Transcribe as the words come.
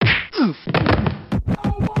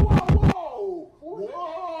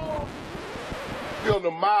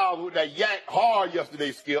on the miles with that yank hard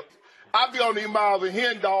yesterday, Skip. I be on these miles of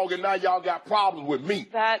hen dog, and now y'all got problems with me.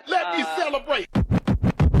 Let me celebrate.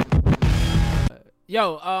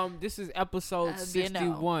 Yo, this is episode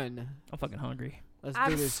 61. I'm fucking hungry. Let's I'm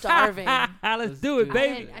do this. starving. Let's do it,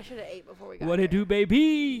 baby. I should have ate before we got What here. it do,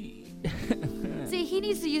 baby? See, he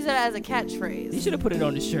needs to use it as a catchphrase. You should have put it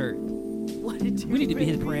on the shirt. What it do, We need to be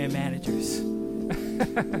his baby? brand managers.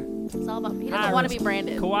 It's all about. He doesn't want to be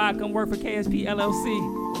branded. Kawhi, come work for KSP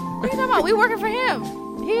LLC. What are you talking about? We working for him.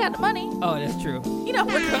 He got the money. Oh, that's true. You know,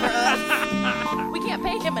 working for us. We can't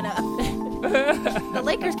pay him enough. The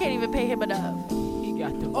Lakers can't even pay him enough. He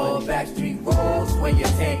got the Oh, money. backstreet roads, where you're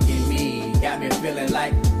taking me. Got me feeling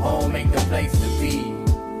like home ain't the place to be.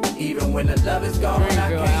 Even when the love is gone, Dream I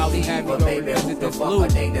Girl can't album leave. had me But go baby, revisit who the this fuck loop. are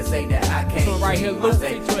they to say that I can't This one right here, dream? Luke, I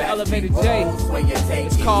say, featuring backstreet Elevated J. roads, where you're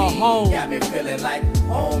taking called me. Home. Got me feeling like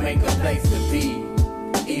home ain't the place to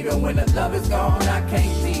be. Even when the love is gone, I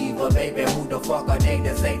can't leave. But baby, who the fuck are they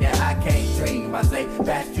to say that I can't dream? I say,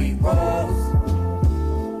 backstreet roads,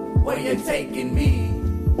 where you taking me?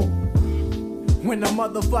 When the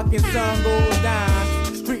motherfucking sun goes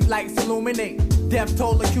down, street lights illuminate, death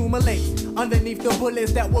toll accumulates. Underneath the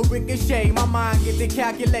bullets that will ricochet, my mind get to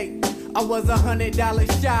calculate. I was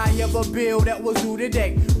 $100 shy of a bill that was due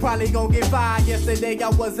today. Probably gon' get fired. Yesterday I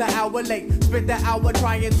was an hour late. Spent the hour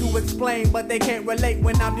trying to explain, but they can't relate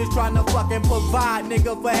when I'm just trying to fucking provide,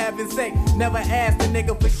 nigga, for heaven's sake. Never asked a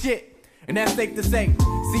nigga for shit, and that's safe to say.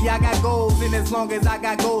 See, I got goals, and as long as I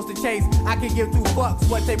got goals to chase, I can give two fucks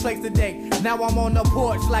what take place today. Now I'm on the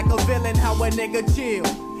porch like a villain, how a nigga chill.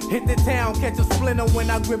 Hit the town, catch a splinter when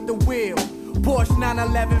I grip the wheel. Porsche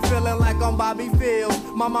 911 feeling like I'm Bobby Fields.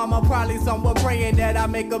 My mama probably somewhere praying that I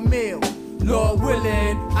make a meal. Lord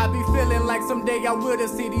willing, I be feeling like someday I will to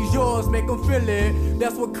see these yours, make them feel it.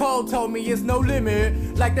 That's what Cole told me, it's no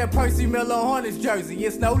limit. Like that Percy Miller Hornets jersey,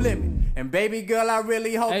 it's no limit. And baby girl, I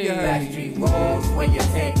really hope you heard. Backstreet roads, where you're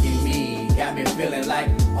taking me. Got me feeling like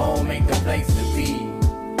home ain't the place to be.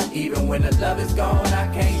 Even when the love is gone,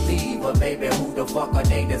 I can't leave. But baby, who the fuck are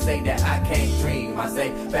they to say that I can't dream? I say,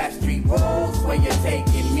 backstreet roads, where you're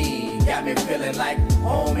taking me. Got me feeling like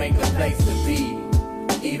home ain't the place to be.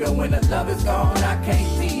 Even when the love is gone, I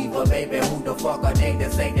can't leave. But baby, who the fuck are they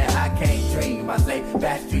to say that I can't dream? I say,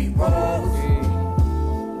 backstreet roads,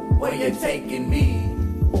 where you're taking me.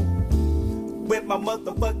 With my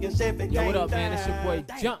motherfucking Chevy. Yo, what up, man? It's your boy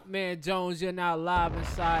Jumpman Jones. You're now live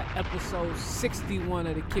inside episode 61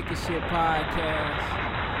 of the Kickin' Shit Podcast.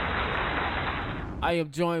 I am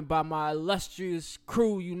joined by my illustrious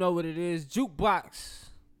crew. You know what it is. Jukebox.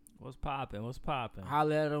 What's poppin'? What's poppin'?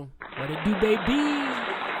 Holla at them. What it do, baby?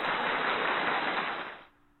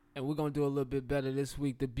 And we're going to do a little bit better this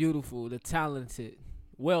week. The beautiful, the talented,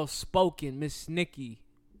 well-spoken Miss Nikki.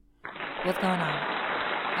 What's going on?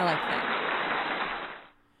 I like that.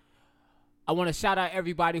 I want to shout out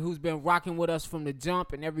everybody who's been rocking with us from the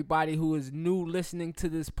jump and everybody who is new listening to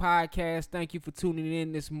this podcast. Thank you for tuning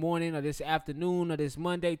in this morning or this afternoon or this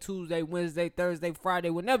Monday, Tuesday, Wednesday, Thursday, Friday,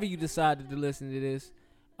 whenever you decided to listen to this.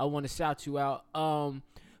 I want to shout you out.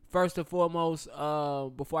 First and foremost,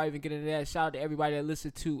 before I even get into that, shout out to everybody that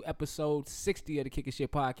listened to episode 60 of the Kickin'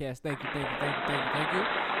 Shit Podcast. Thank you.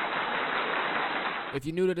 If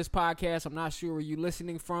you're new to this podcast, I'm not sure where you're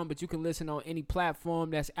listening from, but you can listen on any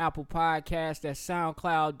platform. That's Apple Podcasts, that's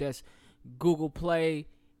SoundCloud, that's Google Play,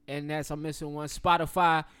 and that's, I'm missing one,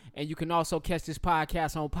 Spotify. And you can also catch this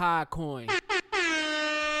podcast on Podcoin.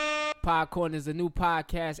 Podcoin is a new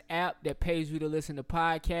podcast app that pays you to listen to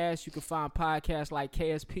podcasts. You can find podcasts like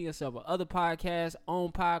KSP and several other podcasts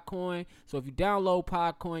on Podcoin. So if you download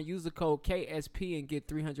Podcoin, use the code KSP and get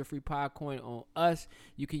 300 free Podcoin on us.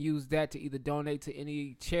 You can use that to either donate to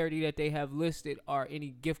any charity that they have listed or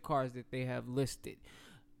any gift cards that they have listed.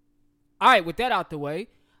 All right, with that out the way,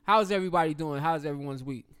 how's everybody doing? How's everyone's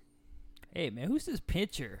week? Hey, man, who's this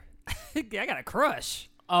pitcher? I got a crush.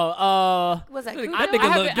 Was that Crucial? That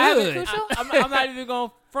nigga look good. I'm not even going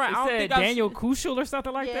to front. It I don't said think Daniel Kuchel or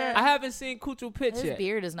something like that. I haven't seen Kuchel pitch His yet.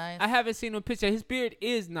 beard is nice. I haven't seen him pitch yet. His beard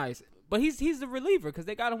is nice. But he's the reliever because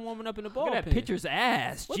they got him warming up in the Look bullpen. at that pitcher's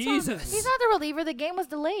ass. What's Jesus. He's not the reliever. The game was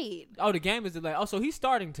delayed. Oh, the game is delayed. Oh, so he's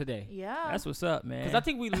starting today. Yeah. That's what's up, man. Because I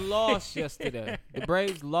think we lost yesterday. The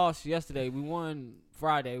Braves lost yesterday. We won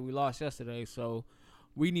Friday. We lost yesterday. So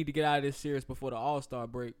we need to get out of this series before the All-Star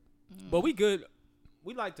break. But we good.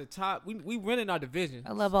 We like the top. We winning our division.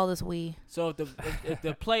 I love all this we. So if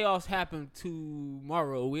the playoffs happen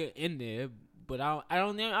tomorrow, we're in there. But I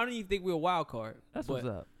don't even think we're a wild card. That's but what's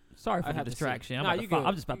up. Sorry for I the have to see. distraction. Nah, you good.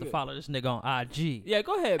 I'm just about You to good. follow this nigga on IG. Yeah,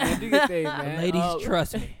 go ahead, man. Do your thing, man. Ladies,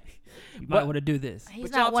 trust me. You might want to do this. He's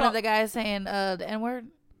But not y'all one talk- of the guys saying the N word.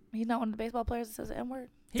 He's not one of the baseball players that says the N word.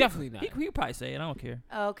 Definitely not. He could probably say it. I don't care.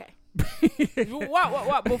 Oh, okay.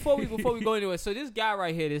 What? Before we go into it, so this guy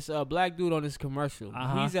right here, this black dude on this commercial,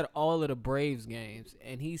 he's at all of the Braves games,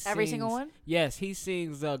 and he sings, Every single one? Yes, he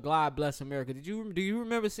sings "God Bless America." Do you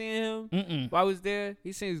remember seeing him? Mm-mm. While I was there,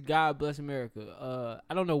 he sings "God Bless America."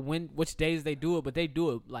 I don't know which days they do it, but they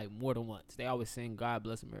do it like more than once. They always sing "God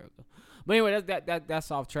Bless America." But anyway,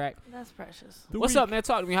 that's off track. That's precious. What's up, man?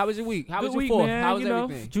 Talk to me. How was your week? How was your 4th? Man, How was you know,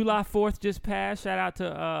 everything? July 4th just passed. Shout out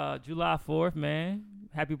to July 4th, man.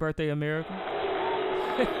 Happy birthday, America.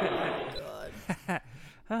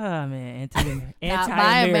 Ah, man. Not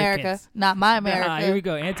my America. Not my America. Here we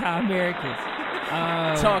go. Anti-Americans.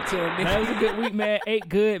 Talk to him, That nigga. was a good week, man. Ate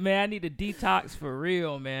good, man. I need to detox for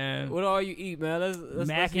real, man. What all you eat, man? Let's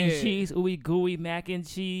Mac and cheese, ooey gooey mac and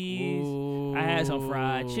cheese. Ooh. I had some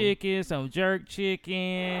fried chicken, some jerk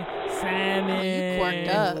chicken, salmon. You quirked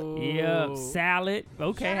up. Yep, salad.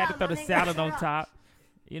 Okay, Shut had to up, throw the my nigga, salad on shut up. top.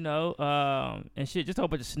 You know, and shit, just a whole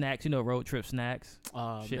bunch of snacks. You know, road trip snacks,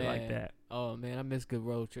 shit man. like that. Oh man, I miss good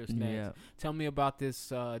road trip snacks. Yeah. Tell me about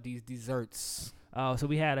these desserts. Oh, so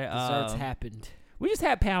we had Desserts happened. we just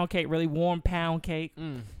had pound cake, really warm pound cake,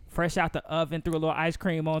 fresh out the oven. Threw a little ice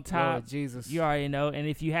cream on top. Lord Jesus. You already know. And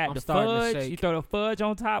if you had I'm the starting to fudge, shake. you throw the fudge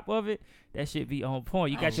on top of it. That shit be on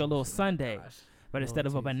point. You got your little sundae, but instead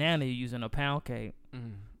of a banana, you're using a pound cake.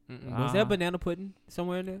 Was there banana pudding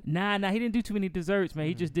somewhere in there? Nah, he didn't do too many desserts, man.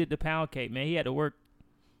 He just did the pound cake, man. He had to work.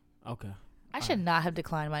 Okay. I should not have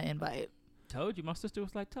declined my invite. Told you, my sister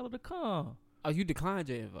was like, tell her to come. Oh, you declined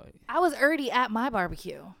your invite. I was already at my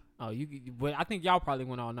barbecue. Oh, but I think y'all probably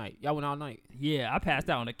went all night. Y'all went all night. Yeah, I passed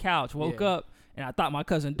out on the couch, woke Yeah. up, and I thought my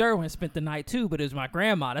cousin Derwin spent the night too, but it was my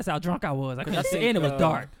grandma. That's how drunk I was. I couldn't see, think, and it was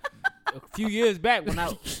dark. A few years back when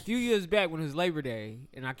it was Labor Day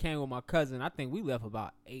and I came with my cousin, I think we left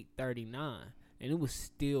about 8:39 and it was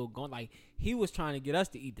still going. Like he was trying to get us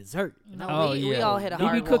to eat dessert. No, we all hit a He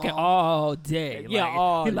hard be cooking wall. all day. Yeah, like,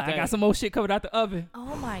 all he like, I day. got some more shit coming out the oven.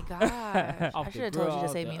 Oh my gosh. I Off the should have told you grill, to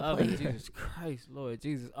off save the me a oven. plate. Jesus Christ, Lord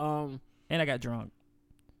Jesus. And I got drunk.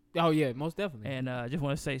 Oh yeah, most definitely. And just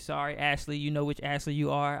want to say sorry, Ashley. You know which Ashley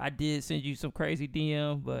you are. I did send you some crazy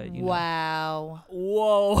DM, but you know, Wow.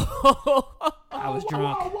 Whoa. I was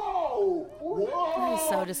drunk. That is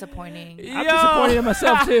so disappointing. I'm disappointed in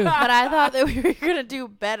myself too. But I thought that we were going to do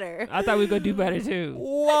better. I thought we were gonna do better too.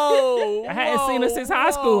 Whoa. I hadn't seen her since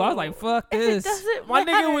high school. I was like, fuck It this. doesn't My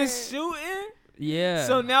matter. nigga was shooting. Yeah.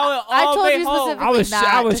 So now it I all told made you home. specifically I was not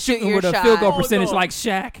I to was shoot shooting your with a shot. field goal Hold percentage on. like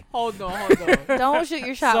Shaq. Hold on. Don't shoot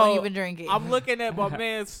your shot So, when you've been drinking. I'm looking at my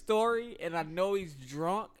man's story, and I know he's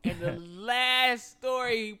drunk. And the last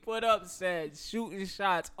story he put up said shooting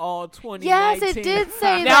shots all 2019. Yes, it did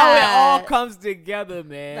say now that. it all comes together,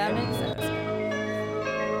 man. That makes sense.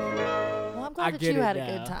 Well, I'm I glad that get you it had a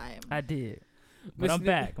now. good time. I did. But Miss I'm Nick-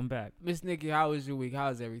 back. I'm back. Miss Nikki, how was your week?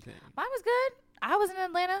 How's everything? Mine was good. I was in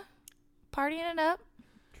Atlanta partying it up.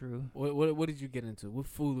 True. What did you get into? What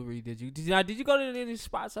foolery did you? Did you go to any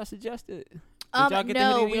spots I suggested? Did y'all get to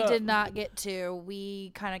No, hit any we up? did not get to.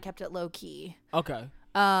 We kind of kept it low key. Okay.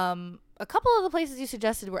 A couple of the places you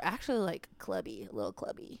suggested were actually like clubby, a little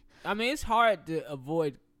clubby. I mean, it's hard to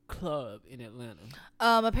avoid club in Atlanta.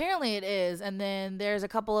 Apparently it is, and then there's a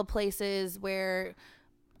couple of places where,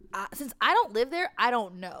 since I don't live there, I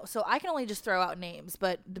don't know, so I can only just throw out names.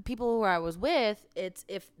 But the people who I was with, it's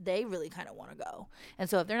if they really kind of want to go, and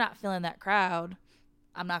so if they're not feeling that crowd,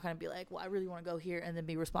 I'm not gonna be like, well, I really want to go here, and then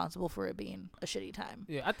be responsible for it being a shitty time.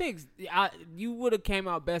 Yeah, I think you would have came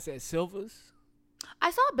out best at Silver's.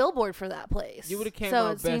 I saw a billboard for that place. You would have came so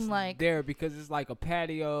out it best seemed like there because it's like a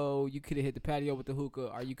patio. You could have hit the patio with the hookah,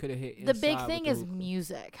 or you could have hit the big inside thing with the is hookah.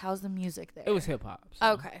 music. How's the music there? It was hip hop.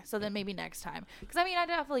 Okay, so then maybe next time. Because I mean, I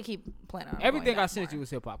definitely keep planning on Everything going I back sent more. you was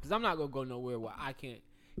hip hop because I'm not gonna go nowhere where I can't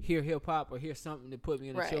hear hip hop or hear something to put me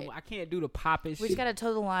in a Right. chill. I can't do the popish. We just gotta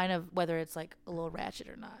toe the line of whether it's like a little ratchet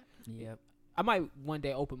or not. Yep. I might one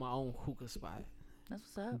day open my own hookah spot, That's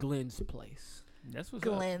what's up. Glenn's Place. That's what's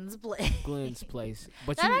up. Glenn's place. Glenn's Place.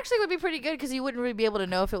 But That you, actually would be pretty good because you wouldn't really be able to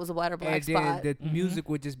know if it was a white or black and then spot. the music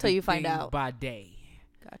would just Till be you find themed out. by day.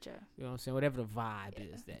 Gotcha. You know what I'm saying? Whatever the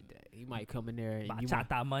vibe is that day, you might come in there and you might,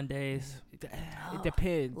 Bachata Mondays. it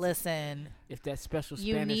depends. Listen, If that special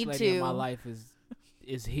You Spanish need lady in my to- life is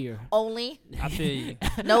is here. Only. I feel you.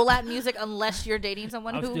 No Latin music unless you're dating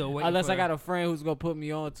someone I'm who. still waiting. Unless for I got a friend who's gonna put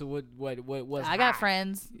me on to what's I got hot.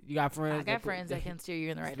 friends. You got friends? I got friends that can steer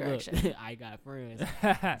you in the right Look, direction. I got friends.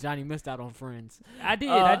 Johnny missed out on Friends. I did.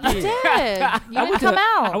 You did. You didn't come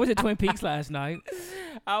out. I went to Twin Peaks last night.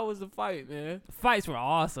 How was the fight, man? Fights were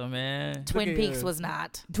awesome, man. Twin at Peaks you. was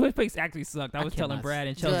not. Twin Peaks actually sucked. I was telling cannot Brad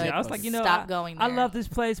and stand Chelsea. Good. I was like, Stop going I there. love this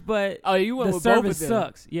place, but Oh, you went the with both service of them.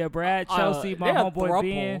 sucks. Yeah, Brad, Chelsea, my they're a homeboy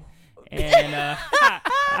throuple. Ben, and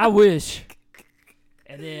I wish.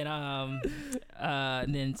 And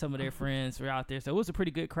then some of their friends were out there, so it was a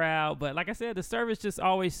pretty good crowd. But like I said, the service just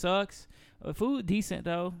always sucks. Food decent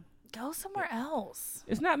though. Go somewhere else.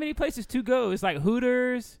 It's not many places to go. It's like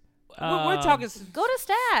Hooters. We're talking Go to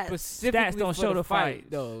Stats. specifically Stats don't for show the the fight, fights.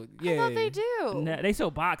 though. I Yeah, thought they do. Nah, they show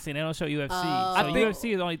boxing. They don't show UFC. Oh. So I think-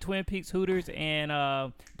 UFC is only Twin Peaks, Hooters,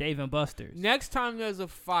 and Dave and Buster's. Next time there's a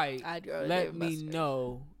fight, I'd go to let Dave & me Buster's.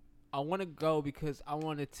 know. I want to go because I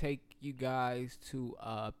want to take you guys to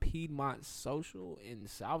Piedmont Social in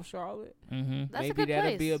South Charlotte. Mm-hmm. That's a Maybe good that'll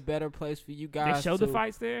place. be a better place for you They guys. show the to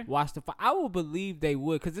fights there. Watch the fight. I will believe they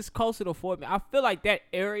would because it's closer to Fort. I feel like that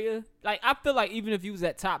area. Like I feel like even if you was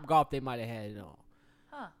at Top Golf, they might have had it on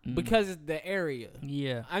Huh. because it's the area.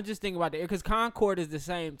 Yeah. I'm just thinking about the area because Concord is the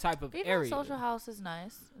same type of Piedmont area. Social House is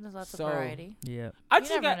nice. There's lots So- of variety. Yeah. I You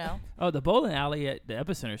just never got. know. Oh, the bowling alley at the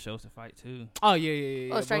Epicenter shows the fight too. Oh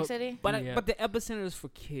yeah. Oh, Strike but, City? But Yeah. but the epicenter is for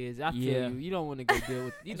kids. I feel Yeah. you. You don't want to go deal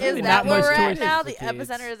with. You Is don't Is really want that not where much we're at choices now? for The kids.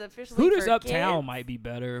 epicenter is officially Hooters for Uptown kids? might be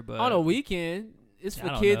better, but on a weekend. It's I for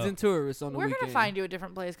don't kids know. and tourists on the We're weekend. gonna find you a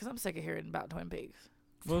different place because I'm sick of hearing about Twin Peaks.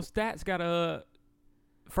 Well, Stats got to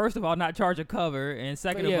first of all not charge a cover, and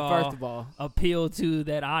second yeah, of all, first of all, appeal to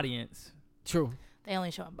that audience. true. They only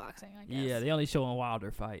show unboxing, I guess. Yeah, they only showing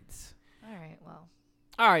Wilder fights. All right. Well.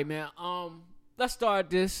 All right, man. Let's start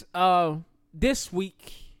this. This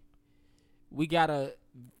week we got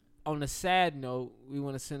on a sad note, we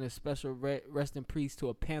want to send a special rest in peace to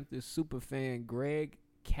a Panthers super fan, Greg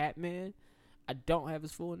Catman. I don't have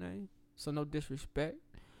his full name, so no disrespect.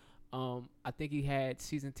 I think he had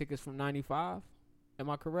season tickets from '95. Am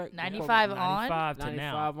I correct? 95 on? 95 to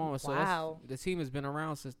 95 now. on. So Wow. the team has been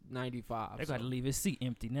around since '95. They got to leave his seat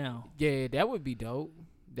empty now. Yeah, that would be dope.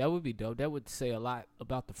 That would be dope. That would say a lot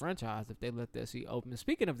about the franchise if they let that seat open.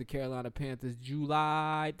 Speaking of the Carolina Panthers,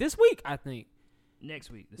 July this week, I think. Next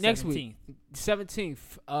week, the Next 17th. week,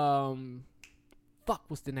 17th. Fuck,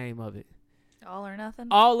 what's the name of it? All or nothing.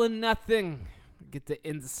 All or Nothing. Get the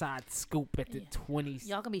inside scoop at the 20.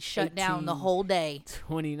 Y'all can be shut down the whole day.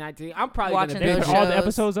 2019. I'm probably Watching gonna They those put all the shows.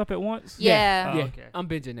 episodes up at once? Yeah. Oh, yeah. okay. I'm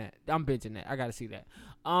binging that. I gotta see that.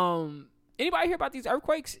 Anybody hear about these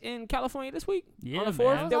earthquakes in California this week? Yeah, on the man.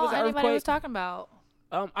 4th, That was there all was an anybody earthquake. was talking about.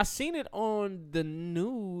 I seen it on the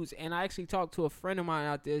news, and I actually talked to a friend of mine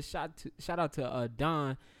out there. Shout out to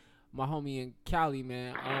Don, my homie in Cali,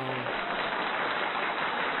 man.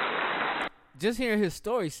 Just hearing his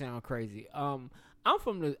story sound crazy. I'm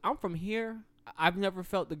from here. I've never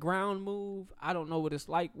felt the ground move. I don't know what it's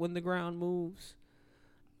like when the ground moves.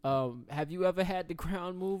 Have you ever had the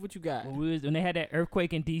ground move? What you got? When they had that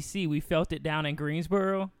earthquake in D.C., we felt it down in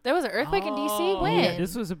Greensboro. There was an earthquake in D.C. Oh. When? Yeah,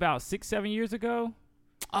 this was about 6-7 years ago.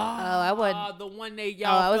 I wouldn't. The one they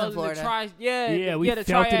I was in felt the Florida. Yeah, we the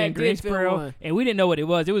felt it Triad in did feel Greensboro, one. and we didn't know what it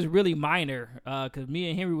was. It was really minor because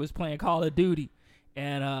me and Henry was playing Call of Duty,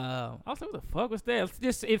 and I was like, "What the fuck was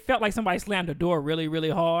that?" It felt like somebody slammed the door really,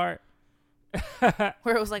 really hard.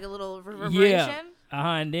 Where it was like a little reverberation. Yeah.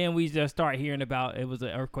 And then we just start hearing about it was an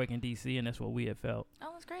earthquake in D.C., and that's what we had felt. Oh,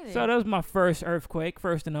 that's crazy. So that was my first earthquake,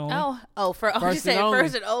 first and only. For First you and say only.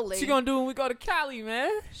 first and only. What you gonna do when we go to Cali, man?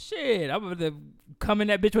 Shit, I'm gonna come in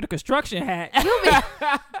that bitch with a construction hat.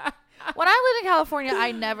 When I lived in California,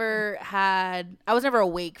 I was never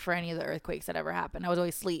awake for any of the earthquakes that ever happened. I was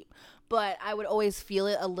always asleep. But I would always feel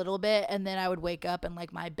it a little bit, and then I would wake up and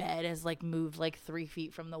like my bed has like moved like 3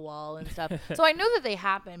 feet from the wall and stuff. So I knew that they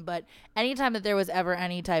happened, but anytime that there was ever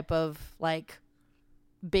any type of like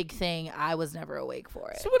big thing, I was never awake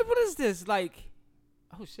for it. So what is this like?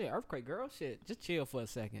 Oh shit, earthquake, girl, shit. Just chill for a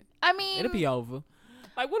second. I mean, It'll be over.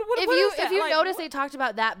 Like what if what you is that? if you Like, notice, what? they talked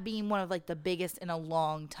about that being one of like the biggest in a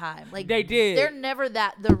long time. Like They did. They're never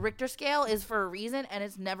that. The Richter scale is for a reason, and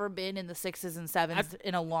it's never been in the 6s and 7s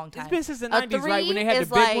in a long time. It's been since the A 90s, right? When they 3 had the is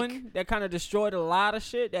big like- one that kind of destroyed a lot of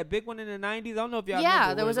shit. That big one in the 90s. I don't know if y'all Yeah,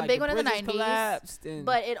 remember. there when, was a like, big one in the bridges 90s, collapsed and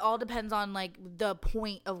But it all depends on like the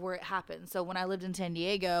point of where it happened. So when I lived in San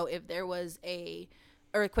Diego, if there was a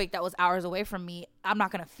earthquake that was hours away from me, I'm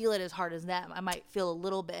not gonna feel it as hard as them. I might feel a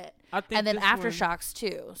little bit, I think and then this one- aftershocks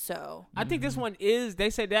too. So I think this one is. They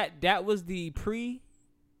said that was the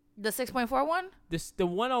The 6.4 one? The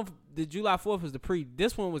one on the July 4th was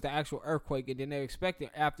this one was the actual earthquake, and then they're expecting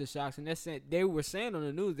aftershocks, and they were saying on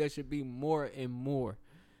the news there should be more and more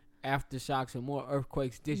aftershocks and more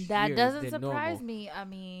earthquakes this year. That doesn't than surprise normal. me. I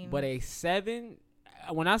mean, But a 7,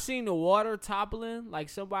 when I seen the water toppling, like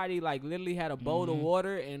somebody like literally had a bowl of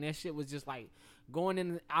water, and that shit was just like going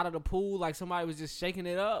in and out of the pool, like somebody was just shaking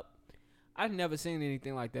it up. I've never seen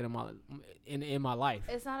anything like that in my life.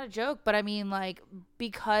 it's not a joke, but I mean, like,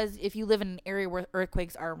 because if you live in an area where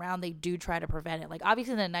earthquakes are around, they do try to prevent it. Like,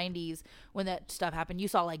 obviously in the 90s when that stuff happened, you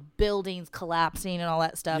saw like buildings collapsing and all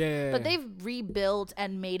that stuff. Yeah. But they've rebuilt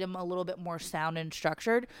and made them a little bit more sound and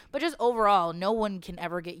structured. But just overall, no one can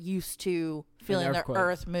ever get used to feeling their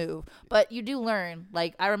earth move. But you do learn.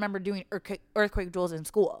 Like, I remember doing earthquake drills in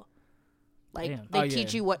school. Like, they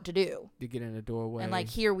teach you what to do. To get in the doorway. And, like,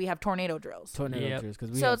 here we have tornado drills. Tornado drills.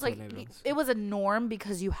 Cause so it's like, it was a norm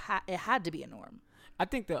because it had to be a norm. I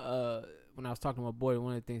think when I was talking to my boy,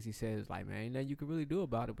 one of the things he said is like, man, ain't nothing you can really do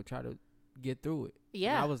about it but try to get through it.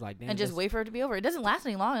 Yeah. And I was like, damn. And just wait for it to be over. It doesn't last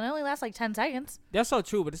any long. It only lasts like 10 seconds. That's so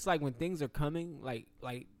true, but it's like when things are coming, like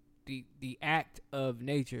the act of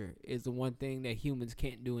nature is the one thing that humans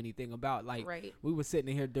can't do anything about. Like, we were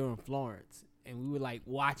sitting here during Florence, and we were like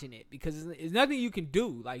watching it because it's nothing you can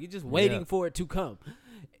do. Like, you're just waiting for it to come,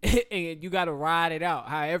 and you got to ride it out.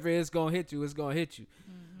 However it's gonna hit you, it's gonna hit you.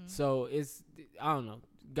 Mm-hmm. So I don't know.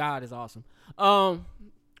 God is awesome. All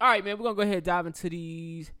right, man. We're gonna go ahead and dive into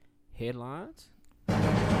these headlines.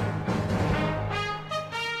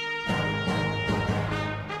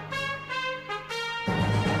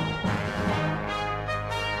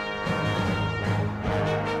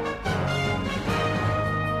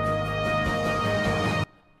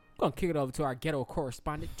 Gonna kick it over to our ghetto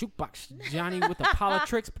correspondent, Jukebox Johnny, with the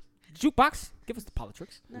politics. Jukebox, give us the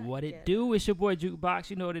politics. What it do? It's your boy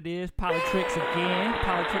Jukebox. You know what it is. Politics again.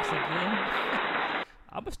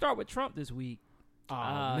 I'm gonna start with Trump this week.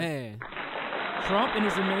 Oh man, Trump and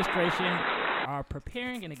his administration are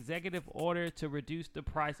preparing an executive order to reduce the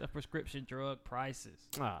price of prescription drug prices.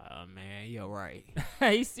 Oh man, you're right.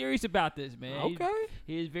 He's serious about this, man. Okay,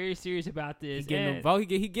 he is very serious about this.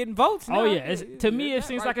 He getting votes now. Oh yeah, to me it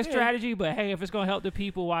seems like a strategy, but hey, if it's gonna help the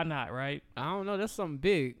people, why not, right? I don't know. That's something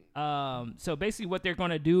big. So basically, what they're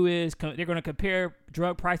gonna do is they're gonna compare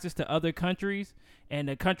drug prices to other countries, and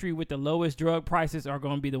the country with the lowest drug prices are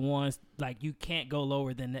gonna be the ones like you can't go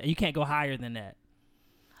lower than that. You can't go higher than that.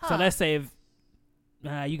 So let's say if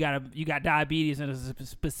you got diabetes and there's a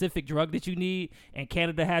specific drug that you need, and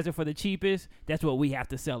Canada has it for the cheapest, that's what we have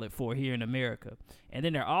to sell it for here in America. And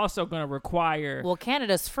then they're also going to require. Well,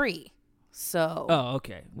 Canada's free, so. Oh,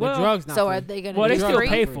 okay. Well, the drugs not so free. are they going to? Well, they still still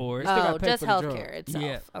pay for it. Oh, just healthcare itself.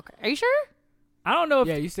 Yeah. Okay. Are you sure? I don't know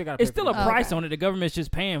if you still got. It's still a price on it. The government's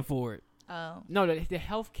just paying for it. Oh. No, the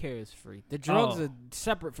healthcare is free. The drugs are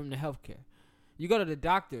separate from the healthcare. You go to the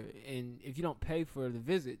doctor, and if you don't pay for the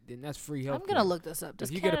visit, then that's free healthcare. I'm gonna look this up. Does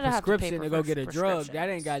if you Canada get a prescription have to to go get a drug, that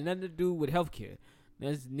ain't got nothing to do with healthcare.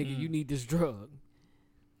 That's nigga, you need this drug.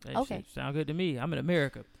 That shit sound good to me. I'm in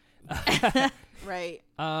America. Right.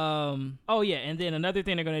 Oh yeah, and then another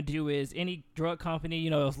thing they're gonna do is any drug company,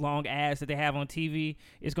 those long ads that they have on TV,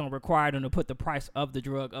 is gonna require them to put the price of the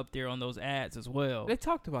drug up there on those ads as well. They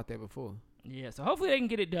talked about that before. Yeah, so hopefully they can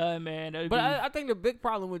get it done, man. But I think the big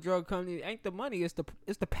problem with drug companies ain't the money; it's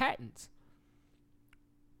the patents.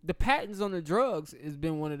 The patents on the drugs has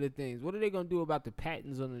been one of the things. What are they gonna do about the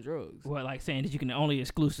patents on the drugs? What, like saying that you can only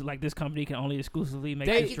this company can only exclusively make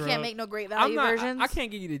this drug? You can't make no great value versions. I can't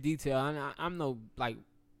give you the detail. I'm no like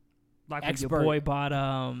expert. Your boy bought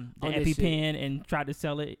the EpiPen and tried to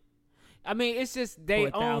sell it. I mean, it's just for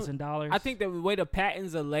 $1,000. I think the way the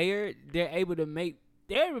patents are layered, they're able to make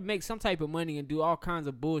some type of money and do all kinds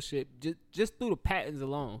of bullshit just through the patents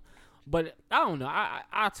alone. But I don't know.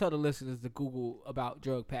 I tell the listeners to Google about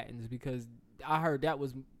drug patents because I heard that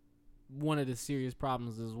was one of the serious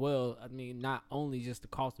problems as well. I mean, not only just the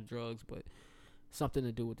cost of drugs, but something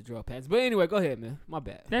to do with the drug patents. But anyway, go ahead, man. My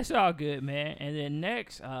bad. That's all good, man. And then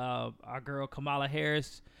next, our girl Kamala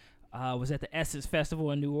Harris was at the Essence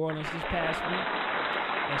Festival in New Orleans this past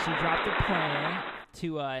week, and she dropped a plan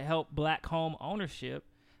to help black home ownership.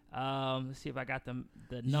 Let's see if I got the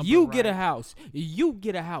number. You right. get a house. You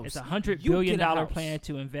get a house. It's a $100 billion plan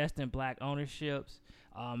to invest in black ownerships,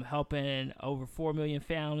 helping over 4 million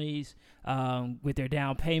families with their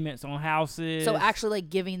down payments on houses. So actually, like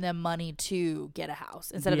giving them money to get a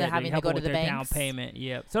house instead of them having to go to the banks. Down payment.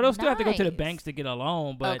 Yep. So they'll still have to go to the banks to get a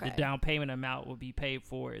loan, but the down payment amount will be paid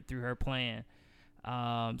for it through her plan. So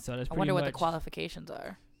that's pretty much. I wonder what the qualifications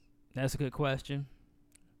are. That's a good question.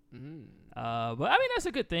 But I mean, that's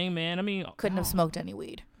a good thing, man. I mean, couldn't have smoked any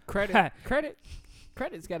weed.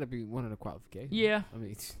 Credit's got to be one of the qualifications. Yeah. I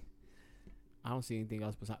mean, I don't see anything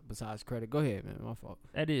else besides credit. Go ahead, man. My fault.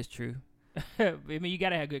 That is true. I mean, you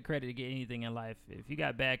gotta have good credit to get anything in life. If you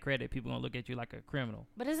got bad credit, people gonna look at you like a criminal.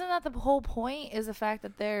 But isn't that the whole point? Is the fact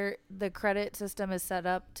that the credit system is set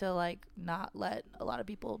up to like not let a lot of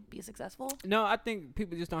people be successful? No, I think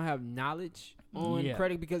people just don't have knowledge on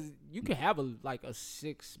credit because you can have a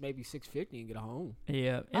 6, maybe 650 and get a home.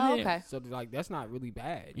 Yeah. Okay. So like that's not really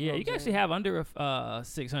bad. Yeah, you can actually have under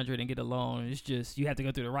 600 and get a loan. It's just you have to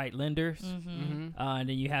go through the right lenders, and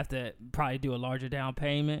then you have to probably do a larger down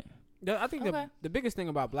payment. I think the biggest thing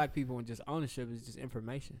about black people and just ownership is just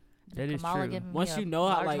information. That is Kamala true. Once you know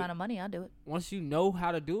how amount of money, I'll do it. Once you know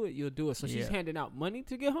how to do it, you'll do it. So she's handing out money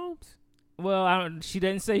to get homes? Well, she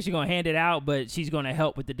didn't say she's going to hand it out, but she's going to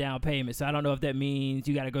help with the down payment. So I don't know if that means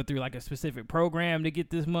you got to go through like a specific program to get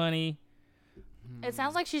this money. It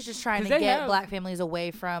sounds like she's just trying to get black families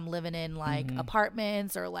away from living in like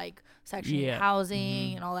apartments or like Section 8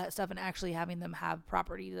 housing and all that stuff, and actually having them have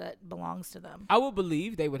property that belongs to them. I would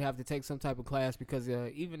believe they would have to take some type of class because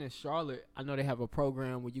even in Charlotte, I know they have a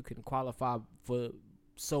program where you can qualify for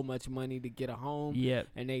so much money to get a home,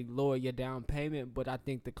 and they lower your down payment. But I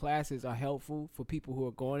think the classes are helpful for people who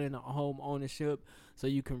are going into home ownership, so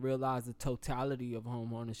you can realize the totality of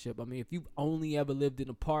home ownership. I mean, if you've only ever lived in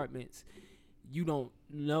apartments, you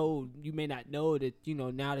may not know that,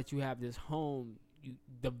 now that you have this home,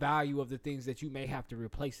 the value of the things that you may have to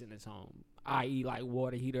replace in this home, i.e. like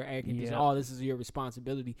water heater, air conditioning, all this is your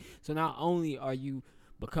responsibility. So not only are you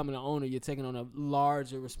becoming an owner, you're taking on a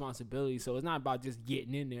larger responsibility. So it's not about just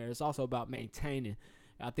getting in there. It's also about maintaining.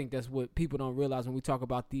 I think that's what people don't realize when we talk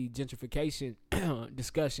about the gentrification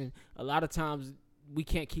discussion. A lot of times we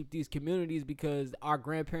can't keep these communities because our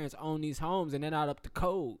grandparents own these homes and they're not up to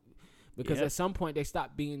code. Because at some point they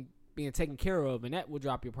stop being taken care of, and that will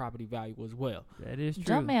drop your property value as well. That is true.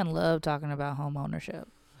 Jumpman love talking about home ownership.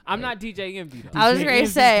 I'm not DJ Envy, though. I was going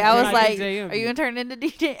to say, I was like, are you going to turn into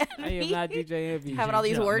DJ Envy? I am not DJ Envy. Having all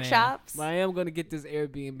these workshops. But I am going to get this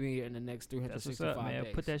Airbnb in the next 365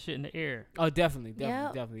 days. Put that shit in the air. Oh, definitely.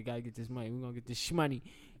 Got to get this money. We're going to get this shmoney.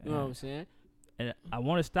 You know what I'm saying? And I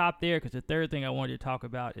want to stop there because the third thing I wanted to talk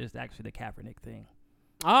about is actually the Kaepernick thing.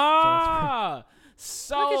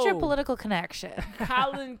 So look at your political connection.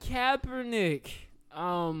 Colin Kaepernick.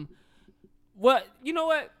 What? You know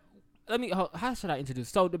what? How should I introduce?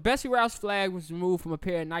 So the Bessie Rouse flag was removed from a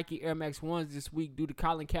pair of Nike Air Max 1s this week due to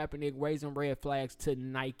Colin Kaepernick raising red flags to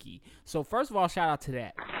Nike. So first of all, shout out to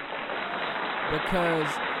that. Because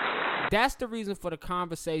that's the reason for the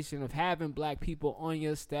conversation of having black people on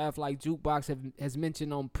your staff, like Jukebox has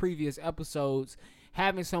mentioned on previous episodes,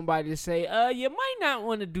 having somebody to say, you might not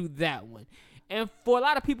want to do that one. And for a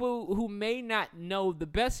lot of people who may not know, the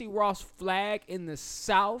Bessie Ross flag in the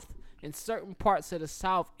South, in certain parts of the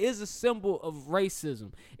South, is a symbol of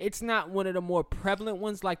racism. It's not one of the more prevalent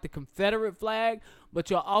ones like the Confederate flag, but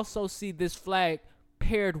you'll also see this flag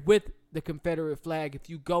paired with the Confederate flag if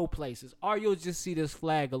you go places, or you'll just see this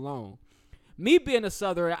flag alone. Me being a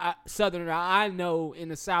Southerner, I know in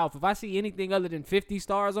the South, if I see anything other than 50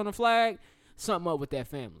 stars on the flag, something up with that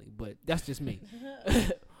family. But that's just me.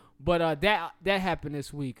 But that happened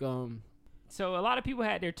this week. So a lot of people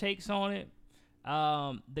had their takes on it.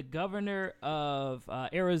 The governor of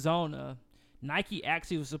Arizona, Nike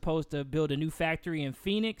actually was supposed to build a new factory in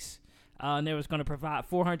Phoenix, and they was going to provide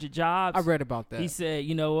 400 jobs. I read about that. He said,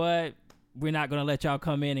 you know what? We're not going to let y'all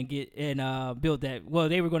come in and build that. Well,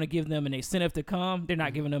 they were going to give them an incentive to come. They're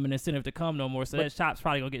not giving them an incentive to come no more, so that shop's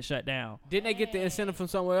probably going to get shut down. Didn't they get the incentive from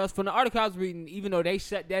somewhere else? From the article I was reading, even though they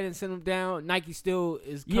shut that incentive down, Nike still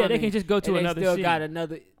is coming. Yeah, they can just go to another city.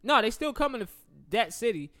 No, they still coming to that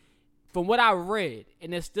city from what I read,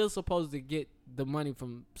 and they're still supposed to get the money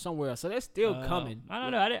from somewhere else. So they're still coming. I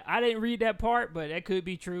don't know. I didn't read that part, but that could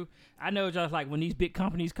be true. I know just like when these big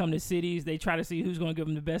companies come to cities, they try to see who's going to give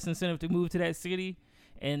them the best incentive to move to that city.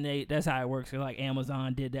 And that's how it works. So like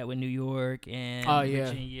Amazon did that with New York and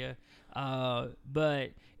Virginia.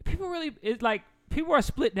 But people are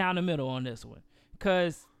split down the middle on this one.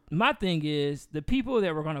 Because my thing is the people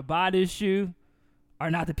that were going to buy this shoe are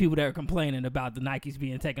not the people that are complaining about the Nikes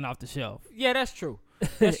being taken off the shelf. Yeah, that's true.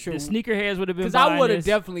 That's true. The sneakerheads would have been. Because I would have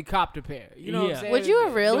definitely copped a pair. You know what I'm saying? Would you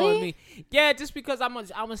have really? You know what I mean? Yeah, just because I'm a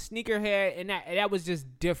sneakerhead, and that was just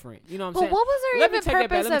different. You know what I'm saying? But what was there even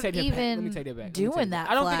purpose of even doing that?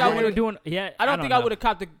 I don't think I would have doing. Yeah, I don't think I would have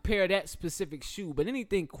copped a pair of that specific shoe. But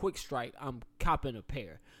anything Quick Strike, I'm copping a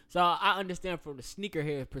pair. So I understand from the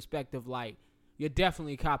sneakerhead perspective, like you're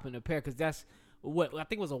definitely copping a pair because that's what I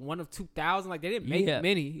think it was a 1 of 2,000. Like they didn't make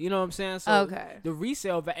many. You know what I'm saying? So Okay. the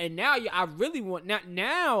resale value, and now I really want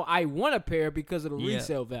now I want a pair because of the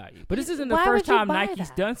resale value. But this isn't the Why first would you time buy Nike's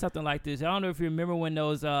that? done something like this. I don't know if you remember when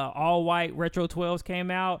those all white retro 12s came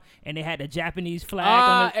out and they had the Japanese flag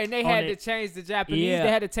on it, and they had to change the Japanese. Yeah. They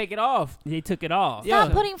had to take it off. They took it off. Yeah.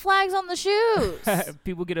 Stop putting flags on the shoes.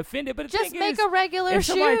 People get offended, but the Just thing make is, a regular if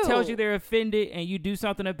shoe. somebody tells you they're offended and you do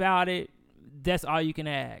something about it, that's all you can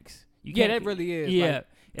ask. You Yeah, can't- that really is. Yeah. Like, As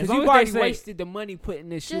because long you've as they already say- wasted the money putting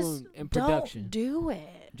this shoe Just in production. don't do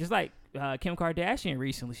it. Just like Kim Kardashian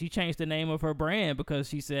recently, she changed the name of her brand because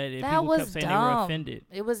she said if That people was kept saying dumb.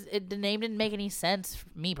 they were offended. The name didn't make any sense for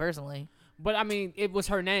me personally. But I mean, it was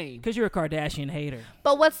her name. Because you're a Kardashian hater.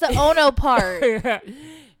 But what's the Ono part?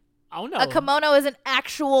 I don't know. A kimono is an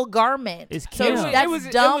actual garment. It's so Kim. that's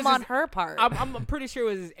It dumb was on as- her part. I'm pretty sure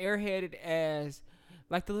it was as airheaded as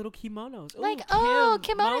like the little kimonos. Ooh, like, Kim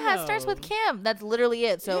kimono starts with Kim. That's literally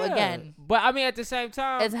it. So Yeah. again, but I mean, at the same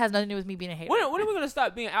time, it has nothing to do with me being a hater. when are we gonna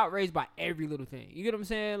stop being outraged by every little thing? You get what I'm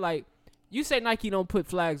saying? Like, you say Nike don't put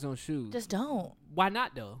flags on shoes. Just don't. Why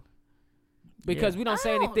not though? Because we don't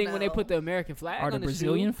say I don't anything when they know. put the American flag Or on the the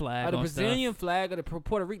Brazilian shoe, flag or the on Brazilian flag, or the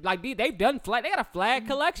Puerto Rican. Like they've done flag. They got a flag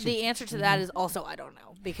collection. The answer to that is also I don't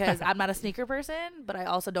know because I'm not a sneaker person, but I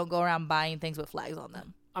also don't go around buying things with flags on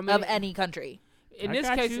them I mean, of any country in I this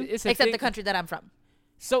got case, you. it's a except thing. the country that I'm from.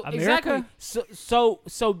 So America? exactly. So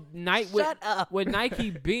Nike. Shut up. When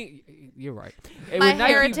Nike being, you're right. And My when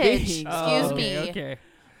Nike heritage. being- Excuse okay, me. Okay.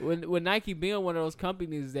 When Nike being one of those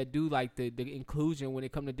companies that do like the inclusion when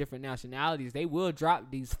it comes to different nationalities, they will drop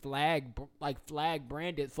these flag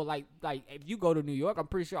branded for like if you go to New York, I'm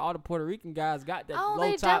pretty sure all the Puerto Rican guys got that Oh, low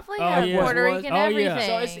they top. definitely Oh, have yeah. Puerto Rican Oh, yeah.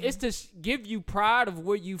 everything. So it's to give you pride of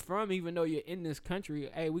where you from, even though you're in this country.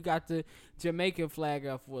 Hey, we got the Jamaican flag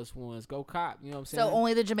Air Force Ones. Go cop. You know what I'm saying? so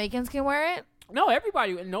only the Jamaicans can wear it. No,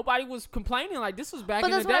 everybody, and nobody was complaining. Like this was back But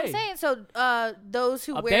in that's the what day. I'm saying. So those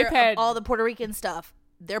who They've wear had- all the Puerto Rican stuff,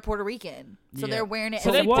 they're Puerto Rican. So Yeah. they're wearing it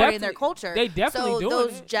So as they a part in their definitely- culture. they definitely so doing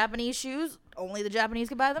those it. Japanese shoes, only the Japanese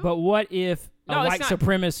can buy them. But what if a No, it's white not-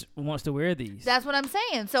 supremacist wants to wear these? That's what I'm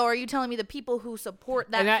saying. So are you telling me the people who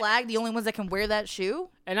support that And I- flag, the only ones that can wear that shoe?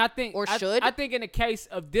 And I think, Or I should? think in the case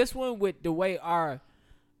of this one, with the way our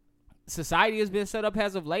society has been set up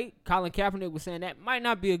as of late, Colin Kaepernick was saying that might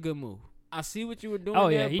not be a good move. I see what you were doing. Oh,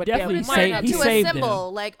 yeah, there, he but definitely that might saved- not he be- To a saved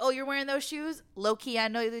symbol, like, oh, you're wearing those shoes? Low key, I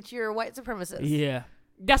know that you're a white supremacist. Yeah.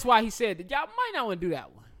 That's why he said that y'all might not want to do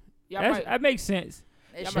that one. Y'all That's, might, that makes sense.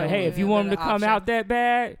 It But But should hey, be if you want them to another come out option. that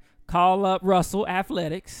bad, call up Russell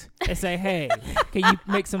Athletics and say, hey, can you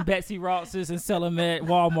make some Betsy Rosses and sell them at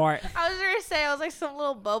Walmart? I was going to say, I was like some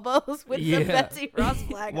little Bobos with Yeah. the Betsy Ross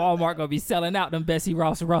flag on Walmart going to be selling out them Betsy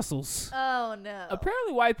Ross Russells. them. Oh, no.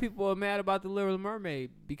 apparently, white people are mad about the Little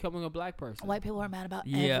Mermaid becoming a black person. White people are mad about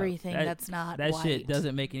Yeah, everything that- that's not That white. shit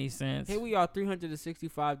doesn't make any sense. Here we are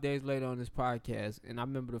 365 days later on this podcast, and I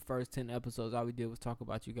remember the first 10 episodes, all we did was talk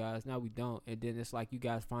about you guys. Now we don't, and then it's like you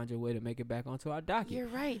guys find your way to make it back onto our docket. You're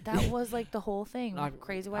right. That was like the whole thing. Like,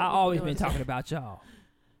 Crazy white I people always doing been talking about y'all.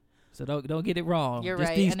 So don't get it wrong. You're Just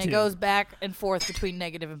right. these And two. it goes back and forth between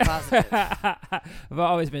negative and positive. I've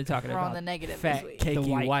always been talking We're on about the negative Fat, this week.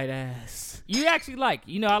 cakey, The white ass. You actually like,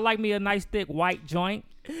 I like me a nice thick white joint.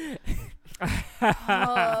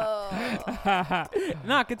 Oh.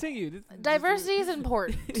 Nah, continue. Diversity is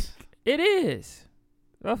important. It is.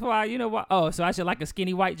 That's why, you know what? Oh, so I should like a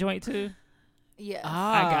skinny white joint too? Yes.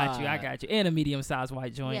 I got you. And a medium-sized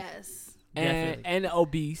white joint. Yes. Definitely. And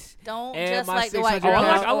obese. Don't And just my like the white 600 girls.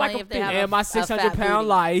 pound- I like only a if they thick- have And a, my a 600 fat pound booty.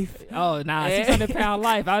 life. Oh, nah, And- 600-pound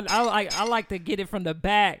life. I like to get it from the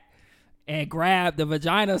back and grab the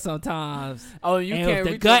vagina sometimes. Oh, you and can't with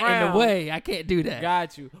the reach gut in around. the way, I can't do that.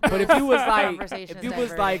 Got you. But if you was like, Conversation if you is was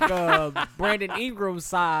diverted. like Brandon Ingram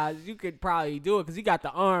size, you could probably do it because he got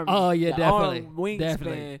the arm. Oh, yeah, the definitely. Arm wingspan.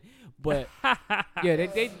 Definitely. But yeah,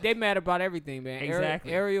 they mad about everything, man.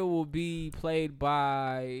 Exactly. Ariel will be played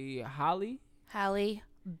by Halle Halle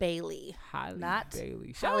Bailey. Not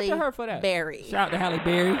Bailey. Shout Halle out to her for that. Berry. Shout out to Halle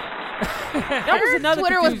Berry. That was another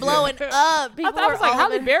Twitter was confusion. blowing up. People I was were like, all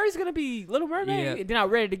Halle in- Berry's gonna be Little Mermaid, Yeah. and then I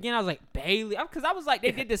read it again. I was like, Bailey, because I was like, they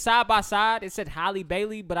did the side by side. It said Halle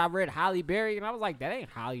Bailey, but I read Halle Berry, and I was like, that ain't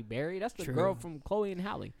Halle Berry. That's the True. girl from Chloe and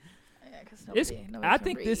Halle. I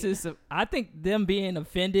think this is. I think them being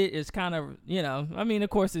offended is kind of, I mean, of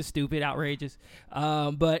course it's stupid, outrageous.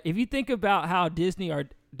 But if you think about how Disney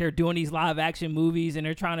they're doing these live action movies and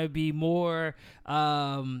they're trying to be more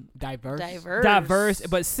diverse,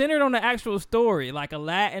 but centered on the actual story. Like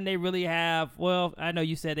Aladdin, they really have. Well, I know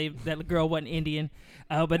you said that girl wasn't Indian,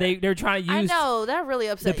 but they're trying to use. I know that really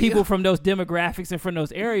upset the people from those demographics and from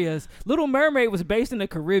those areas. Little Mermaid was based in the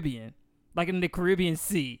Caribbean. Like in the Caribbean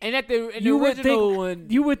Sea. And the original one.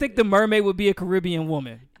 You would think the mermaid would be a Caribbean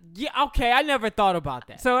woman. Yeah, okay. I never thought about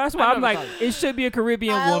that. So that's why I'm like, it should be a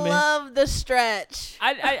Caribbean woman. I love the stretch.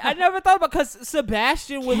 I never thought about, because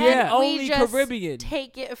Sebastian was only Caribbean.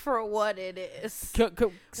 Take it for what it is.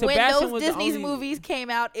 Sebastian when those Disney's movies came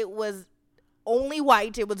out, it was only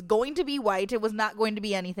white. It was going to be white. It was not going to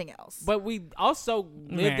be anything else. But we also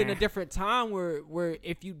lived in a different time where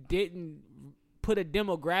if you didn't put a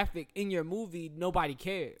demographic in your movie, nobody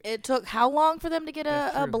cared. It took how long for them to get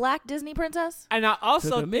a black Disney princess? And I also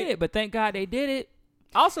took a minute, but thank God they did it.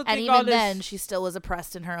 Also, and even then, she still was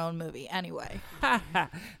oppressed in her own movie. Anyway,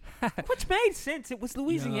 which made sense. It was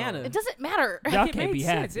Louisiana. It doesn't matter. Y'all can't be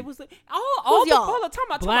happy. It was all the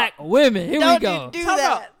time black women. Here we go. Do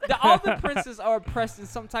that. All the princes are oppressed in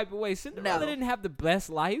some type of way. Cinderella didn't have the best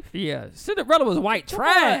life. Yeah, Cinderella was white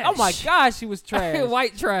trash. Oh my gosh, she was trash.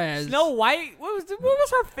 White trash. Snow White. What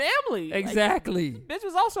was her family? Exactly. Bitch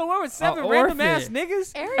was also one with 7 random ass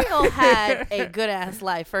niggas. Ariel had a good ass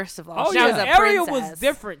life. First of all, she was a Ariel princess. was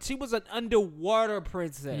different. She was an underwater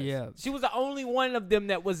princess. Yeah. She was the only one of them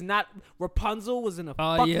that was not. Rapunzel was in a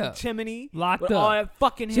fucking chimney. Locked with up. all that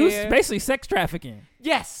fucking hair. She was basically sex trafficking.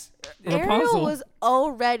 Yes. Ariel was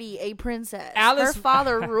already a princess. Alice, her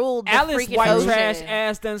father ruled the Alice freaking white ocean. trash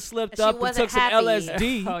ass done slipped up and took some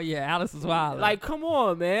LSD. Oh yeah, Alice was wild. Like, come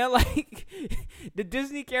on, man. Like, the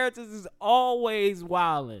Disney characters is always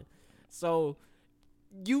wilding. So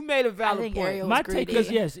you made a valid point. My take,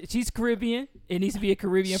 because yes, she's Caribbean. It needs to be a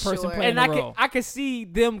Caribbean person playing the role. I could see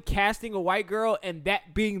them casting a white girl and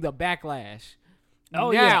that being the backlash.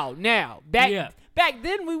 Oh Back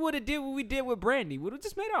then we would have did what we did with Brandy. We would have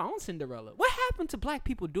just made our own Cinderella. What happened to black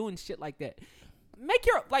people doing shit like that? Make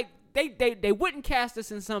your they wouldn't cast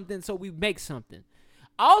us in something, so we make something.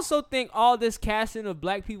 I also think all this casting of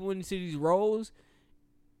black people into these roles,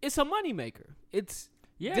 it's a moneymaker.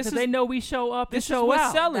 Because they know we show up and show what's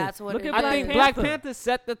out. Selling. That's what Look at I think Black Panther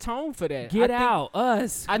set the tone for that.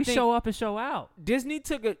 We show up and show out. Disney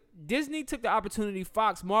took the opportunity.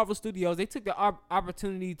 Fox, Marvel Studios, they took the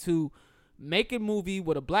opportunity to make a movie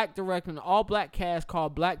with a black director and an all black cast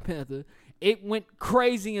called Black Panther. It went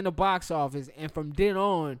crazy in the box office, and from then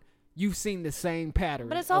on, you've seen the same pattern.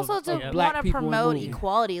 But it's also to want to promote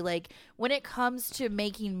equality. Like, when it comes to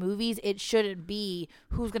making movies, it shouldn't be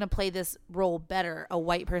who's going to play this role better, a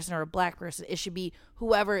white person or a black person. It should be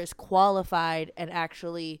whoever is qualified and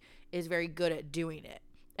actually is very good at doing it.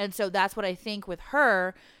 And so that's what I think with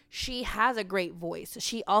her. She has a great voice.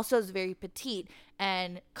 She also is very petite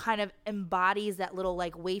and kind of embodies that little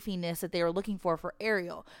like wafiness that they were looking for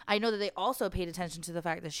Ariel. I know that they also paid attention to the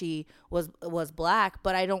fact that she was black,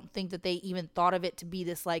 but I don't think that they even thought of it to be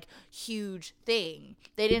this like huge thing.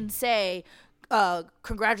 They didn't say,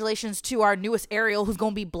 congratulations to our newest Ariel who's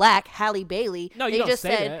going to be black, Halle Bailey. No, you they don't just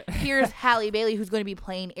say said, that. here's Halle Bailey who's going to be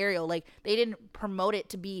playing Ariel. Like, they didn't promote it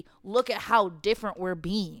to be, look at how different we're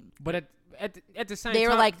being. But at the same time, they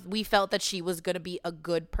were like, we felt that she was going to be a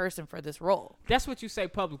good person for this role. That's what you say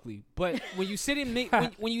publicly. But when you sit in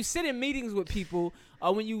when you sit in meetings with people,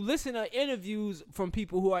 or when you listen to interviews from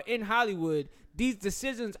people who are in Hollywood, these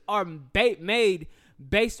decisions are made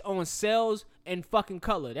based on sales and fucking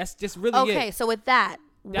color. That's just really it. Okay, so with that,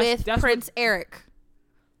 with Prince Eric,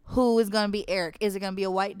 who is going to be Eric? Is it going to be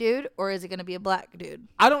a white dude or is it going to be a black dude?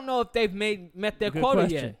 I don't know if they've met their quota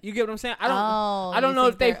yet. You get what I'm saying? I don't know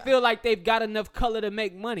if they feel like they've got enough color to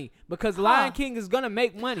make money, because Lion King is going to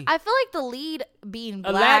make money. I feel like the lead being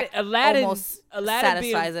black almost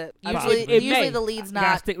satisfies it. Usually the lead's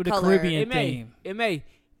not stick with color. the Caribbean theme. It may.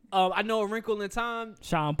 I know A Wrinkle in Time,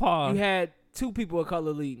 Sean Paul. You had 2 people of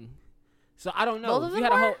color leading. So I don't know. Both of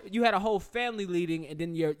them You had a whole family leading, and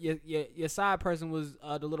then your side person was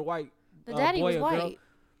the little white. The daddy was white. Girl.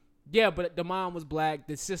 Yeah, but the mom was black.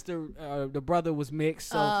 The sister, the brother was mixed.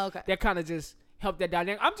 So that kind of just helped that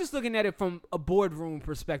dynamic. I'm just looking at it from a boardroom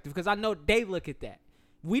perspective, because I know they look at that.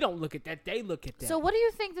 We don't look at that. They look at that. So what do you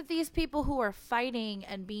think that these people who are fighting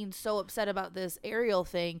and being so upset about this Ariel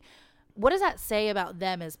thing, what does that say about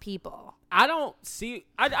them as people? I don't see.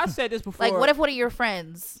 I said this before. Like, what if one of your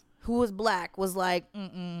friends who was black was like,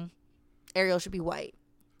 Ariel should be white?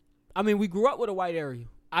 I mean, we grew up with a white Ariel.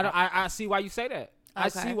 I see why you say that. I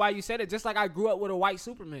see why you said it. Just like I grew up with a white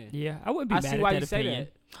Superman. Yeah, I wouldn't be mad see at why that you say opinion.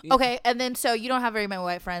 that. Okay, and then so you don't have very many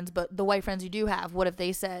white friends, but the white friends you do have, what if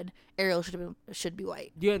they said Ariel should be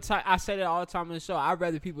white? I say that all the time on the show. I'd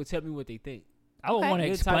rather people tell me what they think. I would want to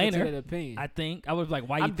explain her. Opinion. I think I was like,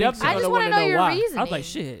 why you think so? I just want to know your reasoning. I was like,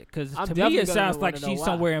 shit, because to me it sounds like she's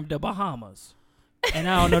somewhere in the Bahamas, and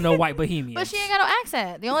I don't know no white Bohemians. But she ain't got no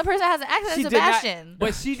accent. The only person that has an accent is Sebastian.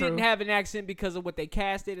 But she didn't have an accent because of what they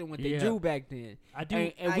casted and what they drew back then. I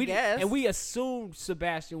do. And I guess. And we assumed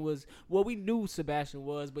Sebastian was we knew Sebastian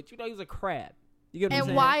was, but he was a crab. You get what I'm saying?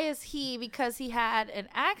 And why is he? Because he had an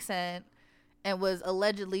accent and was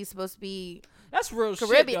allegedly supposed to be. That's real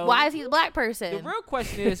Caribbean. shit, though. Why is he a black person? The real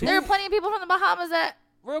question is, there are plenty of people from the Bahamas that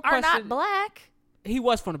are not black. He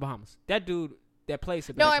was from the Bahamas. That dude that plays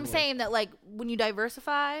Sebastian. No, I'm saying that like when you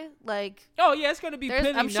diversify, like it's gonna be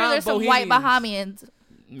plenty. I'm sure there's some white Bahamians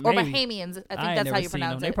or Bahamians. I think that's how you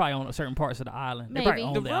pronounce it. They probably own certain parts of the island. Maybe. They probably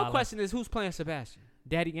own the the real island. question is, who's playing Sebastian?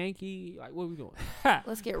 Daddy Yankee? Like, what are we doing?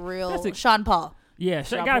 Let's get real. Sean Paul. Yeah,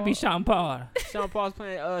 Sean gotta Paul? be Sean Paul. Sean Paul's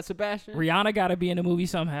playing Sebastian. Rihanna gotta be in the movie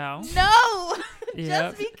somehow. No,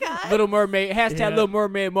 Yep. just because. Little Mermaid. Hashtag Yeah. Little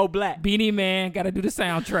Mermaid Mo Black. Beanie Man gotta do the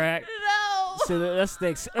soundtrack. No. So let's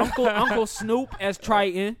think. Uncle Snoop as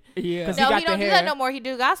Triton. Yeah. 'Cause No, got he the don't do hair. that no more. He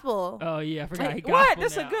do gospel. Oh yeah, I forgot. He What? gospel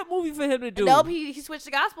That's now. a good movie for him to do. Nope, he switched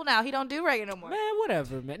to gospel now. He don't do reggae no more. Man,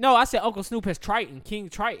 whatever, man. No, I said Uncle Snoop as Triton, King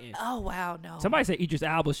Triton. Oh wow, no. Somebody said Idris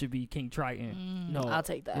Elba should be King Triton. No, I'll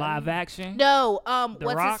take that. Live action. No, The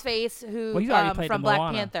what's Rock? his face? Who Well, he's already played from the Black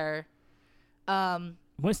Moana. Panther?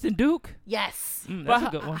 Winston Duke. Yes. That's a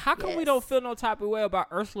good one. How come we Yes. don't feel no type of way about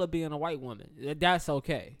Ursula being a white woman? That's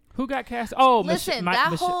okay. Who got cast? Oh, Listen,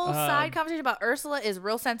 that whole side conversation about Ursula is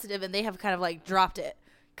real sensitive, and they have kind of like dropped it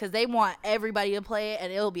because they want everybody to play it,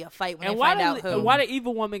 and it'll be a fight when they find out who. Why the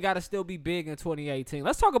evil woman got to still be big in 2018?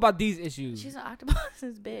 Let's talk about these issues. She's an octopus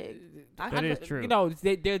is big. That is true. You know,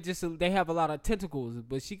 they have a lot of tentacles,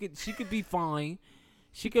 but she could be fine.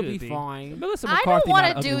 She could be fine. Melissa I McCarthy don't want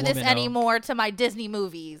not to an do ugly this woman, though. anymore to my Disney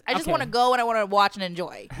movies. I just Okay. want to go and I want to watch and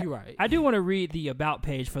enjoy. You're right. I do want to read the about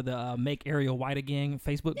page for the Make Ariel White Again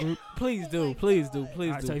Facebook group. Please do. Please do. All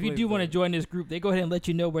right, so if you do want to join this group, they go ahead and let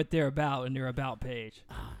you know what they're about in their about page.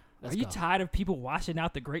 Are you tired of people washing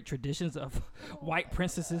out the great traditions of white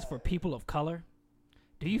princesses for people of color?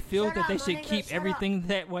 Do you feel that they should keep everything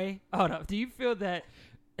that way? Hold up. Do you feel that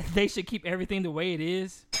they should keep everything the way it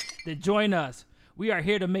is? Then join us. We are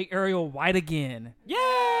here to make Ariel white again.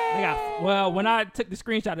 Yeah. Well, when I took the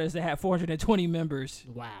screenshot of this, they had 420 members.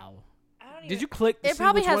 Wow. Did you click? To It see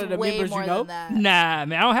probably which one has of the way members more you know? than that. Nah,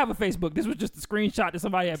 man, I don't have a Facebook. This was just a screenshot that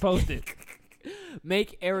somebody had posted.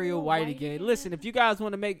 Make Ariel white again. Listen, if you guys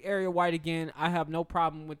want to make Ariel white again, I have no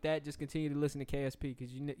problem with that. Just continue to listen to KSP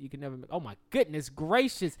because you can never. Oh my goodness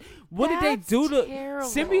gracious! What did they do to? terrible.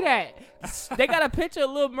 Send me that. They got a picture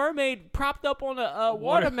of Little Mermaid propped up on a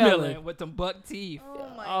watermelon. with some buck teeth. Oh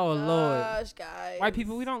my Oh, Lord. gosh, guys. White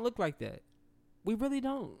people, we don't look like that. We really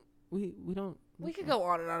don't. We don't. We could go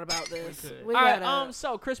on and on about this. could. We All right. gotta-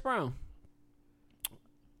 So Chris Brown.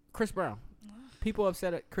 People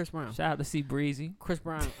upset at Chris Brown. Shout out to C Breezy. Chris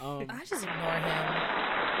Brown. I just ignore him.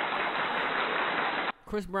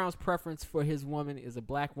 Chris Brown's preference for his woman is a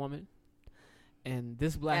black woman, and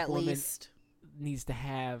this black At woman least. needs to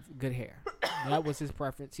have good hair. That was his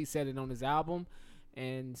preference. He said it on his album,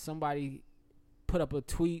 and somebody put up a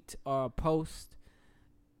tweet or a post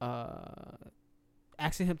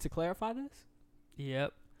asking him to clarify this.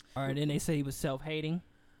 Yep. All right, then they say he was self-hating.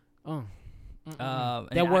 Oh. And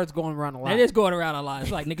That word's going around a lot. That is going around a lot.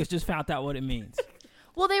 It's like niggas just found out what it means.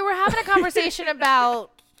 Well, they were having a conversation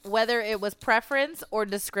about whether it was preference or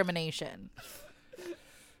discrimination.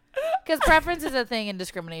 Because preference is a thing and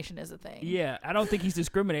discrimination is a thing. Yeah, I don't think he's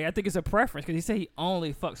discriminating. I think it's a preference because he said he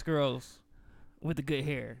only fucks girls with the good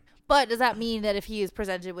hair. But does that mean that if he is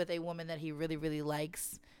presented with a woman that he really, really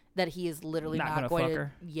likes, that he is literally Not not gonna going fuck to?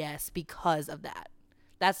 her? Yes, because of that.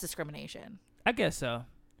 That's discrimination. I guess so.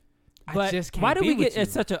 I But just can't why do be we with get you. in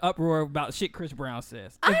such an uproar about shit Chris Brown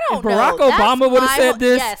says? I don't if Barack know. That's Obama would have my said whole-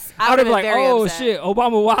 this, yes, I I would have would've been like, been very oh upset. shit,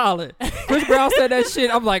 Obama wildin'. Chris Brown said that shit.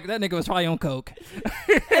 I'm like, that nigga was probably on coke.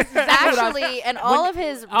 Actually, and all of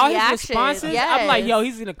his All his reactions. responses, yes. I'm like, yo,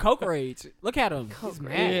 he's in a coke rage. Look at him. He's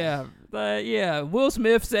mad. Yeah, but yeah, Will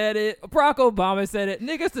Smith said it. Barack Obama said it.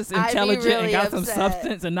 Niggas that's I'd be intelligent and really got some upset.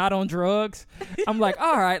 substance and not on drugs. I'm like,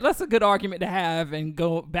 all right, that's a good argument to have and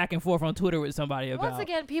go back and forth on Twitter with somebody about. Once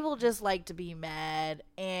again, people just like to be mad,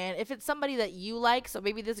 and if it's somebody that you like, so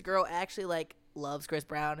maybe this girl actually like loves Chris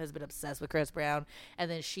Brown, has been obsessed with Chris Brown, and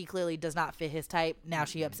then she clearly does not fit his type. Now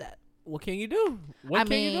she upset. What can you do? What I can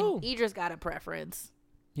mean, you do? Idris got a preference.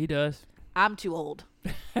 He does. I'm too old.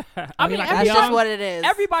 I mean, like, That's just what it is.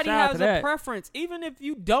 Everybody Shout out has to a that. preference. Even if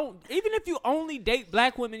you only date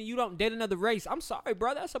black women and you don't date another race, I'm sorry,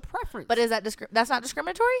 bro. That's a preference. But is that that's not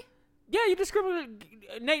discriminatory? yeah, you're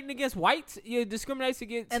discriminating against whites. You're discriminating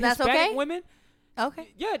against And that's Hispanic okay? women. Okay.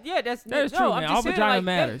 Yeah, that's That is no, true, I'm man. just All saying, vagina like,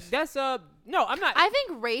 matters. That's no, I'm not. I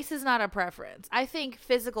think race is not a preference. I think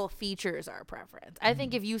physical features are a preference. I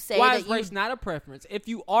think if you say Why that is race not a preference? If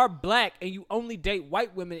you are black and you only date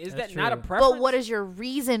white women, is That's that not a true. preference? but what is your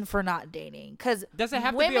reason for not dating? Because Does it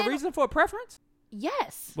have to be a reason for a preference?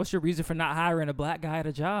 Yes, What's your reason for not hiring a black guy at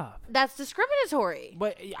a job? that's discriminatory.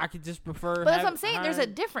 But I could just prefer. But that's what I'm saying. There's a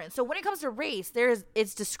difference. So when it comes to race,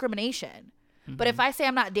 it's discrimination. But if I say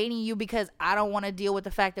I'm not dating you because I don't want to deal with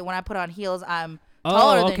the fact that when I put on heels, I'm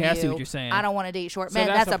taller than okay, you. I see what you're saying. I don't want to date short So men.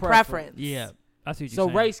 that's That's a a preference. preference. Yeah, I see what you're So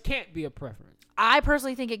saying. race can't be a preference. I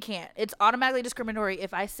personally think it can't. It's automatically discriminatory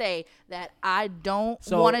if I say that I don't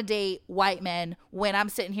So- want to date white men when I'm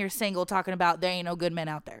sitting here single talking about there ain't no good men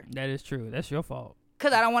out there. That is true. That's your fault.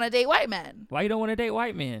 Because I don't want to date white men. Why you don't want to date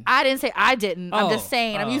white men? I didn't say I didn't. I'm just Oh,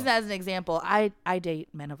 saying. I'm oh. using that as an example. I date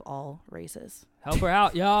men of all races. Help her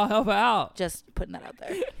out, y'all. Help her out. Just putting that out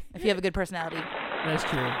there. If you have a good personality. That's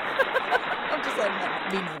true. I'm just letting that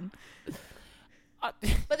be known.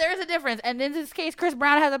 But there is a difference. And in this case, Chris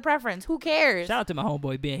Brown has a preference. Who cares? Shout out to my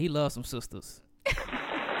homeboy Ben. He loves some sisters. Ben's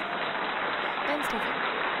taken.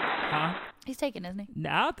 Huh? He's taken, isn't he?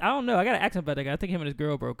 Nah, I don't know. I gotta ask him about that guy. I think him and his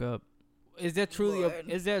girl broke up. Is there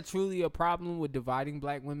truly a problem with dividing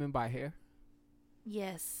black women by hair?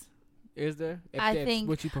 Yes. Is there? If I that's think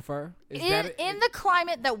what you prefer. Is In the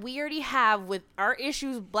climate that we already have with our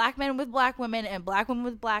issues, black men with black women and black women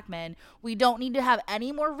with black men, we don't need to have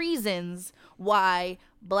any more reasons why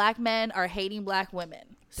black men are hating black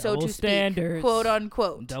women. So Double to standards. speak, quote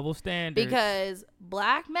unquote. Double standards. Because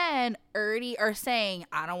black men already are saying,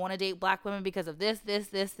 I don't want to date black women because of this,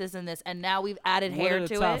 and this. And now we've added what hair are the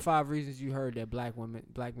to top it. 5 reasons you heard that black men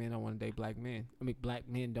don't want to date black men? I mean, black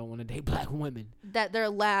men don't want to date black women. That they're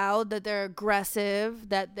loud, that they're aggressive,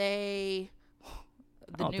 that they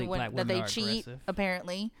I don't think black that women they are cheat, aggressive.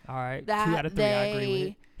 apparently. All right. That 2 out of 3 I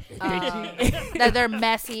agree with. that they're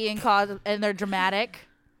messy and they're dramatic.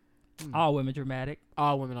 All women dramatic.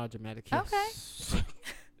 All women are dramatic. Yes. Okay.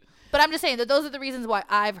 But I'm just saying that those are the reasons why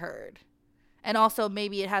I've heard. And also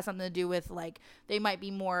maybe it has something to do with like they might be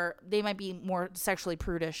more sexually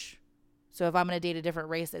prudish. So if I'm going to date a different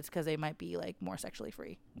race, it's because they might be like more sexually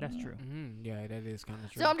free. That's true. Yeah, that is kind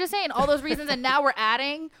of true. So I'm just saying all those reasons, and now we're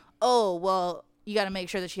adding, oh, well, you got to make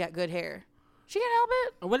sure that she got good hair. She can't help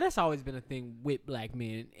it. Well, that's always been a thing with black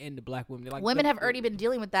men and the black women. Like Women have already been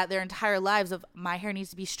dealing with that their entire lives of my hair needs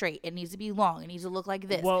to be straight. It needs to be long. It needs to look like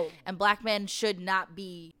this. Well- and black men should not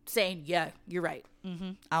be saying, yeah, you're right. I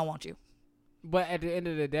don't want you. But at the end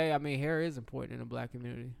of the day, I mean, hair is important in the black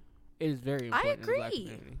community. It is very I important in the black agree.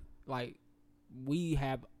 community. Like,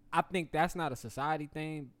 I think that's not a society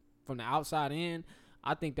thing from the outside in.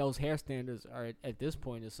 I think those hair standards are, at this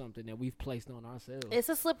point, is something that we've placed on ourselves. It's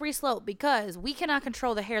a slippery slope because we cannot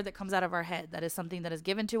control the hair that comes out of our head. That is something that is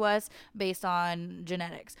given to us based on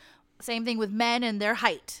genetics. Same thing with men and their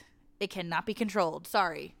height. It cannot be controlled.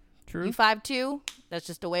 Sorry. True. You 5'2", that's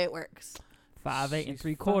just the way it works. 5'8" and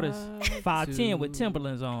She's 3/4, 5'10" with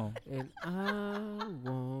Timberlands on. And I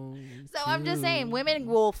want So I'm just saying, women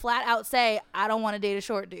will flat out say, I don't want to date a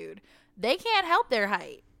short dude. They can't help their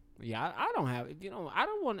height. Yeah, I don't have.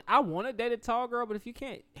 I want to date a tall girl, but if you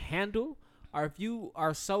can't handle, or if you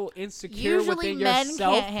are so insecure Usually within men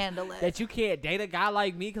yourself can't handle it. that you can't date a guy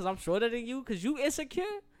like me because I'm shorter than you, because you insecure,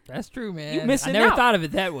 That's true, man. You missing I never out. thought of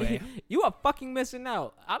it that way. you are fucking missing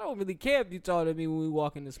out. I don't really care if you taller than me when we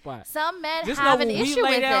walk in the spot. Some men Just have know an when we issue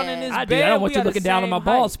lay with down it. in this I do. I bed, don't want we you are the looking down on my same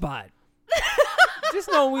bald height. spot. Just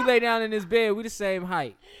know when we lay down in this bed, we the same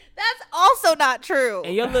height. That's also not true.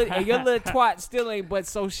 And your little twat still ain't but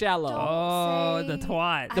so shallow. Oh, the Say-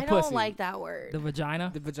 twat. I the don't pussy. like that word. The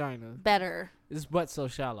vagina. The vagina Better. is but so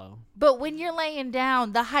shallow. But when you're laying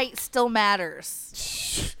down, the height still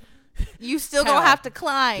matters. You still How? gonna have to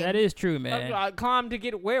climb. That is true, man. I climbed to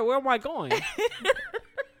get where am I going?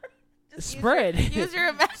 Spread. Use your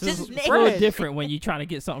It's a imagination. little different when you're trying to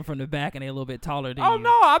get something from the back and they're a little bit taller than Oh you.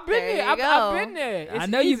 no, I've been There there. you I've go. been there. I It's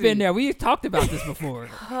know you've been easy. there. We've talked about this before.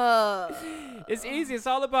 It's easy. It's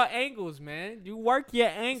all about angles, man. You work your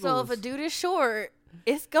angles. So if a dude is short,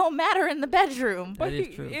 it's gonna matter in the bedroom. but That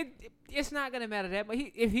is true. It's not gonna matter that. But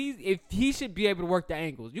if he should be able to work the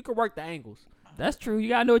angles. You can work the angles. That's true. You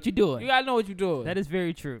gotta know what you're doing. You gotta know what you're doing. That is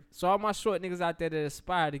very true. So all my short niggas out there that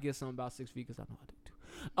aspire to get something about 6 feet, because I know how to do.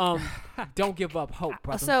 Don't give up hope,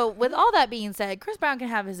 brother. So with all that being said, Chris Brown can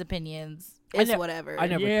have his opinions. It's whatever. I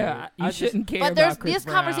never cared. You shouldn't care But about Chris this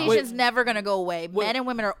Brown. conversation's never gonna go away. Men and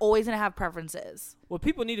women are always gonna have preferences. What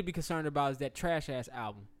people need to be concerned about is that trash ass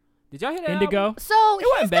album. Did y'all hear that Indigo? album? So It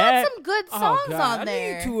wasn't he's bad. got some good songs on there.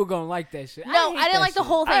 I knew you two were gonna like that shit. No, I didn't like the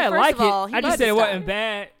whole thing. I didn't First like of all, it. I just said it wasn't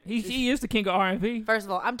bad. He is the king of R&B. First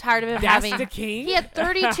of all, I'm tired of him That's having. the king? He had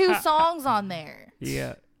 32 songs on there.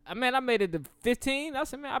 Yeah. I made it to 15.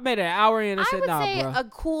 I made it an hour in and I said, would nah, say bro. a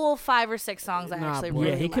cool 5 or 6 songs I Nah, actually bro.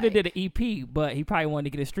 really Yeah, he could have like. did an EP, but he probably wanted to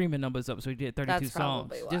get his streaming numbers up, so he did 32 That's songs.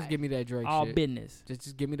 probably why. Just give me that Drake All shit. business.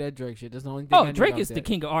 Just give me that Drake shit. That's the only thing I Oh, need Drake about is the that.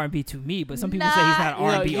 king of R&B to me, but some people say he's not an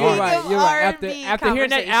Yeah, R&B you're artist. right. You're right. R&B After hearing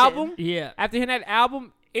that conversation. album, Yeah. after hearing that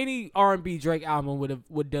album, any R&B Drake album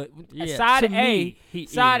would do. Yeah, Side to A, me, he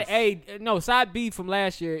side is. A, no, side B from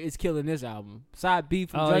last year is killing this album. Side B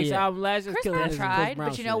from Oh, Drake's yeah. album last year is Chris killing Brown this tried, Brown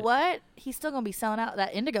but you know shit. what? He's still gonna be selling out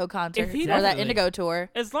that Indigo concert If he or that definitely- Indigo tour.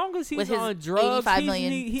 As long as he's With his on drugs, 85 he million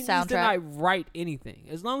needs to soundtrack. not write anything.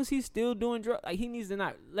 As long as he's still doing drugs, like he needs to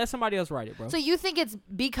not let somebody else write it, bro. So you think it's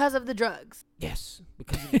because of the drugs yes,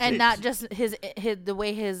 because of the and chicks. not just his the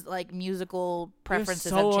way his like musical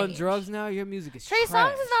preferences You're so have on changed? drugs now. Your music is Trey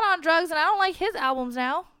trash. Songz is not on drugs, and I don't like his albums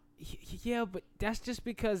now. Yeah, but that's just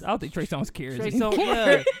because I don't think Trey Songz cares Trey anymore. Songz,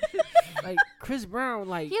 yeah. Like Chris Brown,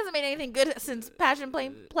 like He hasn't made anything good since Passion Play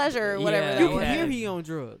Pleasure or whatever. Yeah, that you was. can hear he on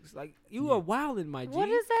drugs. Like you are wilding, my G. What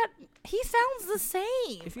is that? He sounds the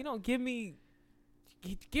same. If you don't give me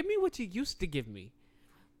what you used to give me.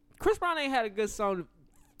 Chris Brown ain't had a good song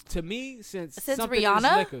to me since Something in His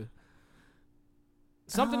Rihanna? Liquor.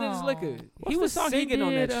 Something in His Oh. Liquor. What's He the was song singing he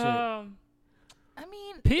on that did, shit. I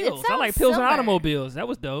mean, Pills. It I like sounds Pills and similar. Automobiles. That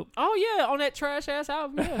was dope. Oh yeah, on that trash ass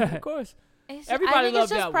album. Yeah, of course. It's Everybody I think loved it's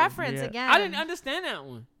just that one. preference Yeah. again. I didn't understand that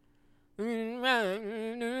one.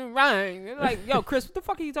 Like, yo, Chris, what the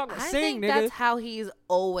fuck are you talking about? I Sing, think nigga. that's how he's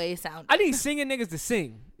always sounded. I need singing niggas to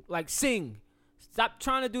sing. Like, sing. Stop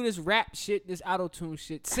trying to do this rap shit, this auto-tune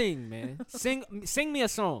shit. Sing, man. Sing me a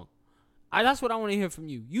song. That's what I want to hear from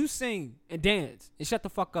you. You sing and dance and shut the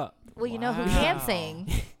fuck up. Well, you know who can sing?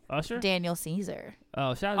 Usher? Daniel Caesar.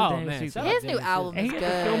 Oh, shout out to Oh, Daniel man, Caesar. shout out His to new Daniel album And is he good.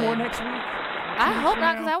 at the Fillmore next week. I hope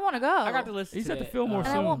not, because I want to go. I got to listen He's to at the that. Fillmore and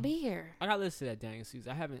I soon. won't be here. I got to listen to that Daniel Caesar.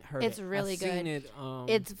 I haven't heard It's it. really I've seen good. it.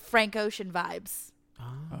 It's Frank Ocean vibes.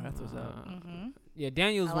 Oh, that's what's up. Yeah,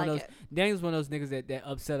 Daniel's I one of like those. it. Daniel's one of those niggas that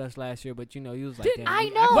upset us last year, but you know he was like, Didn't- damn, I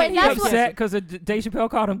you- know, couldn't and He that's get what- upset because Dave Chappelle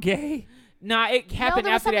called him gay. Nah, it happened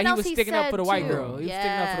there was after that. something He else was he sticking up for the white said, girl. too. He was sticking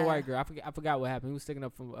up for the Yeah. white girl. I forgot what happened. He was sticking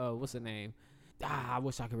up for what's her name? I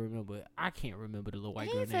wish I could remember. I can't remember the little white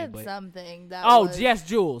He girl name. said But something that oh, was, Yes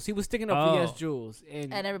Jules. He was sticking up for Oh. Yes Jules,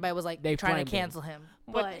 and and everybody was like They trying flamed to him. cancel him.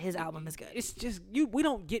 But But his album is good. it's just we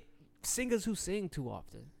don't get singers who sing too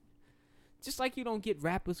often. Just like you don't get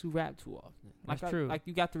rappers who rap too often. That's true. Like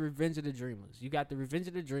you got the Revenge of the Dreamers. You got the Revenge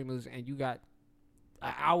of the Dreamers, and you got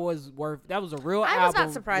an hour's worth. That was a real I was album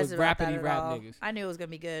not surprised with about that rappity at rap all. niggas. I knew it was gonna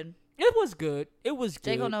be good. It was good. It was good.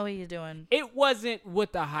 Jake will know what he's doing. It wasn't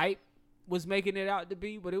what the hype was making it out to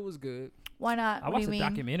be, but it was good. Why not? I What watched do the you mean?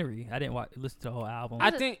 documentary. I didn't listen to the whole album.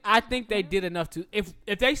 I think they did enough to if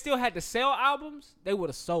they still had to sell albums, they would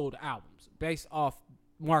have sold albums based off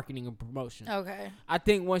marketing and promotion. Okay. I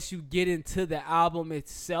think once you get into the album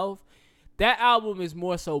itself, that album is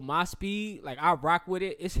more so my speed. Like I rock with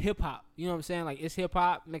it. It's hip hop. You know what I'm saying? Like it's hip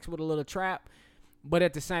hop mixed with a little trap, but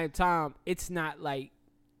at the same time, it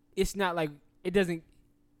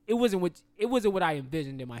wasn't what I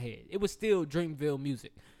envisioned in my head. It was still Dreamville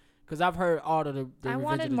music. Cause I've heard all of the I Revenge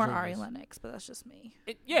wanted of the more Dreamers. Ari Lennox, but that's just me.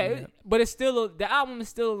 But it's still the album is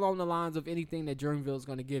still along the lines of anything that Dreamville is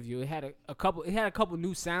going to give you. It had a couple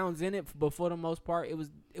new sounds in it, but for the most part, it was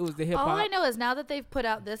the hip hop. All I know is now that they've put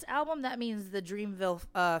out this album, that means the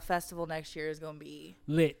Dreamville festival next year is going to be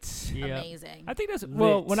lit. Yeah. amazing. I think that's Lit.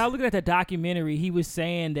 well. When I was looking at the documentary, he was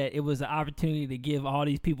saying that it was an opportunity to give all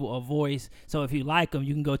these people a voice. So if you like them,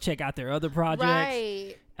 you can go check out their other projects.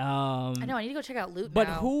 Right. I I know. I need to go check out Loot But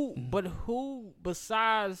now. who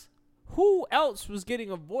besides who else was getting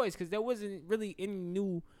a voice? Because there wasn't really any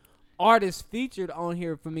new artists featured on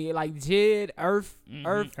here for me. Like Jid, Earth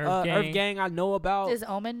Gang. I know about. Is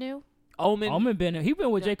Omen new? Omen. He been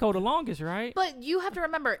with J. Cole the longest, right? But you have to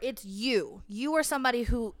remember, it's you. You are somebody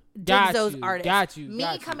who digs Got those you, artists. got you, Me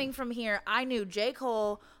got you. coming from here, I knew J.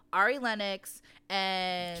 Cole, Ari Lennox,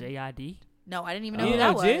 and J.I.D. no, I didn't even know You who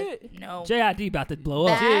know that Jid? was. No. J.I.D. about to blow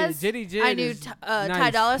up. Baz, Jiddy Jid I knew is Ty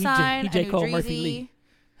nice. Dolla He Sign. J. I knew Cole, Dreezy. Murphy Lee.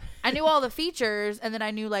 I knew all the features, and then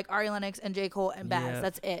I knew like Ari Lennox and J. Cole and Baz. Yeah.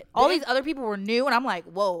 That's it. All these other people were new, and I'm like,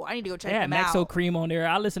 whoa, I need to go check them out. Maxo Cream on there.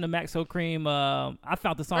 I listened to Maxo Cream. I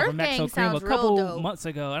found the song Earth from Maxo Gang Cream a sounds real couple dope. months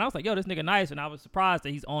ago, and I was like, yo, this nigga nice, and I was surprised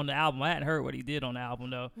that he's on the album. I hadn't heard what he did on the album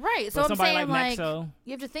though. Right. So But I'm somebody saying like like Maxo,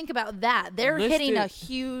 you have to think about that. They're hitting a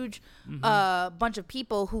huge bunch of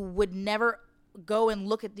people who would never go and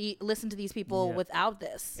listen to these people without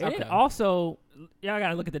this. and then also y'all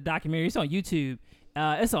gotta look at the documentary. It's on YouTube.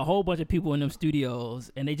 It's a whole bunch of people in them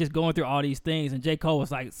studios, and they just going through all these things. And J. Cole was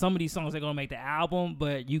like, some of these songs are gonna make the album,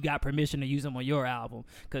 but you got permission to use them on your album.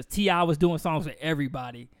 Because T.I. was doing songs with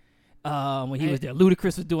everybody when he was there.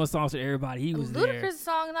 Ludacris was doing songs with everybody. He was there. Ludacris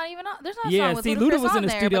song not even on. There's not a Yeah, song with see, Ludacris Luda was on in the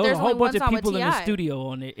there, studio. but There was there's a whole only bunch one of song with people in the T.I. studio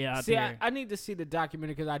on it out See, there. I need to see the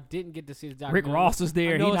documentary because I didn't get to see the Rick documentary. Ross was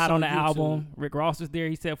there. I know He's it's not on the YouTube. album. Rick Ross was there.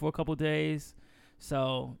 He said for a couple days.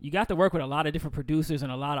 So you got to work with a lot of different producers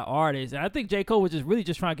and a lot of artists. And I think J. Cole was just really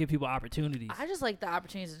just trying to give people opportunities. I just like the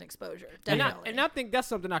opportunities and exposure. And Definitely. I think that's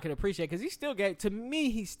something I can appreciate because he still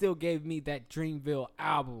gave me that Dreamville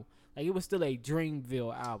album. Like it was still a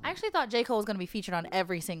Dreamville album. I actually thought J. Cole was going to be featured on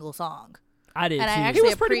every single song. I did And I too. actually It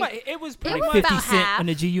was pretty much. It was pretty was much. 50 about Cent half. on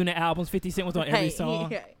the G Unit albums. 50 Cent was on every Right,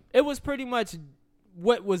 song. yeah. It was pretty much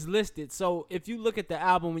what was listed. So if you look at the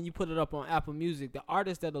album when you put it up on Apple Music, the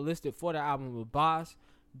artists that are listed for the album were Boss,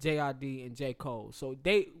 J.I.D. and J. Cole. So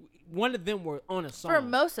one of them were on a song. For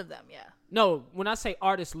most of them, yeah. No, when I say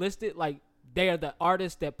artists listed, like they are the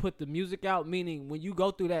artists that put the music out. Meaning when you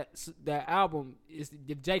go through that album, if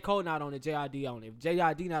J. Cole not on it, J.I.D. on it. If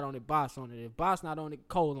J.I.D. not on it, Boss on it. If Boss not on it,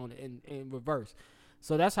 Cole on it, in reverse.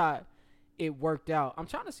 So that's how it worked out. I'm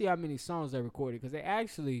trying to see how many songs they recorded because they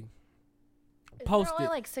actually posted. Is there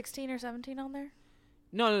only like 16 or 17 on there?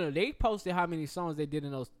 No. They posted how many songs they did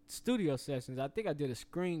in those studio sessions. I think I did a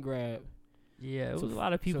screen grab. Yeah, it So- was a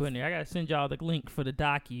lot of people so- in there. I got to send y'all the link for the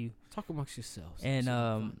docu. Talk amongst yourselves. And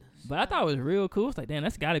Some funness. but I thought it was real cool. It's like, damn,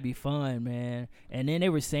 that's got to be fun, man. And then they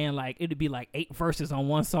were saying like it'd be like 8 verses on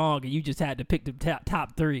one song, and you just had to pick the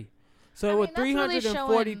top 3. So I there were mean, that's really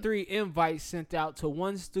 343 invites sent out to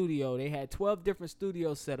one studio. They had 12 different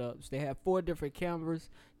studio setups. They had 4 different cameras,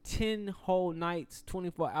 10 whole nights,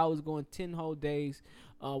 24 hours going, 10 whole days.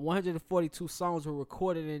 142 songs were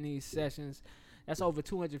recorded in these sessions. That's over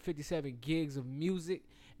 257 gigs of music.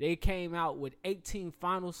 They came out with 18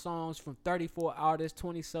 final songs from 34 artists,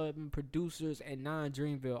 27 producers, and 9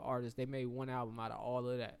 Dreamville artists. They made one album out of all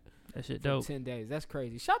of that. That shit For dope. 10 days. That's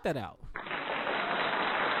crazy. Shout that out. I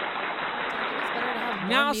think it's better to have more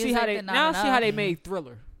Now see how music they than not see how they enough. made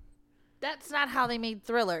Thriller. That's not how they made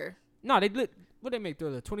Thriller. No, they did. What they made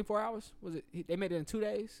Thriller? 24 hours? Was it? They made it in 2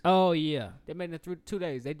 days. Oh yeah, They made it in 2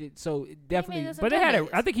 days. They did. So it definitely. this in but they 10 had it. days.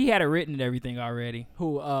 I think he had it written and everything already.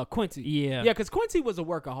 Who? Quincy. Yeah. Yeah, because Quincy was a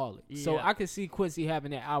workaholic. So Yeah. I could see Quincy having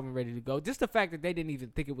that album ready to go. Just the fact that they didn't even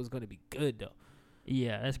think it was going to be good though.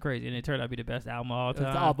 Yeah, that's crazy, and it turned out to be the best album of all It's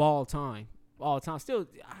time. of all time. All time. Still,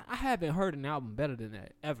 I haven't heard an album better than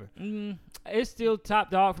that ever. It's still top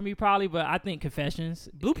dog for me, probably, but I think Confessions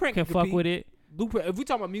Blueprint can can fuck compete. with it. Blueprint. If we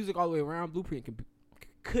talk about music all the way around, Blueprint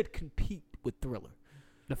could compete with Thriller.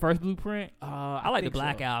 The first Blueprint. I like the think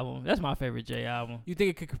Black so. album. That's my favorite J album. You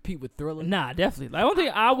think it could compete with Thriller? Nah, definitely. Like, one thing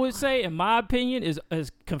I would say, in my opinion, is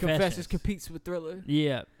Confessions. Confessions competes with Thriller.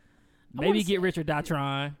 Yeah. wanna Maybe say- Get Rich or Die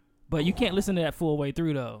Trying, but you can't listen to that full way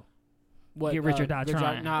through though. What, Get Rich or Die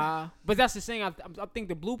Trying. Nah, but that's the thing. I think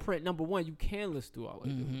the Blueprint #1 you can listen to all the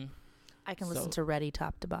way through. I can So- listen to Ready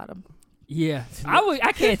top to bottom. Yeah,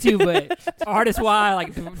 I can't too, but artist wise,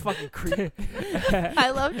 like the fucking creep.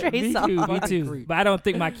 I love Trey Me Songz. too, me Fucking too. creep. But I don't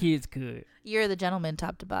think my kids could. You're the Gentleman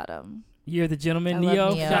top to bottom. You're the Gentleman, I love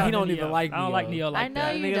Neo. Neo. Shout out He to don't even Neo. like I don't like Neo. Neo like I know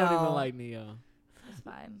that. you Nigga don't even don't. like Neo. It's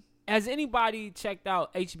fine. Has anybody checked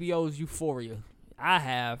out HBO's Euphoria? I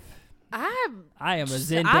have. I am a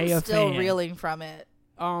Zendaya I'm still fan. reeling from it.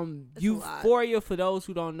 It's a lot. Euphoria, for those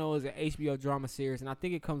who don't know, is an HBO drama series, and I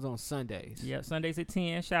think it comes on Sundays. Yeah, Sundays at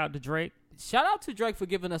 10. Shout out to Drake. Shout out to Drake for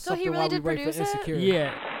giving us So he something really while we did wait for produce it? Insecure.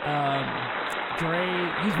 Yeah.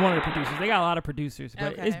 Drake, he's one of the producers. They got a lot of producers,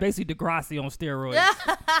 but Okay. it's basically Degrassi on steroids.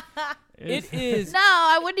 It is. No,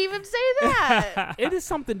 I wouldn't even say that. It is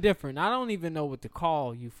something different. I don't even know what to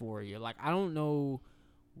call Euphoria. Like I don't know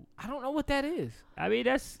what that is. I mean,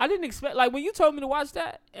 that's I didn't expect, like when you told me to watch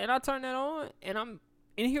that and I turned that on and I'm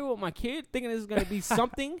in here with my kid thinking this is gonna be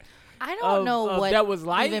something. I don't know what that was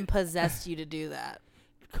like. even possessed you to do that.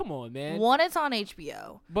 Come on, man. One, it's on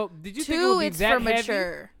HBO. But did you think it would Two, be it's that for heavy?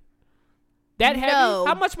 mature. That heavy? No.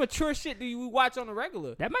 How much mature shit do you watch on the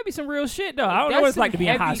regular? that might be some real shit though. I don't know That's what it's like to some be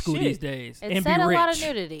in high heavy school shit. these days It and said be a rich. lot of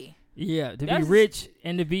nudity. Yeah, to be rich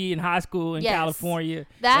and to be in high school in California.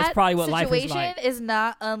 That's probably what life is like. Situation is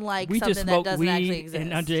not unlike We something just that smoke doesn't weed actually exist.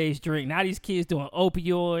 and underage drink. Now these kids doing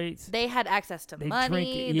opioids. They had access to money.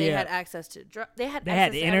 Drink, They had access to drugs. They had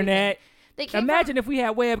the internet. Imagine if we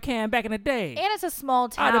had webcam back in the day. And it's a small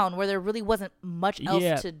town where there really wasn't much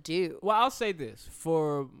else to do. Well, I'll say this.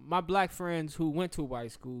 For my black friends who went to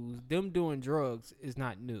white schools, them doing drugs is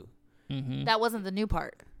not new. Mm-hmm. That wasn't the new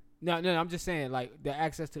part. No, I'm just saying, like, the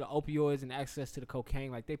access to the opioids and access to the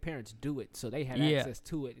cocaine, like, their parents do it, so they had access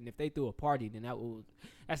to it. And if they threw a party, then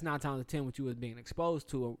that's 9 times out of 10 what you was being exposed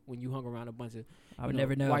to when you hung around a bunch of I would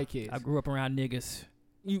never know. White kids. I grew up around niggas.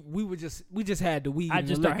 We just had the weed. I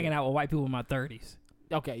just started hanging out with white people in my 30s.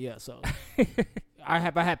 Okay, yeah. So I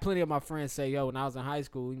had plenty of my friends say, yo, when I was in high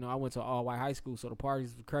school, I went to all white high school, so the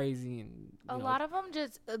parties were crazy and a lot of them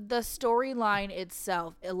just the storyline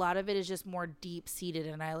itself. A lot of it is just more deep seated,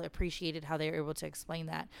 and I appreciated how they were able to explain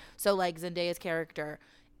that. So like Zendaya's character,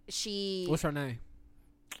 what's her name?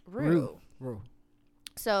 Rue.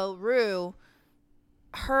 So Rue,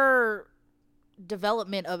 her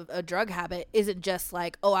development of a drug habit isn't just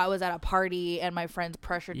like, oh, I was at a party and my friends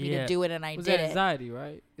pressured me to do it and I did it. Anxiety,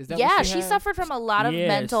 right? Is that what she suffered from a lot of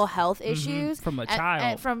mental health issues from a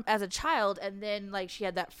child. As a child, and then like she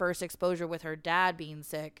had that first exposure with her dad being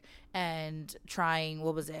sick and trying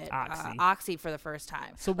Oxy for the first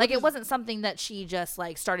time. So like it wasn't something that she just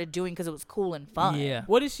like started doing because it was cool and fun. Yeah.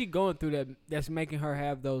 What is she going through that's making her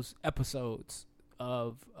have those episodes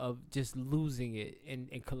of just losing it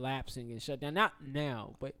and collapsing and shut down? Not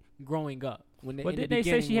now, but growing up. Did they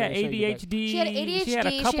say she had ADHD? She had ADHD.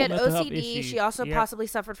 She had OCD. She also possibly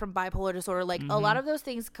suffered from bipolar disorder. Like a lot of those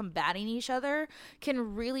things combating each other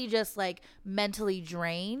can really just like mentally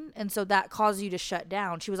drain, and so that causes you to shut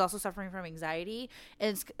down. She was also suffering from anxiety,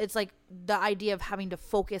 and it's like the idea of having to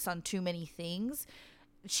focus on too many things.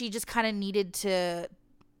 She just kind of needed to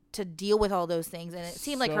deal with all those things, and it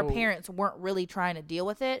seemed like her parents weren't really trying to deal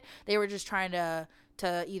with it. They were just trying to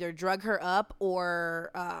either drug her up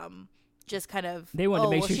or just kind of they wanted to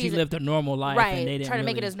make sure she lived a normal life, right? And they didn't trying to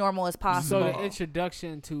make it as normal as possible. So the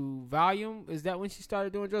introduction to Valium, is that when she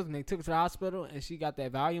started doing drugs and they took her to the hospital and she got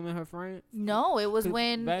that Valium in her frame? No, it was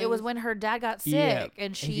when her dad got sick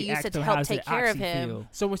and she used to help take care of him.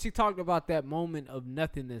 So when she talked about that moment of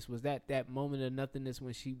nothingness, was that moment of nothingness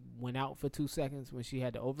when she went out for 2 seconds when she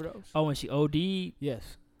had the overdose? Oh, when she OD'd?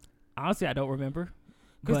 Yes. Honestly, I don't remember.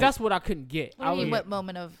 Because that's what I couldn't get. What do you mean, what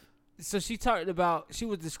moment of? So she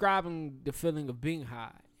was describing the feeling of being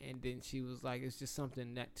high, and then she was like, it's just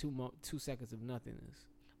something that 2 seconds of nothingness.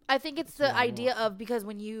 I think it's the idea of, because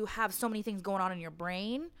when you have so many things going on in your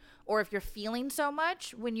brain, or if you're feeling so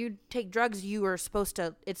much, when you take drugs, it's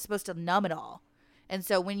supposed to numb it all. And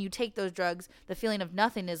so when you take those drugs, the feeling of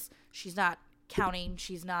nothing is, she's not counting,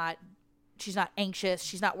 she's not anxious,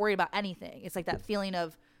 she's not worried about anything. It's like that feeling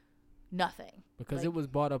of nothing. Because it was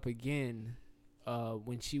brought up again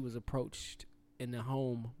when she was approached in the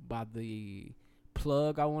home by the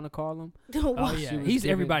plug, I want to call him. Oh yeah, he's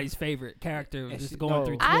everybody's favorite character. Just going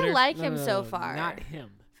through Twitter. I like him so far. Not him.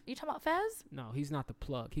 You talking about Fez? No, he's not the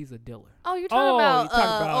plug. He's a dealer. Oh, you're talking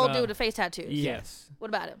about old dude with face tattoos. Yes. What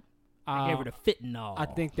about him? I gave her the fentanyl. I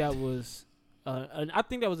think that was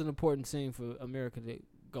an important scene for America to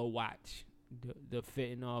go watch, the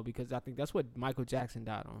fentanyl, because I think that's what Michael Jackson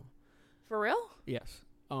died on. For real? Yes.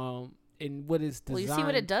 And what is designed? Well, you see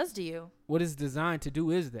what it does to you. What it's designed to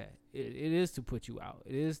do is that it is to put you out.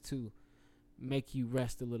 It is to make you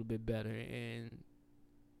rest a little bit better. And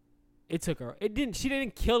it took her. She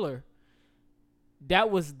didn't kill her.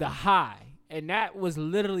 That was the high, and that was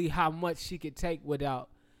literally how much she could take without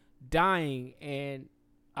dying. And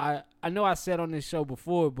I know I said on this show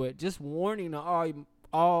before, but just warning to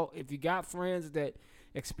all if you got friends that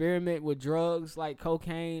experiment with drugs like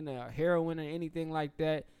cocaine or heroin or anything like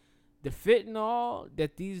that, the fentanyl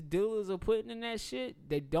that these dealers are putting in that shit,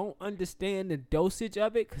 they don't understand the dosage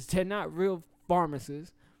of it because they're not real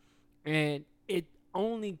pharmacists, and it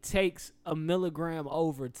only takes a milligram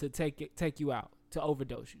over to take you out, to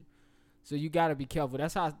overdose you. So you got to be careful.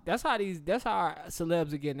 That's how our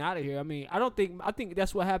celebs are getting out of here. I mean, I think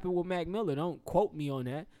that's what happened with Mac Miller. Don't quote me on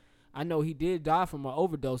that. I know he did die from an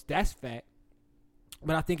overdose. That's fact.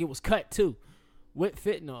 But I think it was cut too with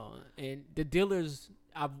fentanyl. And the dealers,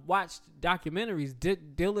 I've watched documentaries,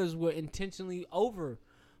 dealers would intentionally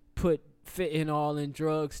put fentanyl in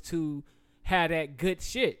drugs to have that good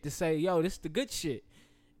shit, to say, yo, this is the good shit.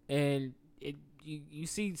 And you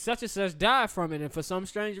see such and such die from it, and for some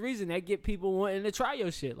strange reason, that get people wanting to try your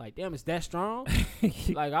shit. Like, damn, it's that strong?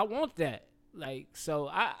 Like, I want that. Like, so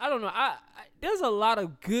I don't know. I there's a lot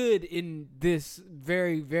of good in this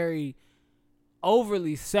very, very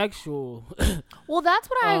overly sexual. Well, that's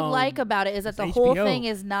what I like about it, is that the whole HBO. thing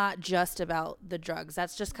is not just about the drugs.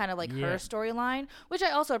 That's just kind of like her storyline, which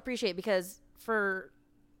I also appreciate, because for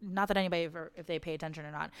not that anybody ever, if they pay attention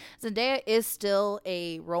or not, Zendaya is still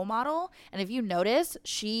a role model, and if you notice,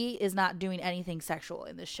 she is not doing anything sexual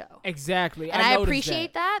in this show. Exactly. And I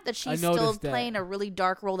appreciate that she's still playing a really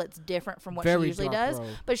dark role that's different from what she usually does. Role.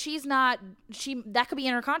 But she's not. That could be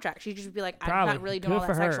in her contract. She could just be like, I'm not really doing all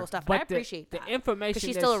that sexual stuff. But and I appreciate that. The information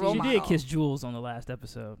she's still a role She model. did kiss Jules on the last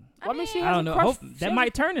episode. I mean, she has I don't a know. crush. That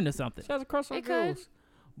might turn into something. She has a crush on It could. Jules.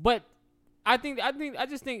 But I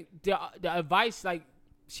just think the advice like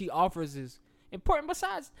she offers is important.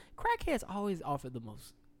 Besides, crackheads always offer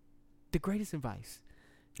the greatest advice.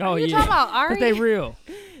 Oh, you yeah. talking about, Ari? But they real.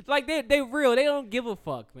 Like they real. They don't give a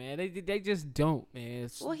fuck, man. They just don't, man.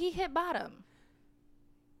 Well, he hit bottom.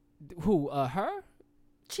 Who? Her?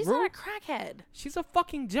 She's Rue? not a crackhead. She's a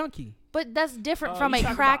fucking junkie. But that's different from You a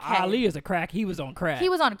talking about crackhead. Ali is a crack. He was on crack. He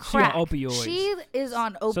was on crack. She on opioids. She is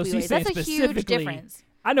on opioids. So she's saying That's a huge specifically- difference.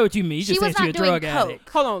 I know what you mean. You She just was saying not she a doing drug addict.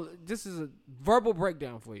 coke. Hold on. This is a verbal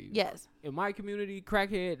breakdown for you. Yes. In my community,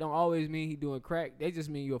 crackhead don't always mean he doing crack. They just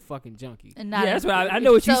mean you're a fucking junkie. And Yeah, not that's in- what I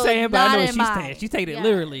know what you're so saying, but I not know what in she's mine. saying. She's taking it Yes.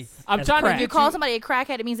 literally. I'm as trying to crack. If you call somebody a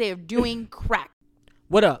crackhead, it means they are doing crack.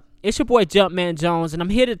 What up? It's your boy Jumpman Jones, and I'm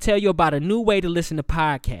here to tell you about a new way to listen to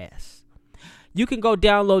podcasts. You can go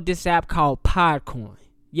download this app called Podcoin.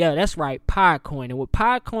 Yeah, that's right, Podcoin. And what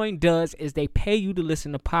Podcoin does is they pay you to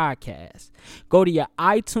listen to podcasts. Go to your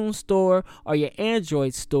iTunes store or your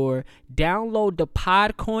Android store, download the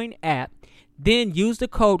Podcoin app, then use the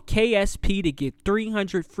code KSP to get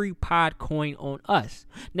 300 free Podcoin on us.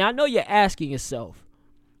 Now, I know you're asking yourself,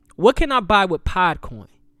 what can I buy with Podcoin?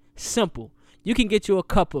 Simple. You can get you a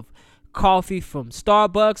cup of coffee from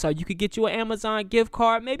Starbucks, or you could get you an Amazon gift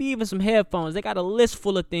card, maybe even some headphones. They got a list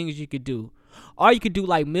full of things you could do. Or you could do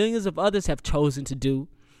like millions of others have chosen to do,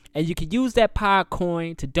 and you can use that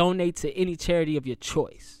Podcoin to donate to any charity of your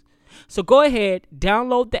choice. So go ahead,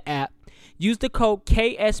 download the app, use the code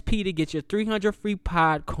KSP to get your 300 free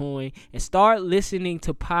Podcoin, and start listening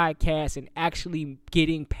to podcasts and actually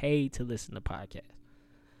getting paid to listen to podcasts.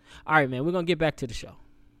 All right, man, we're going to get back to the show.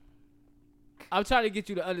 I'm trying to get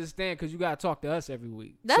you to understand, because you got to talk to us every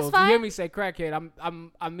week. That's so if fine. you hear me say crackhead,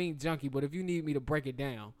 I mean junkie, but if you need me to break it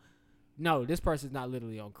down, no, this person's not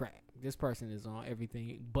literally on crack. This person is on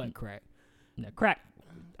everything but crack. No, crack.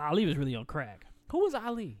 Ali was really on crack. Who was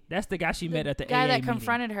Ali? That's the guy she met at the guy AA that meeting.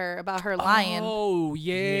 confronted her about her lying. Oh,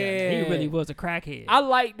 yeah. He really was a crackhead. I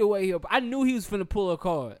like the way I knew he was finna pull a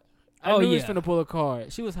card. I knew he was yeah. finna pull a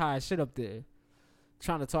card. She was high as shit up there,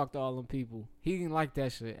 trying to talk to all them people. He didn't like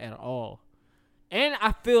that shit at all. And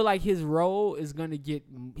I feel like his role is we're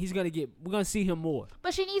gonna see him more.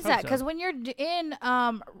 But she needs Hope that, so. because when you're in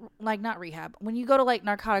like not rehab, when you go to like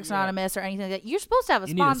Narcotics Anonymous or anything like that, you're supposed to have a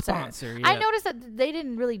You need a sponsor. sponsor, I yeah. noticed that they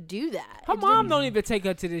didn't really do that. Her It mom didn't- don't even take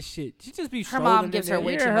her to this shit. She just be Her strolling mom in gives her there.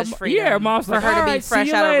 way Yeah, too her much mo- freedom. yeah, her mom's for like, her to be "Alright, see fresh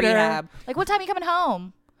you out of later." rehab. Like, what time you coming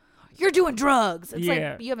home? You're doing drugs. It's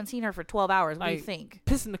Yeah. like you haven't seen her for 12 hours. What do you Like, think?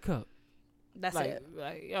 Piss in the cup. That's Like, it.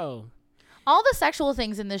 like, yo. All the sexual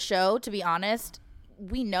things in this show, to be honest,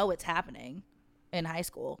 we know it's happening in high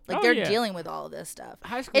school. Like, Oh, they're yeah. dealing with all of this stuff.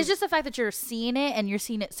 High school. It's just the fact that you're seeing it and you're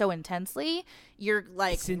seeing it so intensely. You're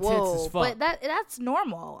like, It's intense whoa. as fuck. But that's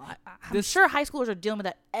normal. I'm This- sure high schoolers are dealing with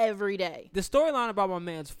that every day. the storyline about my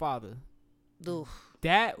man's father. Oof.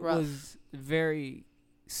 That Rough. was very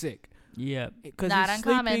sick. Yeah. Because Not he's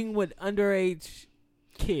uncommon. sleeping with underage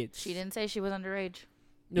kids. She didn't say she was underage.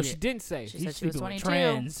 No, Yeah. she didn't say. She He's said she was sleeping with 22.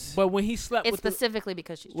 trans. But when he slept It's with the, specifically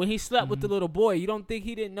because she's when he slept with the little boy, you don't think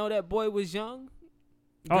he didn't know that boy was young?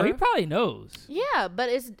 Oh, he Girl? probably knows. Yeah, but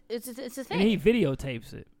it's a thing. And he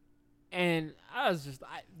videotapes it. And I was just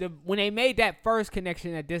when they made that first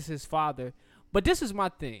connection that this is his father. But this is my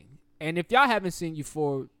thing. And if y'all haven't seen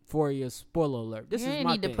Euphoria, spoiler alert. This you is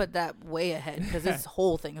my need thing. to put that way ahead because this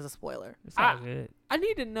whole thing is a spoiler. It's all good. I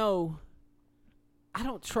need to know. I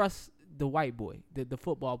don't trust the white boy, the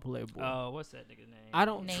football player boy. Oh, what's that nigga's name? I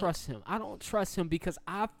don't Nate. trust him. I don't trust him because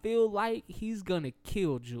I feel like he's gonna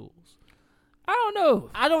kill Jules. I don't know.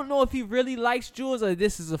 I don't know if he really likes Jules or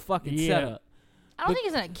this is a fucking Yeah. setup. I don't think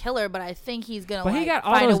he's gonna kill her, but I think he's gonna But he like, got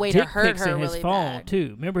all find a those way to dick hurt pics her in his really phone bad.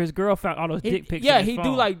 too. Remember, his girl found all those dick pics. Yeah, in his he phone.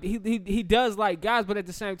 do like he does like guys, but at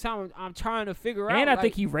the same time, I'm trying to figure out. And I like,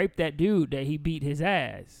 think he raped that dude that he beat his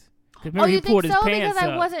ass. 'Cause Oh, remember he you pulled think his so? pants Because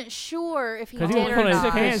I up. wasn't sure if he 'Cause did he was or pulling his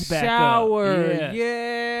not. pants back up. shower. Yeah.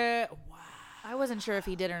 Yeah. Wow. I I wasn't sure if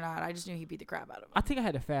he did or not. I just knew he beat the crap out of him. I think I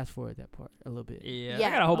had to fast forward that part a little bit. Yeah. Yeah.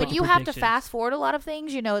 I got a whole When bunch you of have to predictions. fast forward a lot of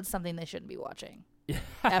things, you know it's something they shouldn't be watching.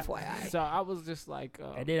 FYI. So I was just like,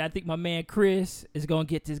 And then I think my man Chris is gonna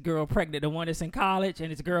get this girl pregnant, the one that's in college,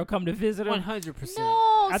 and this girl come to visit her. 100%.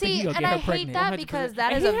 No, I think he see, gonna and get her I hate pregnant, that 100%. because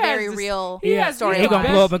that And is he a has very this- real he has story. He gonna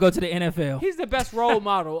best- blow up and go to the NFL. He's the best role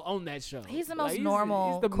model on that show. He's the Like, most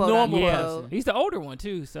normal, He's the quote, normal unquote. yeah, person. he's the older one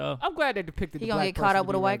too. So I'm glad they depicted He the gonna black get caught person up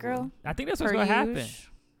with to a be white regular. girl? I think that's what's Per gonna happen.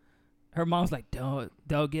 usual. Her mom's like, don't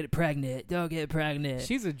get pregnant. Don't get pregnant.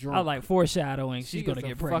 She's a drunk. I was like foreshadowing. She She's gonna is a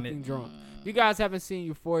get fucking pregnant. drunk. If you guys haven't seen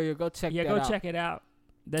Euphoria, go check Yeah, that go out. check it out.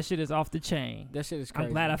 That shit is off the chain. That shit is crazy.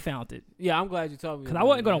 I'm glad I found it Yeah, I'm glad you told me. because I about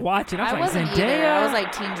wasn't it, gonna man. watch it. I was I like wasn't Zendaya. either. I was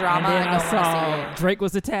like teen drama. and then I I don't want saw to see it. Drake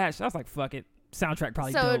was attached. I was like, fuck it. Soundtrack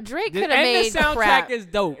probably So dope. Drake The- could have and made the soundtrack crap. is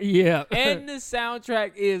dope. Yeah. And the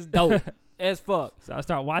soundtrack is dope as fuck. So I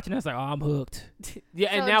started watching it. I was like, oh, I'm hooked. Yeah,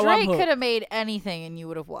 and So now I'm Drake hooked. could have made anything and you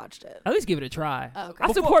would have watched it. At least give it a try. Oh, okay.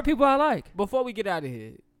 I support people I like. Before we get out of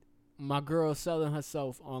here, my girl selling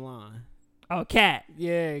herself online. Oh, Cat.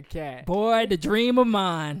 Yeah, cat. Boy, the dream of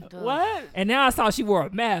mine. What? And now I saw she wore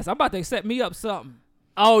a mask. I'm about to set me up something.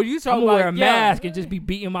 Oh, you I'm talking gonna about wear a yeah. mask and just be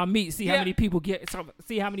beating my meat. See how Yeah. many people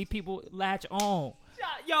see how many people latch on.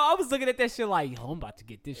 Yo, I was looking at that shit like, yo, I'm about to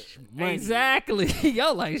get this money. Exactly.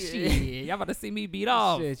 Y'all like shit. Y'all about to see me beat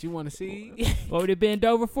off. Shit, you want to see? What would it bend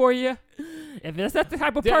over for you? If that's not the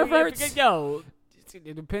type of perverts. Yo,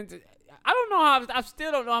 it depends. I don't know how. I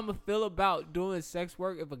still don't know how I'm gonna feel about doing sex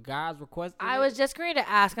work if a guy's requesting. I it. was just going to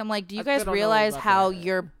ask. I'm like, do you I still guys don't know realize about how that.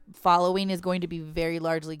 your following is going to be very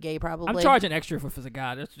largely gay? Probably. I'm charging extra for a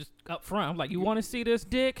guy. That's just up front. I'm like, you want to see this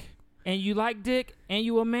dick? And you like dick? And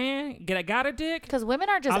you a man? Got a dick? because women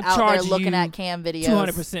are just I'll out there charge looking you at cam videos.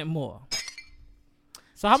 200% more.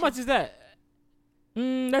 So how much is that?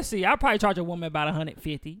 Let's see. I'll probably charge a woman about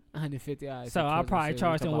 150. 150. All right, So I'll probably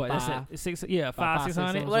charge them about what? That's five. it. Six. Yeah, About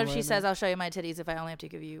 600. $500. What if she Something says, like "I'll show you my titties if I only have to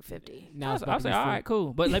give you 50"? Now it's I'll about to say, be all free. right,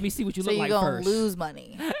 cool. But let me see what you So look you're like gonna first. lose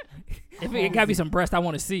money. If it gotta be some breast, I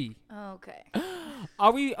want to see. Okay.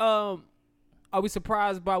 Are we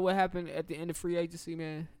surprised by what happened at the end of free agency,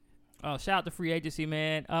 man? Oh, shout out to free agency,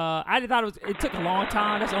 man. I thought it took a long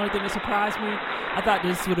time. That's the only thing that surprised me. I thought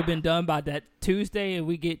this would have been done by that Tuesday, and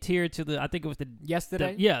we get tiered to I think it was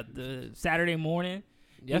Yesterday. the Saturday morning.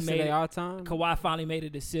 Yesterday made it. our time. Kawhi finally made a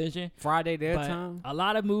decision. Friday their But time. a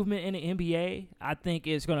lot of movement in the NBA. I think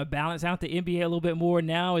it's going to balance out the NBA a little bit more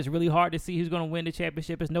now. It's really hard to see who's going to win the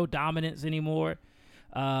championship. There's no dominance anymore.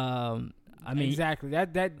 I mean, exactly.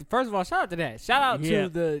 That first of all, shout out to that. Shout out Yeah. to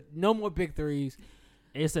the no more big threes.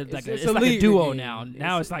 it's a it's it's a like a league duo again. now. It's-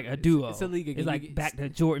 Now it's like a duo. it's a league again. It's You like get- back to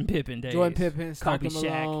Jordan Pippen days. Jordan Pippen, Kobe, Stockton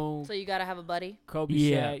Shaq. Malone, So you gotta have a buddy. Kobe,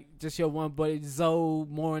 Yeah. Shaq, just your one buddy, Zoe,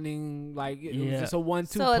 Morning, like it was Yeah. just a 1-2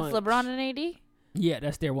 So punch. it's LeBron and AD. Yeah,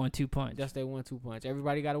 that's their 1-2 punch. That's their 1-2 punch.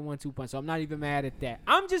 Everybody got a 1-2 punch, so I'm not even mad at that.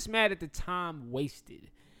 I'm just mad at the time wasted,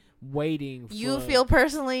 waiting. You for, feel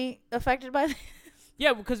personally affected by this?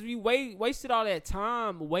 Yeah, because you wasted all that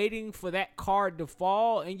time waiting for that card to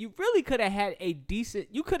fall, and you really could have had a decent.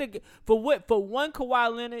 You could have for one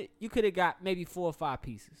Kawhi Leonard, you could have got maybe 4 or 5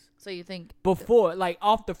 pieces So you think before, like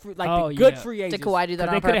off the free, like Oh, the good yeah. free did agents. Kawhi do that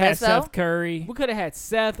they on could have had purpose though? Seth Curry. We could have had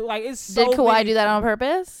Seth. Like it's so Did Kawhi many- do that on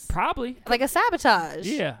purpose? Probably. Like a sabotage.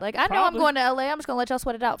 Yeah, Like I know probably. I'm going to LA. I'm just gonna let y'all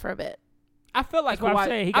sweat it out for a bit. I feel like That's what I'm Kawhi.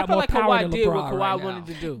 saying. He I got feel more like power Kawhi than did what LeBron Kawhi right wanted now.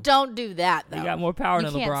 to do. Don't do that though. He got more power you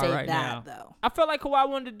than can't LeBron say right that now. though. I felt like Kawhi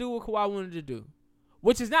wanted to do what Kawhi wanted to do,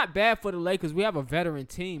 which is not bad for the Lakers. We have a veteran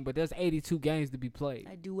team, but there's 82 games to be played.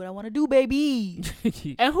 I do what I want to do, baby.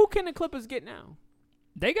 And who can the Clippers get now?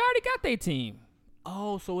 They already got their team.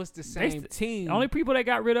 Oh, so it's the They same team. The only people they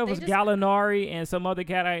got rid of They was just- Gallinari and some other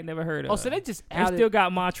cat I ain't never heard of. Oh, so they just They added still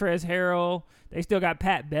got Montrezl Harrell. They still got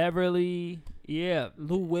Pat Beverly. Yeah.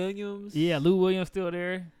 Lou Williams. Yeah, Lou Williams still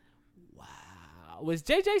there. Was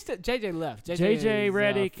JJ still? JJ left. JJ is,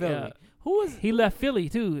 Redick, Philly. Who was? He left Philly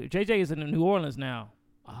too. JJ is in New Orleans now.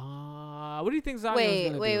 What do you think Zion's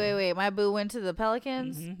gonna do? Wait. My boo went to the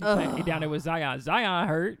Pelicans. Mhm. He down there with Zion. Zion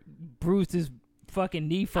hurt, bruised his fucking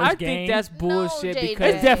knee first I game. think that's bullshit JJ.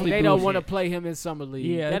 because It's definitely they don't bullshit. want to play him in summer league.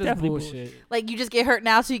 Yeah, that it's is definitely bullshit. Like you just get hurt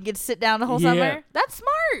now so you get to sit down the whole Yeah. summer. That's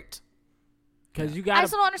smart. Because you I got.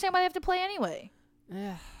 just don't understand why they have to play anyway.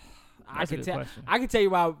 I That's a can good tell. question. I can tell you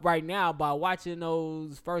right now by watching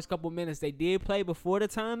those first couple minutes they did play before the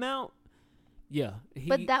timeout. Yeah,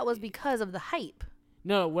 But that was because of the hype.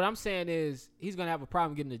 no. What I'm saying is he's gonna have a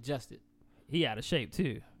problem getting adjusted He out of shape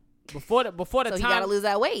too. before the So he got to time. lose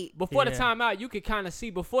that weight. Before the Yeah. timeout, you could kind of see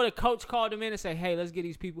before the coach called him in and say, "Hey, let's get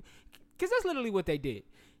these people," because that's literally what they did.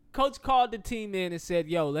 Coach called the team in and said,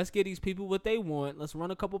 yo, let's get these people what they want. Let's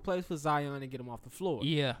run a couple plays for Zion and get them off the floor.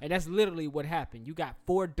 Yeah. And that's literally what happened. You got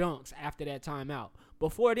 4 dunks after that timeout.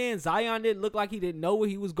 Before then, Zion didn't look like he didn't know where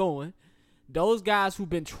he was going. Those guys who've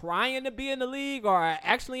been trying to be in the league or are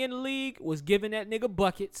actually in the league was giving that nigga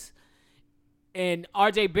buckets. And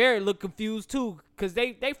R.J. Barrett looked confused, too, because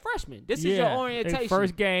they freshmen. This is your orientation.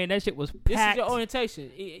 First game, that shit was packed. This is your orientation.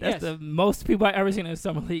 That's the most people I've ever seen in a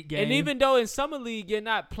Summer League game. And even though in Summer League, you're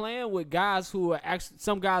not playing with guys who are actually,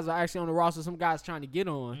 some guys are actually on the roster, some guys trying to get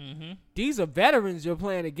on. These are veterans you're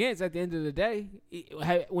playing against at the end of the day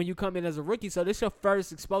when you come in as a rookie. So this is your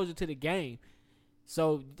first exposure to the game.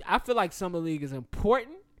 So I feel like Summer League is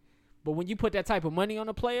important, but when you put that type of money on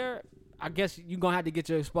a player, I guess you're going to have to get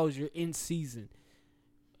your exposure in season,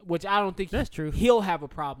 which I don't think that's true. He'll have a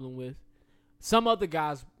problem with. Some other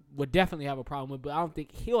guys would definitely have a problem with, but I don't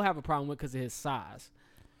think he'll have a problem with because of his size.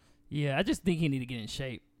 Yeah, I just think he need to get in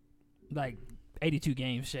shape, like 82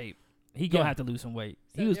 game shape. He gonna have to lose some weight.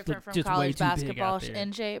 So he was different from just college way too big basketball out there.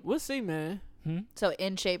 in shape. We'll see, man. So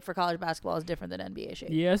in shape for college basketball is different than NBA shape.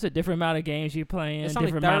 Yeah, it's a different amount of games you're playing, It's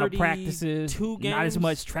different only amount of practices, 32 not as games.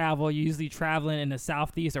 much travel. You're usually traveling in the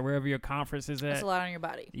Southeast or wherever your conference is That's at. a lot on your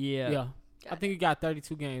body. Yeah. I think he got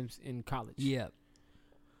 32 games in college. Yeah.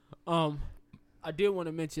 I did want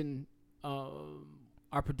to mention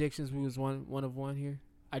our predictions. We was one of one here.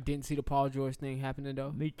 I didn't see the Paul George thing happening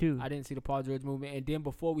though. Me too. I didn't see the Paul George movement. And then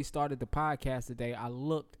before we started the podcast today, I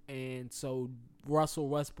looked, and so Russell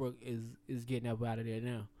Westbrook is getting up out of there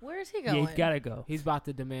now. Where is he going? Yeah, he's got to go. He's about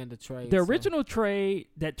to demand a trade. The original trade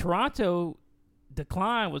that Toronto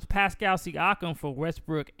declined was Pascal Siakam for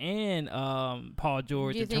Westbrook and Paul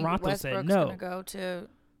George. Do you and think Toronto Westbrook's said no. gonna go to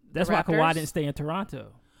That's the why Kawhi Raptors? didn't stay in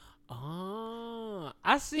Toronto.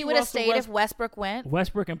 I see. He would have Russell stayed if Westbrook went.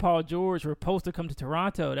 Westbrook and Paul George were supposed to come to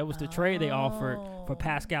Toronto. That was the trade they offered Oh. for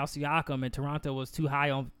Pascal Siakam, and Toronto was too high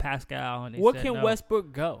on Pascal. And they Where said can no.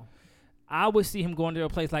 Westbrook go? I would see him going to a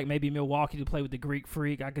place like maybe Milwaukee to play with the Greek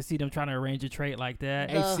Freak. I could see them trying to arrange a trade like that.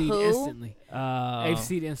 The AC who? instantly. AC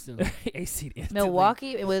AC instantly. AC instantly.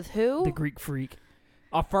 Milwaukee with who? The Greek Freak.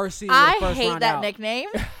 Our first season. I first hate round that out. nickname.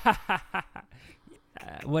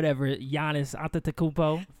 Whatever. Giannis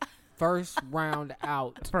Antetokounmpo. First round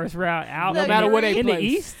out. First round out. No No matter where they in place. the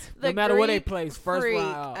East. No matter where they Greek place. First Freak.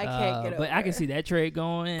 round out. I can't get over But I can it. see that trade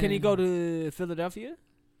going. Can he go to Philadelphia?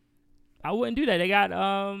 I wouldn't do that. They got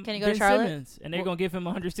Can he go Ben to Charlotte? Simmons, and they're gonna give him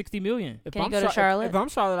 $160 million. If Can he I'm go to Charlotte? If I'm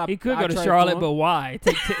Charlotte, He could I go to trade Charlotte, for but him. why?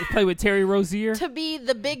 Play with Terry Rozier. To be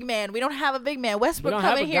the big man. We don't have a big man. Westbrook don't come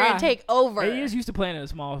have in a here guy. and take over. He is used to playing in a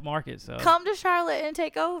small market, so Come to Charlotte and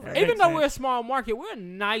take over. That Even makes though sense. we're a small market, we're a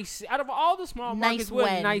nice. Out of all the small Nice markets, we're a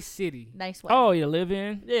win. nice city. Nice one. Oh, you live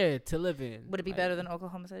in? Yeah, to live in. Would it be better than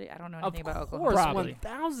Oklahoma City? I don't know Of anything about course, Oklahoma. Probably.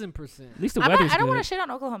 1,000%. At least the I weather's don't want good. to shit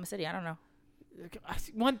on Oklahoma City. I don't know.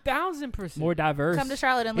 1,000%. More diverse. Come to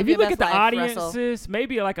Charlotte and live If you your look best at the life, Russell. audiences,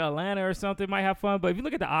 maybe like Atlanta or something might have fun. But if you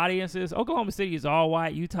look at the audiences, Oklahoma City is all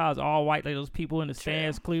white. Utah is all white. Like those people in the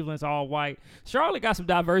stands. Cleveland's all white. Charlotte got some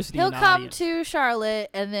diversity. He'll in the come audience. to Charlotte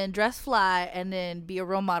and then dress fly and then be a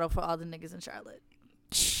role model for all the niggas in Charlotte.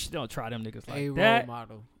 Shh, don't try them niggas like a role that.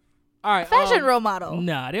 model. All right. Fashion role model.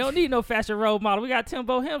 Nah, they don't need no fashion role model. We got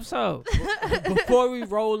Timbo himself. Before we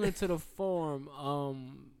roll into the forum,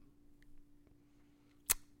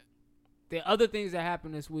 the other things that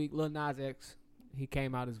happened this week, Lil Nas X, he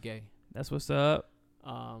came out as gay. That's what's up.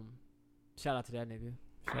 Shout out to that nigga.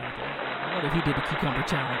 Shout out to I wonder if he did the cucumber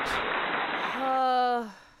challenge.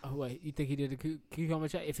 Oh wait, you think he did the cucumber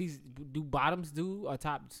challenge? If he's do bottoms do or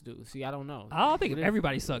tops do? See, I don't know. I don't think What if-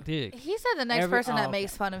 everybody sucked dick. He said the next person that okay.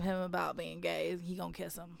 makes fun of him about being gay, he gonna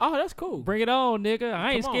kiss him. Oh, that's cool. Bring it on, nigga.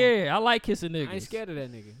 I ain't Come on. scared. I like kissing niggas. I ain't scared of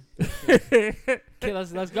that nigga. Okay,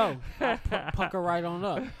 let's go. Pucker right on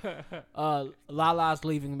up. Lala's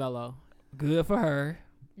leaving Mello. Good for her.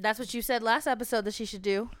 That's what you said last episode that she should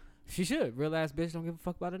do. She should. Real ass bitch don't give a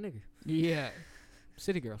fuck about a nigga. Yeah.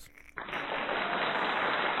 City girls.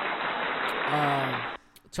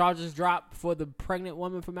 Charges dropped for the pregnant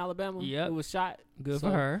woman from Alabama Yep. who was shot. Good So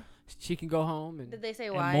for her. She can go home and Did they say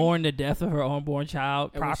And why? mourn the death of her unborn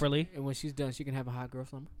child and when she- properly. and when she's done, she can have a hot girl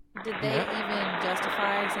slumber. Did they even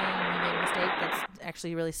justify saying you made a mistake? That's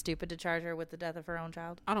actually really stupid to charge her with the death of her own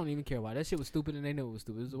child. I don't even care why. That shit was stupid and they knew it was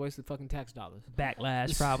stupid. It was a waste of fucking tax dollars.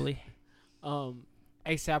 Backlash, probably.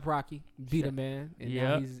 ASAP Rocky beat a man and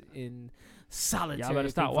now Yep. he's in solitary Y'all better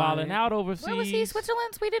stop confinement. wilding out overseas. Where was he?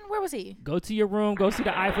 Switzerland? Sweden? Where was he? Go to your room, go see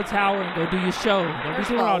the Eiffel Tower, and go do your show. Don't be First of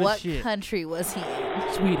doing all all, this what shit. country was he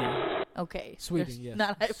in? Sweden. Okay. Sweden, There's yes.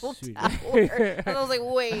 Not Eiffel Sweden. Tower. And I was like,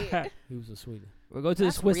 wait. He was in Sweden. We'll go to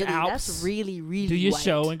the Swiss Alps. That's really, really do your white.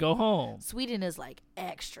 show and go home. Sweden is like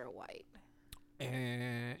extra white.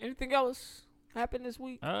 And anything else happened this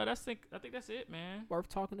week? I think that's it, man. Worth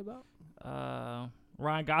talking about?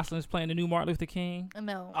 Ryan Gosling's playing the new Martin Luther King.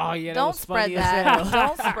 No. Oh yeah, don't spread that.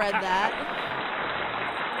 Don't spread that.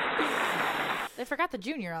 They forgot the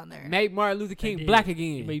junior on there. Make Martin Luther King black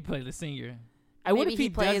again. Maybe play the senior. Hey, what Maybe if he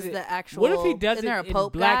plays does it? the actual. What if he does isn't there it a in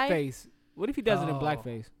Pope guy? blackface? What if he does it in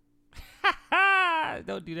blackface?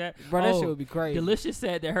 Don't do that. Bro, that shit would be crazy. Delicious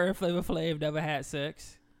said that her and Flavor Flav never had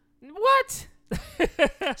sex. What?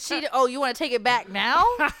 You want to take it back now?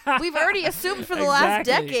 We've already assumed for the last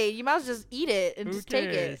decade. You might as well just eat it and just take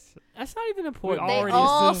it. That's not even important. We They already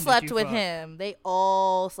all assumed that slept you with fucked. him. They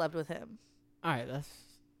all slept with him. All right,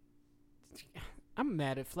 I'm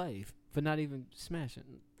mad at Flav for not even smashing.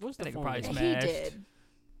 What's the That nigga phone probably number? smashed. He did.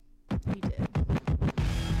 He did.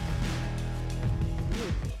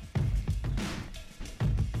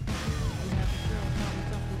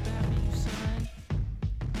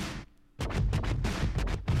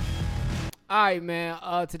 All right, man.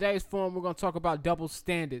 Today's forum, we're gonna talk about double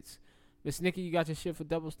standards. Miss Nikki, you got your shit for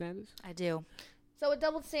double standards? I do. So with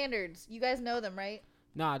double standards, you guys know them, right?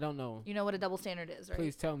 Nah, I don't know. You know what a double standard is, right?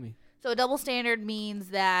 Please tell me. So a double standard means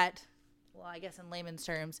that, well, I guess in layman's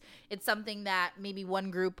terms, it's something that maybe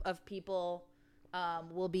one group of people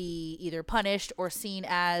will be either punished or seen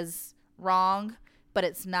as wrong, but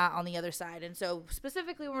it's not on the other side. And so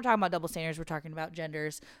specifically when we're talking about double standards, we're talking about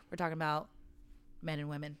genders. We're talking about men and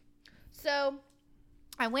women. So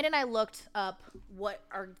I went and I looked up what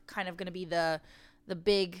are kind of going to be the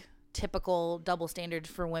big typical double standards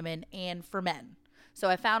for women and for men. So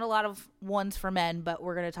I found a lot of ones for men, but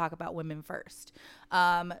we're going to talk about women first.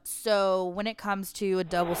 So when it comes to a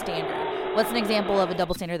double standard, what's an example of a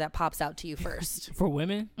double standard that pops out to you first? For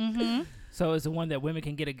women? Mm-hmm. So it's the one that women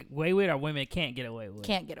can get away with or women can't get away with?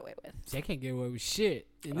 Can't get away with. They can't get away with shit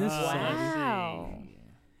in this society. Wow.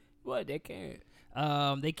 What? They can't.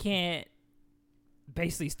 They can't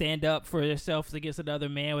basically stand up for themselves against another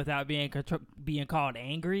man without being called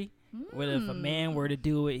angry. But if a man were to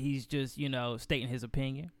do it, he's just, stating his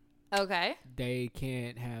opinion. Okay. They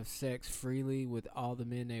can't have sex freely with all the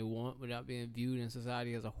men they want without being viewed in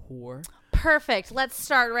society as a whore. Perfect. Let's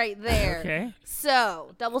start right there. Okay.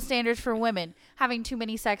 So, double standards for women, having too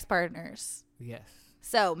many sex partners. Yes.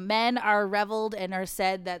 So, men are reveled and are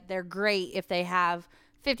said that they're great if they have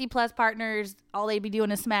 50 plus partners. All they'd be doing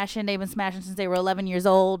is smashing. They've been smashing since they were 11 years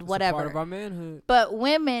old, whatever. It's a part of our manhood. But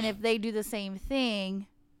women, if they do the same thing,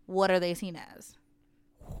 what are they seen as?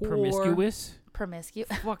 Promiscuous.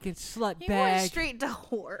 Fucking slut You bag. went straight to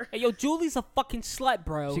whore. Hey, yo, Julie's a fucking slut,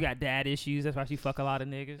 bro. She got dad issues. That's why she fuck a lot of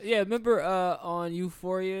niggas. Yeah, remember on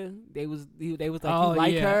Euphoria, they was like, Oh, you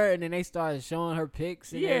like yeah. her, and then they started showing her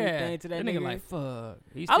pics and everything to that nigga. like, fuck.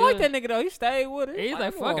 I like that nigga though. He stayed with her. He's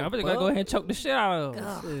like, fuck it. I'm just gonna go ahead and choke the shit out of him.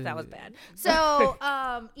 Ugh, that was bad. So,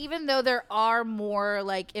 even though there are more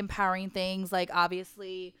like empowering things, like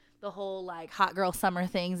obviously the whole like hot girl summer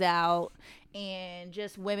thing's out, and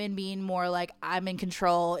just women being more like, I'm in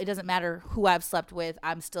control. It doesn't matter who I've slept with.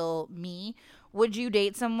 I'm still me. Would you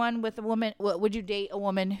date someone with a woman? Would you date a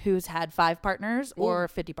woman who's had 5 partners or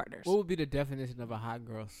 50 partners? What would be the definition of a hot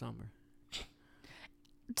girl summer?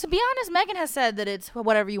 To be honest, Megan has said that it's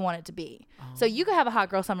whatever you want it to be. So you could have a hot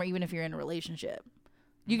girl summer even if you're in a relationship.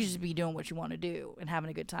 You could just be doing what you want to do and having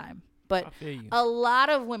a good time. But I feel you. a lot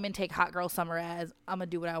of women take hot girl summer as I'm going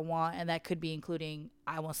to do what I want. And that could be including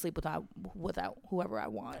I want to sleep without whoever I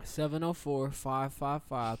want.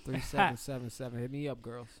 704-555-3777. Hit me up,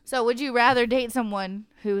 girls. So would you rather date someone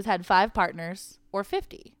who's had 5 partners or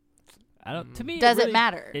 50? I don't. To me, Does it really-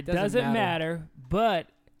 matter? It Doesn't doesn't matter. matter, but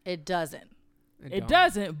It doesn't. it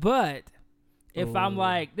doesn't. But if I'm Oh,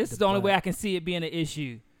 like, this is the the only way but. I can see it being an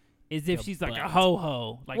issue, is if The she's like a but.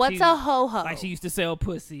 ho-ho. Like What's she, a ho-ho? Like she used to sell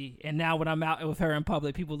pussy, and now when I'm out with her in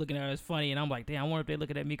public, people looking at her as funny, and I'm like, damn, I wonder if they're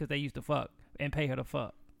looking at me because they used to fuck and pay her to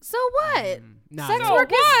fuck. So what? Nah, Sex no.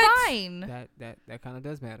 work is fine. That kind of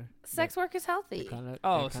does matter. Sex work is healthy.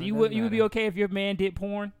 Oh, so you would be okay if your man did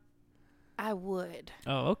porn? I would.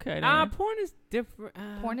 Oh, okay. Nah, then. porn is different.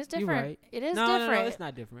 Porn is you different. right. It is No, different. it's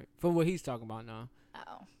not different from what he's talking about now.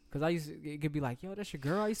 Oh. Because it could be like, yo, that's your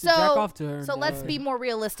girl. I used to jack off to her. So let's be more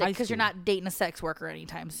realistic high because you're school. not dating a sex worker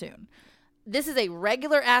anytime soon. This is a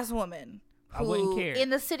regular ass woman I wouldn't who care. in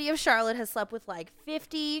the city of Charlotte has slept with like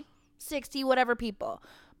 50, 60, whatever people.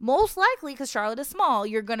 Most likely, because Charlotte is small,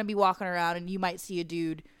 you're going to be walking around and you might see a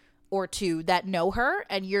dude or two that know her,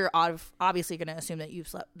 and you're obviously going to assume that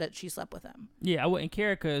she slept with them. Yeah, I wouldn't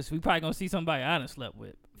care because we probably gonna see somebody I done slept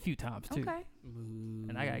with. few times too. Okay.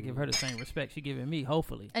 And I gotta give her the same respect she giving me.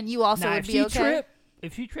 Hopefully. And you also now, would be okay.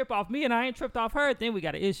 If she trip off me and I ain't tripped off her, then we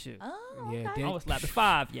got an issue. Oh, Yeah, okay. I almost slapped the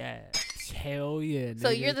 5. Yeah. Hell yeah. So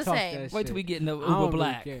nigga, you're the talk same. that Wait till shit. we get in the I Uber don't really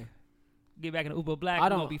Black. care. Get back in the Uber Black. I We're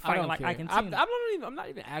don't gonna be I fighting don't like care. I can I'm see. not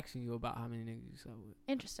even asking you about how many niggas you slept with.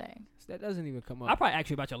 Interesting. That doesn't even come up. I'll probably ask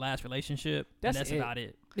you about your last relationship. That's That's it. about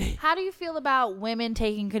it. How do you feel about women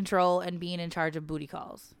taking control and being in charge of booty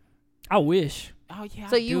calls? I wish. Oh yeah.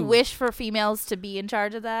 So I you do. wish for females to be in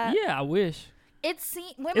charge of that? Yeah, I wish. Women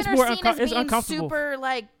It's are more seen as it's being uncomfortable. super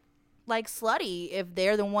like slutty if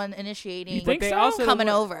they're the one initiating. You think They so? also Coming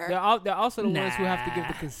the over. They're also the ones who have to give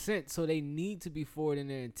the Nah. consent, so they need to be forward in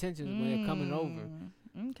their intentions when they're coming over.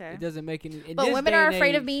 Okay. It doesn't make any. In But this women day are and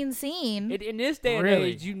afraid of age- being seen In this day and Really?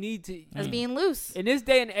 age, you need to. as being loose. In this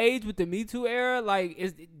day and age with the Me Too era, like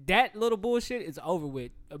is that little bullshit is over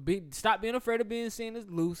with. Stop being afraid of being seen as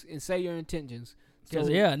loose and say your intentions. So, 'Cause,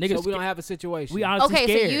 yeah, niggas so we don't sca- have a situation. We honestly Okay,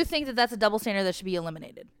 scared. so you think that that's a double standard that should be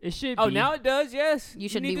eliminated? It should Oh, be. now it does. Yes. You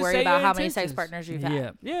shouldn't need be to worried say about your how many sex intentions. partners you've had.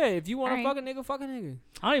 Yeah. Yeah, if you want to Alright. fuck a nigga, fuck a nigga.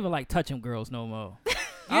 I don't even like touching girls no more.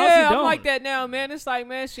 Yeah, I'm don't. like that now, man. It's like,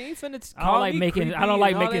 man, she ain't finna I don't like making. I don't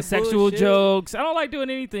like making sexual jokes. I don't like doing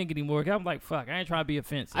anything anymore. 'Cause I'm like, fuck. I ain't trying to be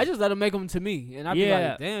offensive. I just let them make them to me, and I be Yeah.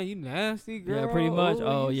 like, damn, you nasty girl. Yeah, pretty much. Ooh,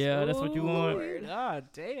 Oh, you yeah, that's what you want. so- God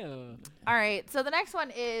damn. All right. So the next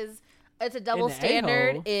one is it's a double the standard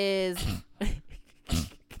a-hole. is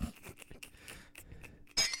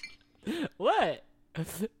What?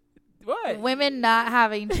 What? women not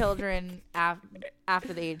having children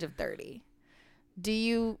after the age of 30.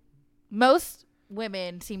 Most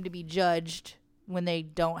women seem to be judged when they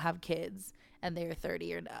don't have kids and they're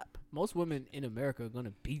 30 or up. Most women in America are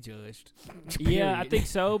gonna be judged. Yeah, I Period. think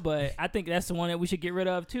so, but I think that's the one that we should get rid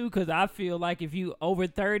of too, because I feel like if you over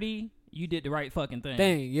 30, you did the right fucking thing.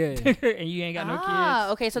 Dang, yeah. And you ain't got no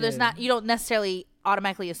kids. Okay. So there's Yeah. not, you don't necessarily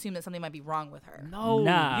automatically assume that something might be wrong with her. No, Nah, you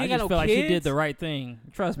I ain't got just no feel like she did kids? the right thing.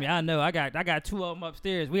 Trust me, I know. I got 2 of them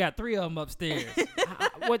upstairs. We got 3 of them upstairs.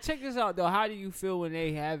 Well, check this out though. How do you feel when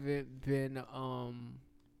they haven't been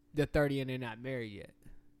the 30 and they're not married yet?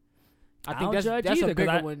 I think don't that's judge a either, 'cause bigger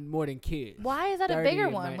I- one more than kids. Why is that a 30 bigger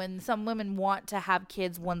and one nine- when some women want to have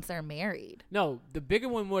kids once they're married? No, the bigger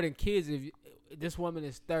one more than kids. If this woman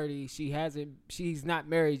is 30, she's not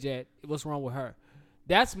married yet. What's wrong with her?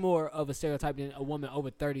 That's more of a stereotype than a woman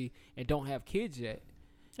over 30 and don't have kids yet.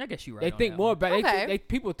 I guess you right. They on think that more one. about. Okay.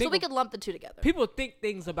 People think So we could lump the two together. people think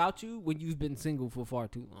things about you when you've been single for far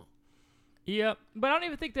too long. Yep, but I don't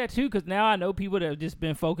even think that too, because now I know people that have just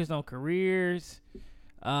been focused on careers.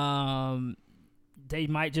 They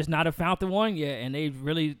might just not have found the one yet, and they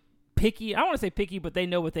really picky. I don't want to say picky, but they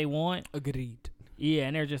know what they want. Agreed. Yeah,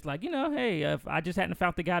 and they're just like, hey, if I just hadn't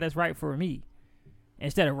found the guy that's right for me,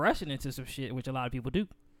 instead of rushing into some shit, which a lot of people do.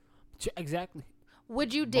 Exactly.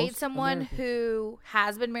 Would you date Most someone Americans. who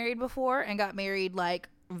has been married before and got married like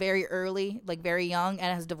very early, like very young,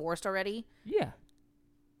 and has divorced already? Yeah.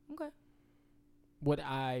 Okay. Would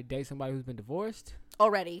I date somebody who's been divorced?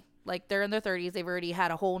 Already. Like they're in their 30s. They've already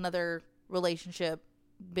had a whole nother relationship,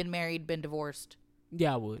 been married, been divorced.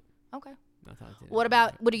 Yeah, I would. Okay. That's how I did it. What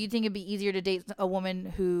about, what do you think it'd be easier to date a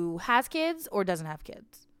woman who has kids or doesn't have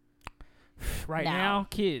kids? Right Now. now,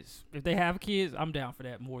 kids. If they have kids, I'm down for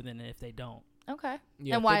that more than if they don't. Okay.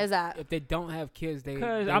 Yeah, And if why they- is that? If they don't have kids,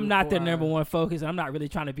 Because they I'm not their require number one focus. I'm not really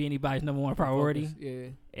trying to be anybody's number one priority.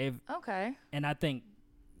 focus. Yeah. Okay. And I think,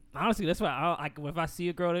 honestly, that's why if I see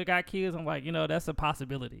a girl that got kids, I'm like, that's a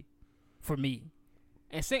possibility for me.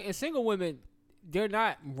 And single women, they're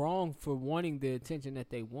not wrong for wanting the attention that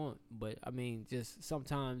they want, but I mean, just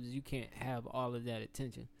sometimes you can't have all of that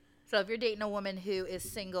attention. So if you're dating a woman who is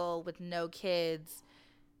single with no kids,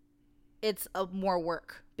 it's more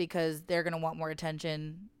work because they're going to want more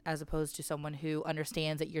attention as opposed to someone who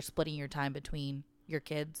understands that you're splitting your time between your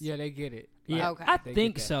kids. Yeah, they get it. Yeah, Okay. I They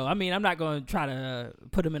think get that. so. I mean, I'm not going to try to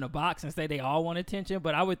put them in a box and say they all want attention,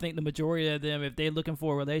 but I would think the majority of them, if they're looking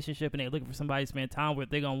for a relationship and they're looking for somebody to spend time with,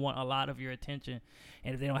 they're going to want a lot of your attention.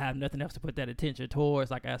 And if they don't have nothing else to put that attention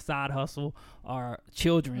towards, like a side hustle or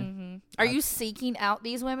children. Are you seeking out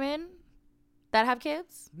these women that have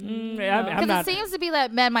kids? I'm Because not. it seems to be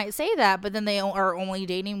that men might say that, but then they are only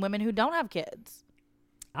dating women who don't have kids.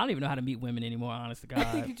 I don't even know how to meet women anymore, honest to I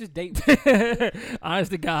think you God. just date.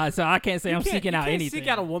 Honest to God. So I can't say I'm seeking out anything. Seek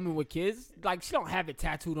out a woman with kids. Like she don't have it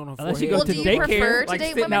tattooed on her Unless forehead. you go Well, to do the you prefer daycare, to like date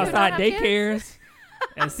sitting women who don't outside have kids? daycares.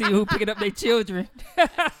 and see who picking up their children.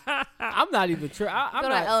 I'm not even sure. I'm Go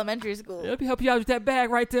not. to elementary school. Let me help you out with that bag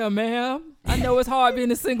right there, ma'am. I know it's hard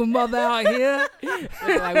being a single mother out here.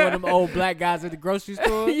 Like one of them old black guys at the grocery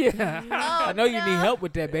store. Yeah. Oh, I know you need help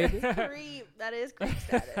with that, baby. Creep. That is creep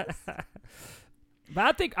status. But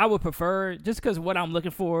I think I would prefer, just because what I'm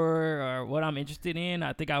looking for or what I'm interested in,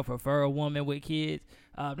 I think I would prefer a woman with kids.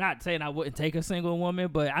 Not saying I wouldn't take a single woman,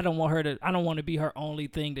 but I don't want to be her only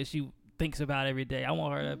thing that she thinks about every day. I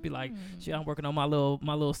want her to be like, shit, I'm working on my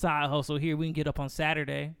little side hustle here. We can get up on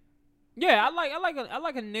Saturday. Yeah, I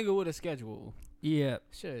like a nigga with a schedule. Yeah.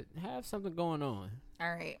 Should have something going on. All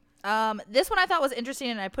right. This one I thought was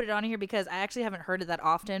interesting, and I put it on here because I actually haven't heard it that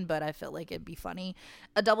often, but I felt like it'd be funny.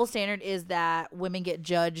 A double standard is that women get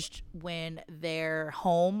judged when their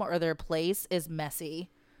home or their place is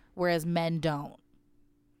messy, whereas men don't.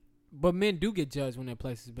 But men do get judged when their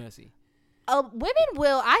place is messy.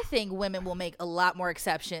 I think women will make a lot more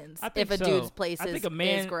exceptions if a dude's place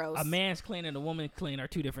is gross. A man's clean and a woman's clean are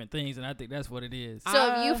two different things, and I think that's what it is.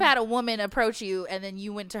 So if you've had a woman approach you and then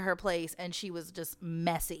you went to her place and she was just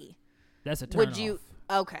messy, that's a turn would you?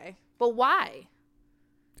 Okay, but why?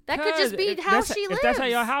 That could just be how she lives. If that's how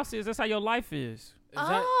your house is, that's how your life is.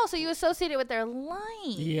 So you associate it with their life.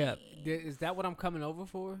 Yeah. Is that what I'm coming over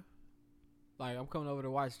for? Like, I'm coming over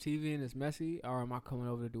to watch TV and it's messy, or am I coming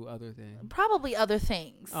over to do other things? Probably other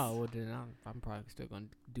things. Oh, well, then I'm probably still going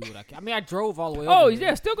to do what I can. I mean, I drove all the way over. Oh,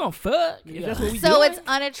 yeah, still going to fuck. Yeah. That's what we so doing. It's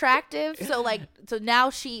unattractive. So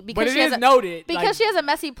now she, because but she has noted. Because she has a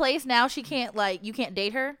messy place, now she can't, you can't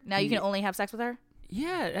date her. Now you can only have sex with her.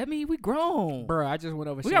 Yeah, I mean, we grown. Bro, I just went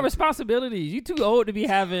over. We got responsibilities. You too old to be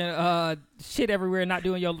having shit everywhere,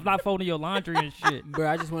 not folding your laundry and shit. Bro,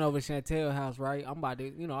 I just went over to Chantel house, right? I'm about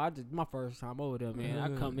to, my first time over there, man. I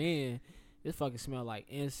come in, it fucking smell like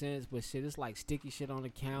incense, but shit, it's like sticky shit on the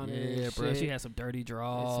counter. Yeah, bro, shit. she had some dirty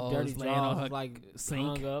drawers. On her like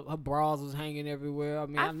sink. Hung up. Her bras was hanging everywhere. I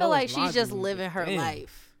mean, I feel like she's just living her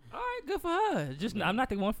life. All right, good for her. I'm not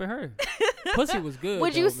the one for her. Pussy was good.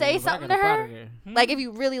 Would you say something to her? Like if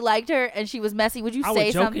you really liked her and she was messy, would you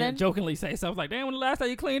say something? Jokingly say something like, "Damn, when the last time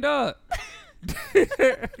you cleaned up?"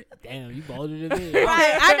 Damn, you bolder than me.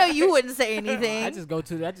 Right, I know you wouldn't say anything. I just go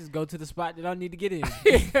to the spot that I need to get in.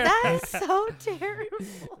 That's so terrible.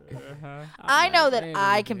 I know that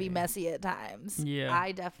I can be messy at times. Yeah,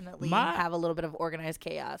 I definitely have a little bit of organized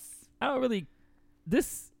chaos. I don't really.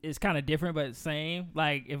 This is kind of different, but same.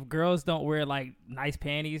 Like, if girls don't wear, nice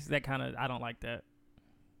panties, that kind of, I don't like that.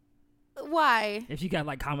 Why? If you got,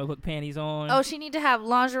 comic book panties on. Oh, she need to have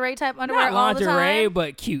lingerie type underwear Not all the time? Not lingerie,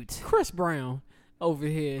 but cute. Chris Brown over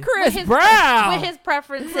here. Chris Brown! With his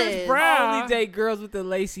preferences. Chris Brown. Only date girls with the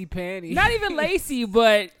lacy panties. Not even lacy,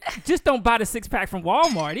 but just don't buy the 6-pack from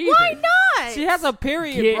Walmart either. Why not? She has a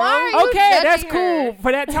period, bro. Why are you that's her? cool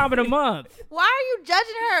for that time of the month. Why are you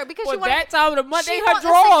judging her? Because she that time of the month, she ain't her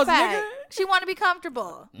drawers, nigga. She want to be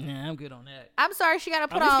comfortable. Nah, I'm good on that. I'm sorry, she got to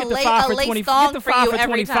put on a lace thong for you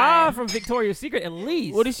every time. From Victoria's Secret, at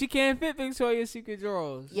least. What if she can't fit Victoria's Secret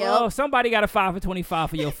drawers? Yep. Oh, somebody got a 5 for 25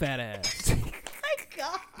 for your fat ass.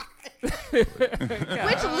 God.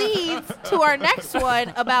 Which leads to our next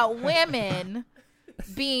one about women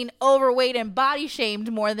being overweight and body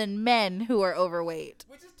shamed more than men who are overweight.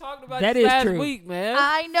 We just talked about that this last true. week, man.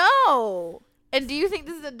 I know. And do you think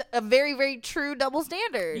this is a very, very true double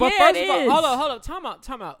standard? But first of all, hold up.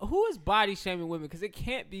 Time out. Who is body shaming women? Because it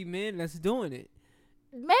can't be men that's doing it.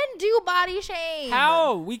 Men do body shame.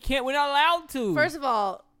 How? We're not allowed to. First of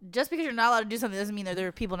all, just because you're not allowed to do something doesn't mean that there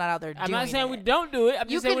are people not out there doing it. I'm not saying we don't do it. I'm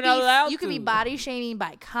just saying we're not allowed to. You could be body shaming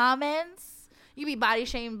by comments. You could be body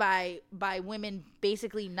shamed by women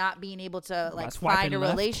basically not being able to find a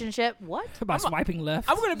relationship. What? By swiping left.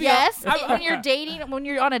 I'm gonna be when you're dating, when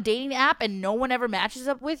you're on a dating app and no one ever matches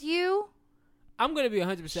up with you. I'm gonna be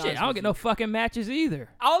 100%. Shit, I don't get no fucking matches either.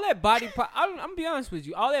 All that body, I'm gonna be honest with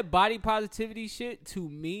you. All that body positivity shit to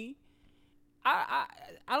me, I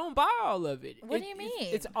don't buy all of it. What do you mean?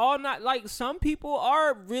 It's all not some people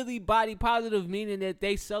are really body positive, meaning that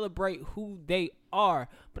they celebrate who they are.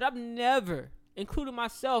 But I've never, including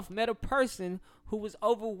myself, met a person who was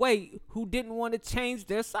overweight who didn't want to change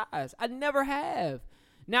their size. I never have.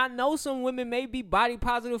 Now I know some women may be body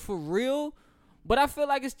positive for real, but I feel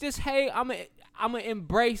like it's just, hey, I'm gonna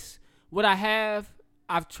embrace what I have.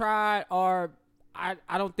 I've tried, or I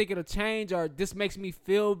don't think it'll change, or this makes me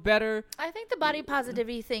feel better. I think the body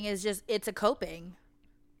positivity thing is just, it's a coping.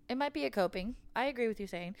 It might be a coping. I agree with you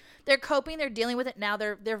saying they're coping. They're dealing with it now.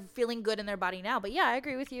 They're feeling good in their body now. But yeah, I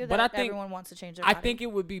agree with you that everyone wants to change their body. I think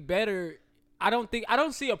it would be better. I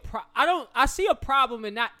see a problem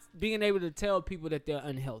in not being able to tell people that they're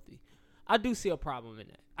unhealthy. I do see a problem in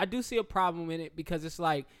it. I do see a problem in it because it's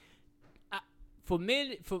like, for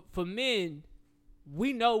men,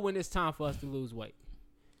 we know when it's time for us to lose weight.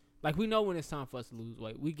 Like, we know when it's time for us to lose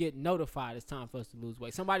weight. We get notified it's time for us to lose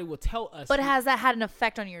weight. Somebody will tell us. But has that had an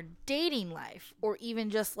effect on your dating life, or even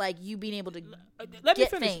just like you being able to Let me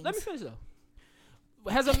get finish. things? Let me finish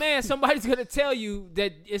though. As a man, somebody's gonna tell you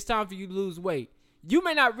that it's time for you to lose weight. You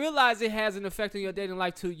may not realize it has an effect on your dating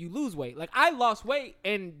life till you lose weight. Like, I lost weight,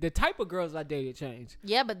 and the type of girls I dated changed.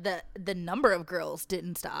 Yeah, but the number of girls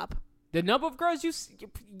didn't stop. The number of girls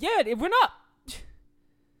it went up.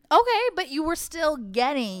 Okay, but you were still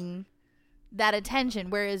getting that attention.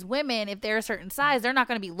 Whereas women, if they're a certain size, they're not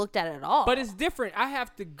going to be looked at all. But it's different. I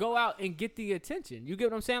have to go out and get the attention. You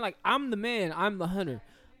get what I'm saying? Like, I'm the man. I'm the hunter.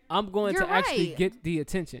 I'm going to actually get the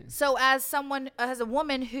attention. So as a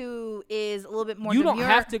woman who is a little bit more you don't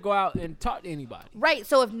have to go out and talk to anybody. Right.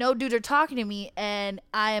 So if no dudes are talking to me and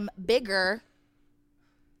I'm bigger,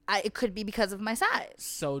 it could be because of my size.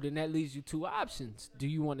 So then that leaves you two options. Do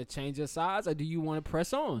you want to change your size or do you want to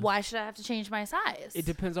press on? Why should I have to change my size? It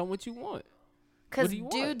depends on what you want. Because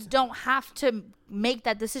dudes don't have to make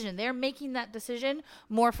that decision. They're making that decision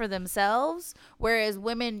more for themselves, whereas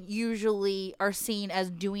women usually are seen as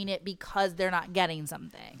doing it because they're not getting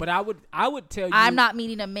something. But I would tell you, I'm not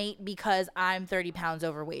meeting a mate because I'm 30 pounds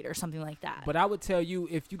overweight or something like that. But I would tell you,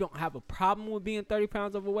 if you don't have a problem with being 30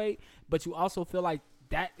 pounds overweight, but you also feel like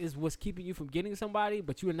that is what's keeping you from getting somebody,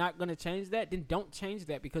 but you're not going to change that, then don't change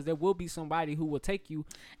that, because there will be somebody who will take you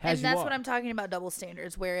as you are. And that's what I'm talking about, double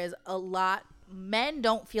standards, whereas men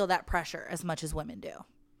don't feel that pressure as much as women do.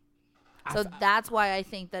 So that's why I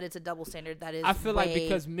think that it's a double standard that is I feel like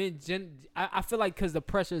because men, I feel like because the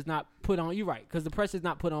pressure is not put on, you're right, because the pressure is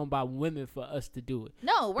not put on by women for us to do it.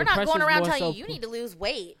 No, we're not going around telling you need to lose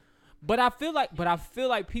weight. But I feel like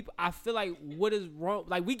what is wrong?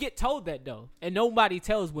 Like, we get told that though, and nobody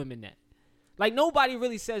tells women that. Like, nobody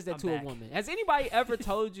really says that a woman. Has anybody ever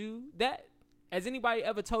told you that? Has anybody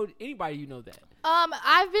ever told anybody you know that?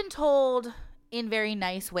 I've been told in very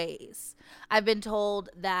nice ways. I've been told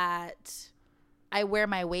that I wear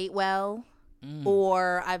my weight well,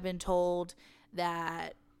 or I've been told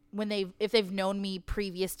that if they've known me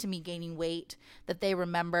previous to me gaining weight, that they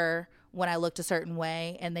remember when I looked a certain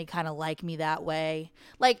way and they kind of like me that way.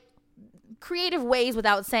 Like, creative ways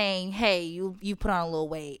without saying, hey, you put on a little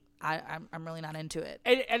weight. I'm really not into it.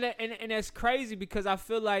 And that's crazy, because I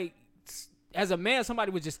feel like as a man,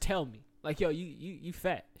 somebody would just tell me, like, yo, you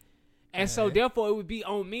fat. And so therefore it would be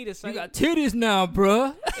on me to say, you got titties now,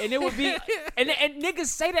 bruh. And it would be and niggas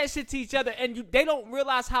say that shit to each other, and they don't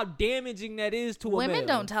realize how damaging that is to a man. Women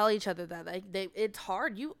don't tell each other that. It's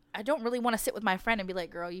hard. I don't really want to sit with my friend and be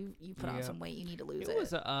like, girl, you put on some weight, you need to lose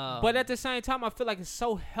it. But at the same time, I feel like it's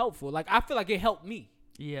so helpful. Like, I feel like it helped me.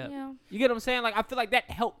 Yeah. You get what I'm saying? Like, I feel like that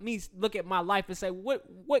helped me look at my life and say,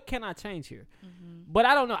 what can I change here? Mm-hmm. But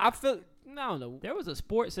I don't know. I don't know. There was a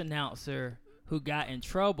sports announcer who got in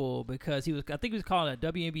trouble because I think he was calling a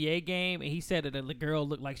WNBA game, and he said that the girl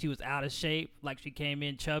looked like she was out of shape, like she came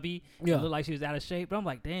in chubby. Yeah. It looked like she was out of shape. But I'm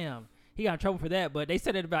like, damn, he got in trouble for that. But they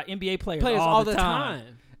said it about NBA players all the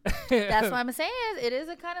time. That's what I'm saying. It is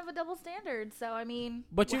a kind of a double standard. So I mean,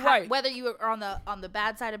 but you're right. Whether you are on the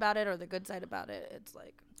bad side about it or the good side about it, it's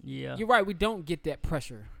like, yeah, you're right. We don't get that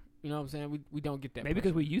pressure. You know what I'm saying? We don't get that. Maybe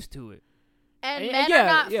because we're used to it. And men are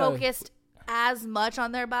not focused as much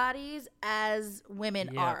on their bodies as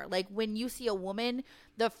women are. Like, when you see a woman,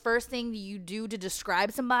 the first thing you do to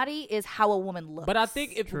describe somebody is how a woman looks. But I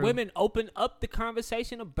think if women open up the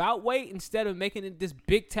conversation about weight instead of making it this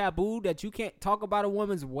big taboo that you can't talk about a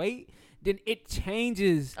woman's weight, then it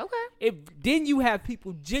changes. Okay. Then you have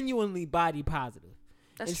people genuinely body positive.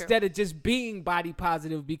 That's true. Instead of just being body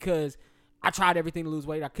positive because I tried everything to lose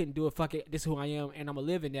weight, I couldn't do it, fuck it, this is who I am, and I'm going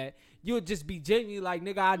to live in that. You'll just be genuinely like,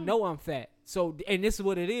 nigga, I know I'm fat. So, and this is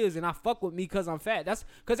what it is, and I fuck with me because I'm fat. That's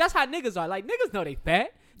how niggas are. Like, niggas know they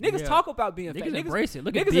fat. Niggas talk about being fat. Niggas embrace it.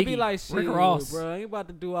 Look at Biggie, niggas be like, shit, Rick Ross. bro, I ain't about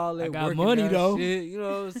to do all that I got working money, though. Shit, you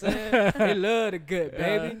know what I'm saying? They love the good,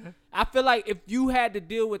 baby. I feel like if you had to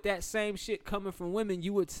deal with that same shit coming from women,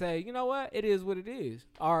 you would say, you know what? It is what it is.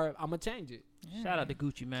 Or I'm going to change it. Shout out to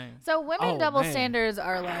Gucci Mane. So women double standards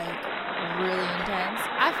are like really intense.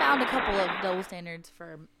 I found a couple of double standards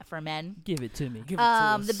for men. Give it to me. Give it to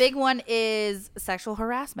us. The big one is sexual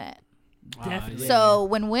harassment. Definitely. So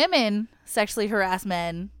when women sexually harass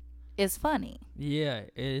men, it's funny. Yeah,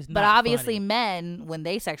 it is. But obviously, men, when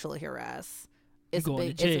they sexually harass, it's a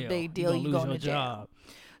big deal. You go to jail.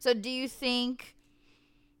 So do you think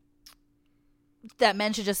that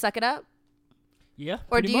men should just suck it up? Yeah.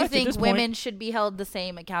 Or do you think women should be held the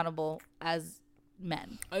same accountable as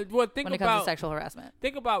men Well, think when it about comes to sexual harassment.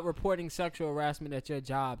 Think about reporting sexual harassment at your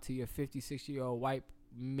job to your 50-60-year-old white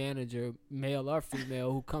manager, male or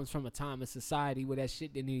female, who comes from a time in society where that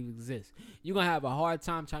shit didn't even exist. You're gonna have a hard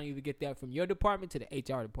time trying to even get that from your department to the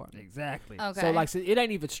HR department. Exactly. Okay. So it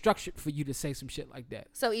ain't even structured for you to say some shit like that.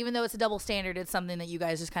 So even though it's a double standard, it's something that you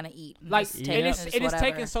guys just kind of eat. Like, Just and take it is whatever.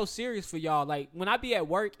 taken so serious for y'all. Like, when I be at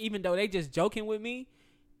work, even though they just joking with me,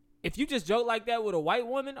 if you just joke like that with a white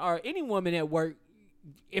woman or any woman at work,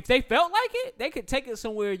 if they felt like it, they could take it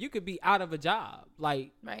somewhere. You could be out of a job. Like,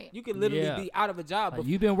 Right. you could literally be out of a job. Like,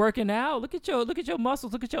 you've been working out. Look at your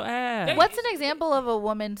muscles. Look at your ass. What's an example of a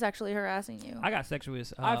woman sexually harassing you? I got sexually.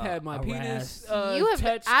 I've had my penis You have.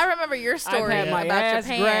 touched. I remember your story I've had my about ass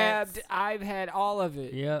your pants. grabbed. I've had all of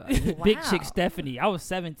it. Yeah, big Wow. chick Stephanie. I was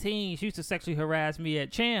 17. She used to sexually harass me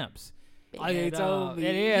at Champs. Oh, yeah, he told me.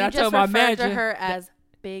 Yeah, You I just told my referred manager. to her as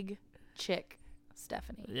Big Chick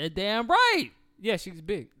Stephanie. Yeah, damn right. Yeah, she's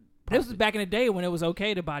big. This was back in the day when it was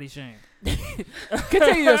okay to body shame.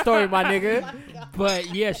 Continue your story, my nigga.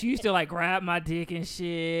 But yeah, she used to like grab my dick and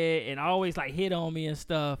shit and always like hit on me and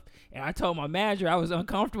stuff. And I told my manager I was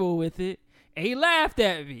uncomfortable with it. And he laughed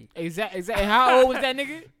at me. Exactly. How old was that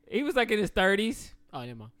nigga? He was like in his 30s. Oh,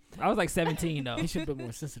 never mind. I was like 17 though. He should have been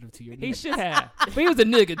more sensitive to your He needs. should have. But he was a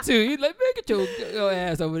nigga too. He's like, man, get your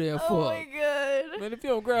ass over there, Oh fuck. my god. Man, if you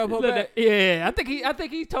don't grab her Look back. at- Yeah, I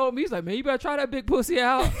think he told me, he's like, man, you better try that big pussy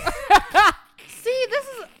out. See, this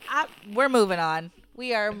is. We're moving on.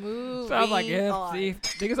 We are moving So I'm like, yeah, on. see,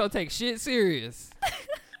 niggas don't take shit serious.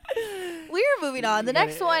 We are moving on. The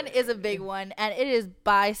next one is a big one, and it is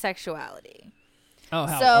bisexuality. Oh,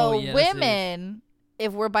 So yeah, that's it. women,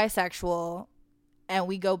 if we're bisexual and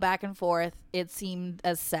we go back and forth, it seemed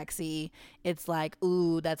as sexy. It's like,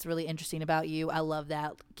 ooh, that's really interesting about you. I love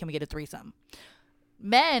that. Can we get a threesome?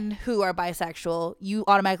 Men who are bisexual, you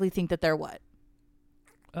automatically think that they're what?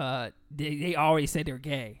 They already said they're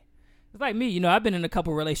gay. It's like me, you know, I've been in a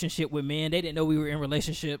couple relationship with men. They didn't know we were in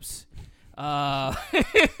relationships. But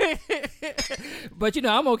you know,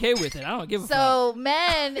 I'm okay with it. I don't give a fuck. So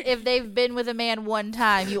men, if they've been with a man one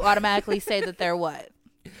time, you automatically say that they're what?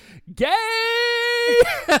 Gay.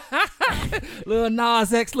 Little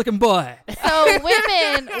Nas X looking boy. So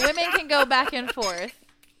women can go back and forth.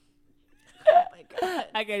 Oh my god!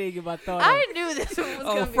 I can't even get my thought I knew this one was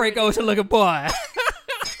Oh, gonna be Frank ridiculous. Ocean looking boy.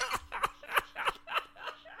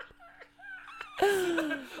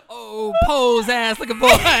 Oh, pose ass looking boy.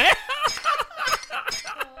 Oh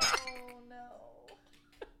no!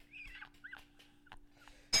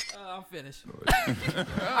 I'm finished.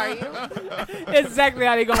 Are you? That's exactly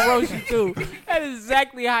how they gonna roast you too. That is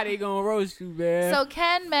exactly how they gonna roast you, man. So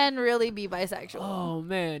can men really be bisexual? Oh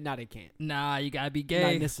man, no, they can't. Nah, you gotta be Not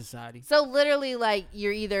gay. in this society. So literally, like,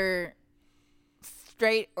 you're either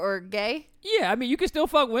straight or gay. Yeah, I mean, you can still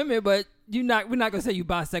fuck women, but we're not gonna say you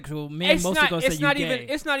bisexual. Men mostly gonna say you gay.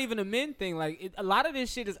 It's not even a men thing. Like a lot of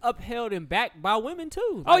this shit is upheld and backed by women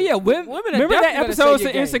too. Oh Like, yeah, women are remember that definitely gonna episode say you're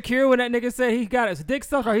of gay. Insecure when that nigga said he got his dick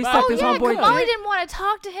sucked or he Oh, sucked Oh his yeah, homeboy Kamali dick? didn't want to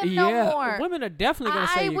talk to him Yeah. no more. Women are definitely gonna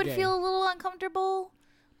say I you're would gay. feel a little uncomfortable,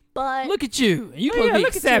 but Look at you. You Oh, supposed yeah, to be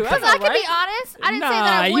look at you. accepting. because I can right? be honest, I didn't say Nah,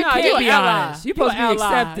 that I you would can't do be it. honest. You supposed to be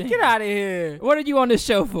accepting. Get out of here. What are you on this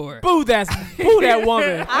show for? Boo that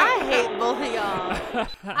woman. I hate both of y'all.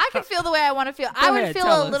 I can feel the way I want to feel. I would ahead, feel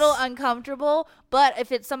tell a little us. uncomfortable, but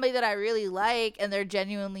if it's somebody that I really like and they're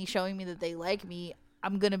genuinely showing me that they like me,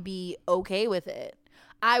 I'm going to be okay with it.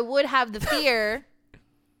 I would have the fear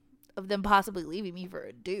of them possibly leaving me for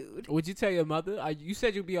a dude. Would you tell your mother? You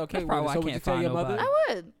said you'd be okay That's with probably it. why So I would you can't tell find your mother nobody.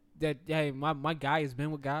 I would. that hey, my guy has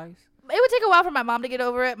been with guys? It would take a while for my mom to get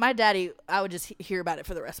over it. My daddy, I would just hear about it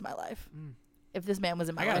for the rest of my life. If this man was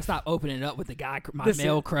in my I gotta life. stop opening up with the my Listen,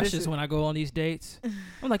 male crushes listen. when I go on these dates.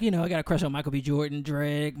 I'm like, you know, I got a crush on Michael B. Jordan,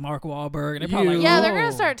 Drake, Mark Wahlberg, and they're probably like, Yeah, oh. they're going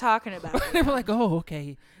to start talking about it. They were like, oh,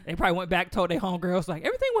 okay. They probably went back, told their homegirls, like,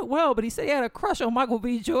 everything went well, but he said he had a crush on Michael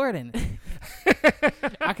B. Jordan.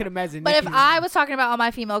 I could imagine. But if Nikki's- I was talking about all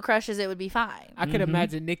my female crushes, it would be fine. I could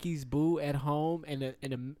imagine Nikki's boo at home, and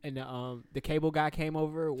the cable guy came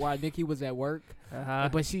over while Nikki was at work.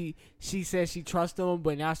 But she said she trusts him,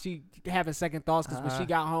 but now she having second thoughts because when she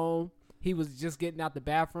got home, he was just getting out the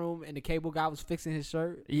bathroom, and the cable guy was fixing his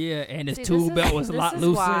shirt. Yeah, and his See, tool this belt is- was a this lot is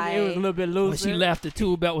looser. why- It was a little bit When loose. she left, the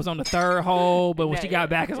tool belt was on the third hole, but when she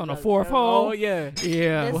got back, it's on the fourth hole. Oh yeah,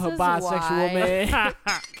 Yeah. This with her is bisexual why- man.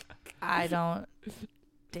 I don't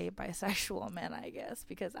date bisexual men, I guess,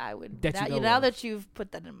 because I would. That you know now of. that you've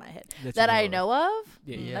put that in my head, That you that I of. know of,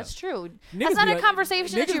 Yeah. that's true. Niggas That's not be a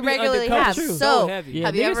conversation that niggas you be regularly undercover have. too. So, heavy. Yeah,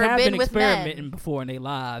 have you niggas ever have been with experimenting men? before in their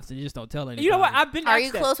lives. They just don't tell anybody. You know what? I've been. Are asked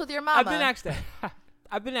you that. close with your mama? I've been asked that.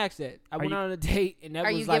 I've been asked that. I went on a date and that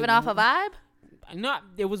Are was you like, giving off a vibe? No,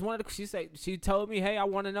 it was one of the. She told me, "Hey, I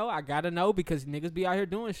want to know. I gotta know because niggas be out here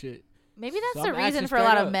doing shit." Maybe that's So the I'm reason asking for a lot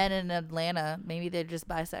straight of up. men in Atlanta. Maybe they're just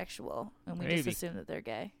bisexual, and we just Maybe. assume that they're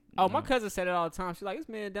gay. Oh, my cousin said it all the time. She's like, "It's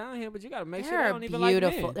men down here, but you gotta make sure they There don't are even like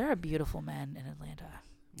beautiful. men." There are beautiful men in Atlanta.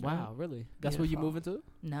 Wow, really? That's where you Beautiful. moving to?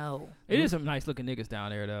 No. It is some nice looking niggas down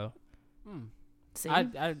there though. See?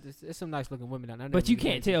 It's some nice looking women down there. But you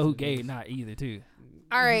can't tell who gay or not either too.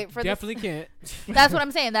 All right. For Definitely can't. That's what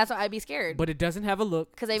I'm saying. That's why I'd be scared. But it doesn't have a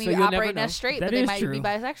look. Because they may so be you'll never operating know. as straight, That but they is might be true.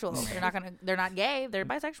 bisexual. They're not gay. They're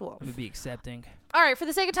bisexual. It would be accepting. All right. For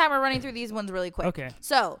the sake of time, we're running through these ones really quick. Okay.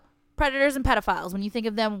 So, predators and pedophiles. When you think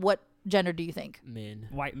of them, what gender do you think? Men.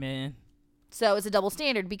 White man. So it's a double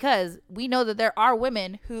standard because we know that there are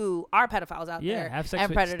women who are pedophiles out Yeah, there have sex and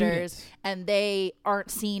with predators, students. and they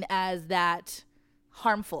aren't seen as that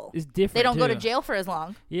harmful. It's different. They don't go to too. jail for as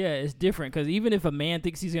long. Yeah, it's different because even if a man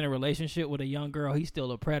thinks he's in a relationship with a young girl, he's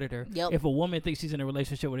still a predator. Yep. If a woman thinks she's in a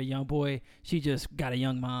relationship with a young boy, she just got a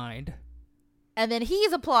young mind. And then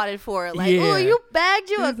he's applauded for it, like, Yeah. "Oh, you bagged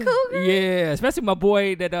you a cougar." Yeah, especially my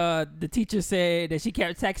boy that the teacher said that she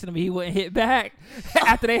kept texting him, he wouldn't hit back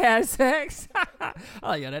after they had sex.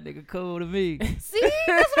 Oh yeah, that nigga cool to me. See,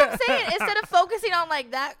 that's what I'm saying. Instead of focusing on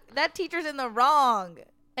like that teacher's in the wrong,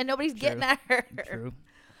 and nobody's getting at her. True.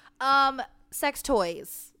 Sex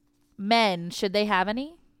toys. Men, should they have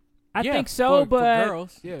any? I Yeah, think so, for but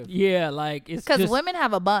girls, yeah. yeah, like it's Because just women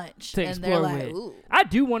have a bunch, to and explore they're like, with. "Ooh." I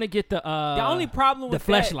do want to get the The only problem the with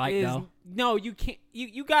that fleshlight, is though. no, you can't.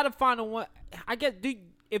 You gotta find a one. I guess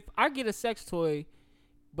if I get a sex toy,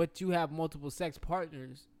 but you have multiple sex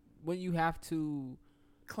partners, when you have to.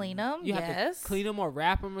 Clean them, You have yes. to clean them or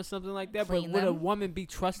wrap them or something like that. Clean but would a them. woman be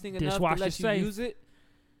trusting enough to Dishwasher let you safe. use it?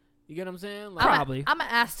 You get what I'm saying? Probably. I'm gonna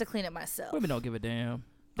ask to clean it myself. Women don't give a damn.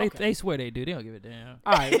 Okay. They swear they do. They don't give a damn.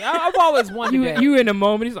 All right, I've always wanted that. You in the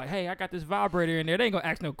moment, he's like, hey, I got this vibrator in there. They ain't gonna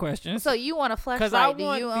ask no questions. So you want a Because I flashlight? Do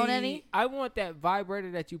want you own any? I want that vibrator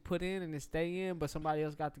that you put in and it stay in, but somebody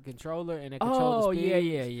else got the controller and they control Oh the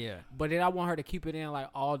speed. yeah. But then I want her to keep it in like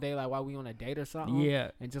all day, like while we on a date or something.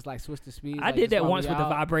 Yeah. And just like switch the speed. I did that once with the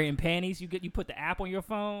vibrating panties. You put the app on your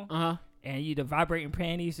phone, and the vibrating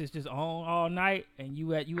panties is just on all night, and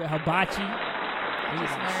you at hibachi. I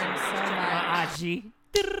just learned so much. IG.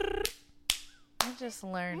 I just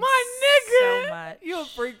learned My nigga, so much. you a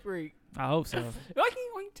freak. I hope so. Why can't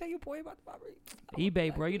you tell your boy about the vibrator?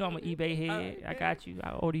 eBay, bro. You know I'm an eBay head. I got you.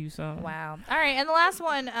 I order you some. Wow. All right, and the last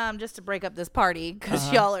one, just to break up this party, because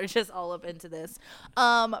Uh-huh. y'all are just all up into this.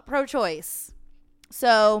 Pro-choice.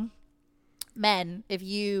 So, men, if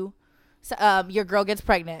your girl gets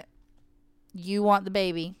pregnant, you want the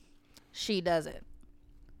baby, she does it.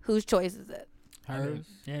 Whose choice is it? Hers.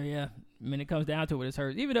 Yeah. When it comes down to it, it's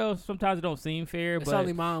hers. Even though sometimes it don't seem fair, It's but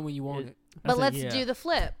only mine when you want it. But I said, let's yeah. do the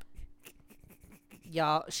flip.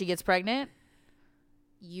 Y'all, she gets pregnant.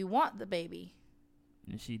 You want the baby,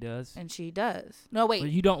 And she does. and she does. No, wait.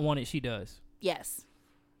 But you don't want it. She does. Yes.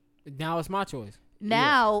 Now it's my choice.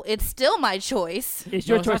 Now it's still my choice. It's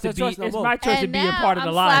No, your it's choice not to your be. choice no It's more. my choice to And be a now part of I'm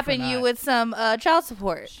the life. slapping you with some child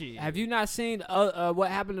support. Shit. Have you not seen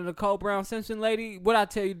what happened to the Cole Brown Simpson lady? What I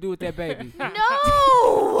tell you to do with that baby?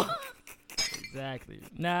 No. Exactly.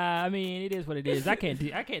 Nah, I mean it is what it is. I can't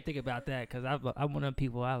think about that because I'm one of the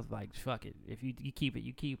people. I was like, fuck it. If you keep it,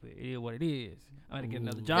 you keep it. It is what it is. I'm gonna get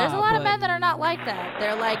another job. There's a lot of but men that are not like that.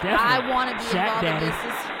 They're like, Definitely. I want to be Shaq involved in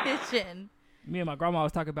this decision. Me and my grandma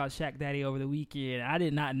was talking about Shaq Daddy over the weekend. I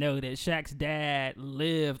did not know that Shaq's dad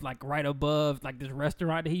lived like right above like this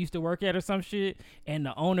restaurant that he used to work at or some shit. And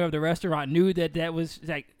the owner of the restaurant knew that was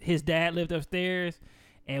like his dad lived upstairs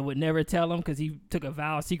and would never tell him because he took a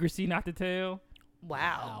vow of secrecy not to tell.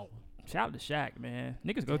 Wow. Shout out to Shaq, man.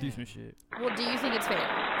 Niggas go through some shit. Well, do you think it's fair?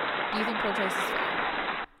 Do you think pro-choice is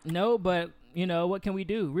fair? No, but you know what can we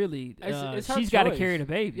do? Really, It's her she's got to choice. carry the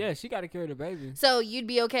baby. Yeah, she got to carry the baby. So you'd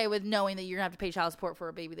be okay with knowing that you're gonna have to pay child support for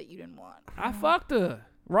a baby that you didn't want? I fucked her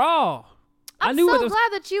raw. I'm I knew so what was, glad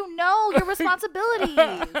that you know your responsibilities.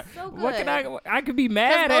 So good. what can I could be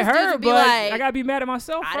mad 'Cause at most dudes her, would be but like, I gotta be mad at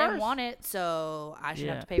myself I first. didn't want it, so I should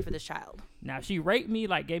Yeah. have to pay for this child. Now, if she raped me,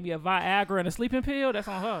 like gave me a Viagra and a sleeping pill, that's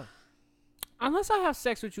on her. Unless I have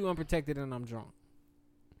sex with you unprotected and I'm drunk.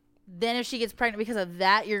 Then if she gets pregnant because of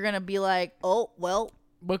that, you're gonna be like, oh well.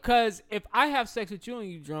 Because if I have sex with you and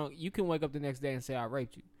you drunk, you can wake up the next day and say I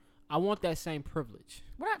raped you. I want that same privilege.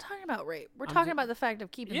 We're not talking about rape. We're I'm talking ju- about the fact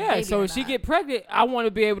of keeping the Yeah, baby so or if she not. get pregnant, I want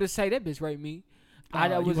to be able to say that bitch raped me. I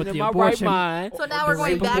Oh, you wasn't want in the my abortion? right mind. So now The we're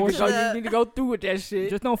going rape back to abortion? So you the. need to go through with that shit.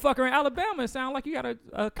 Just don't fuck her in Alabama. It sound like you got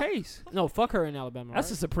a case. No, fuck her in Alabama. That's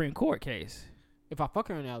a right? Supreme Court case. If I fuck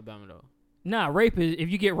her in Alabama though. Nah, rape is if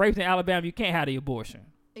you get raped in Alabama, you can't have the abortion.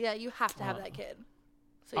 Yeah, you have to have that kid.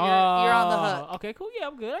 So you're on the hook. Okay, cool. Yeah,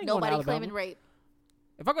 I'm good. I ain't Nobody going to claiming rape.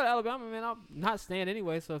 If I go to Alabama, man, I'm not staying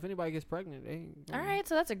anyway. So if anybody gets pregnant, they ain't. All right,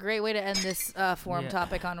 so that's a great way to end this forum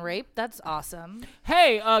topic on rape. That's awesome.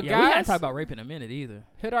 Hey, guys, we haven't talked about rape in a minute either.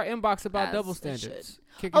 Hit our inbox about As double it standards.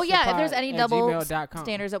 Oh yeah, if there's any double gmail.com.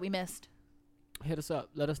 standards that we missed, hit us up.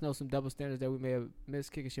 Let us know some double standards that we may have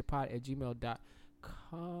missed.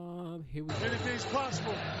 kickingshitpod@gmail.com. Here we go. Anything's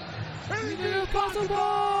possible. Anything possible.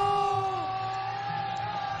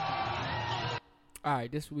 All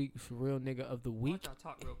right, this week's real nigga of the week. I'll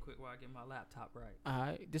talk real quick while I get my laptop right. All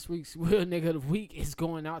right, this week's real nigga of the week is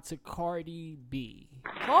going out to Cardi B.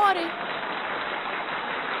 Cardi.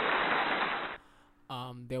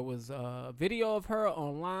 There was a video of her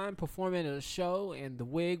online performing at a show, and the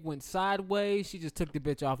wig went sideways. She just took the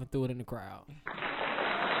bitch off and threw it in the crowd.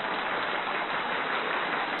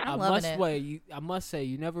 I'm loving it. I must say,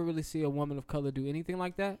 you never really see a woman of color do anything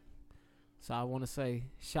like that. So I want to say,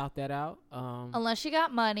 shout that out. Unless she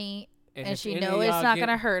got money and she any know of it's y'all not get-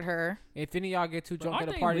 gonna hurt her. If any of y'all get too drunk Aren't at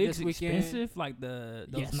a they party wigs this weekend, expensive? Like those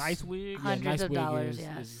Yes. nice wigs. Hundreds of wig dollars, is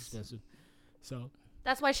yes. expensive. So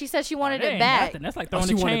That's why she said she wanted That it ain't back. nothing. That's like throwing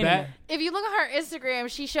she a wanted chain it back? in. If you look at her Instagram,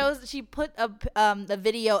 she put a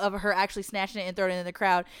video of her actually snatching it and throwing it in the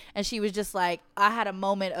crowd, and she was just like, I had a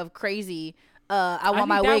moment of crazy. I want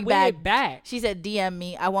my need that wig back. She said, DM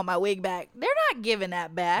me. I want my wig back. They're not giving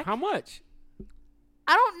that back. How much?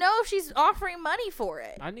 I don't know if she's offering money for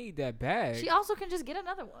it. I need that bag. She also can just get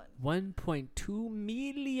another one. $1.2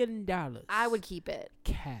 million. I would keep it.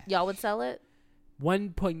 Cash. Y'all would sell it?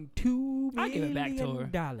 $1.2 I'll give it back to her.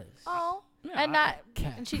 million. Oh. Yeah, And not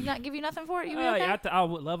cash. and she'd not give you nothing for it? You be Yeah, okay? I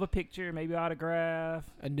would love a picture, maybe autograph.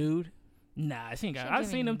 A nude? Nah, she ain't got. She I've give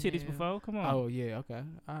seen me them titties nude. before. Come on. Oh, yeah, okay.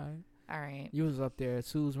 All right. All right. You was up there at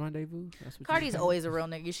Sue's Rendezvous? That's what Cardi's you said? always a real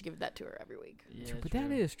nigga. You should give that to her every week. Yeah, But true.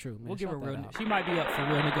 that is true, man. We'll give her Shout real. that out. She might be up for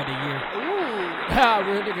real nigga of the year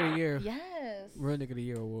Ooh. Real Nigga of the Year. Yes. Real Nigga of the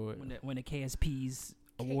Year award. when the KSP's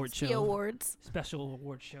award KSP show, Awards. special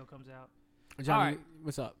award show comes out. Johnny, All right.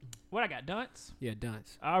 what's up? What I got, dunce? Yeah,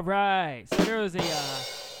 dunce. All right. So there was a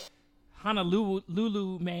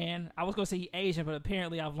Honolulu man. I was gonna say he Asian, but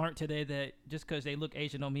apparently I've learned today that just because they look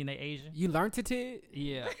Asian don't mean they Asian. You learned it, Ted?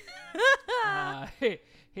 Yeah.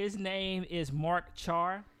 His name is Mark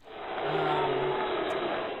Char.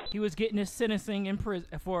 He was getting his sentencing in prison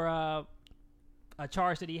for a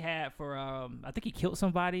charge that he had for I think he killed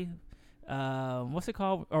somebody. What's it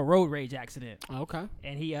called? A road rage accident. Okay.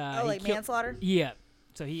 And he Like killed- manslaughter? Yeah.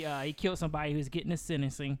 So he killed somebody who was getting his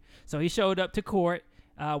sentencing. So he showed up to court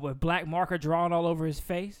with black marker drawn all over his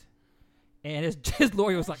face. And his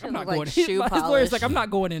lawyer was like, I'm not look going like in. shoe His lawyer's polish. like, I'm not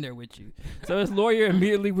going in there with you. So his lawyer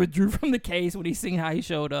immediately withdrew from the case when he seen how he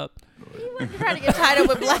showed up. Trying to get tied up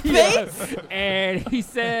with blackface? And he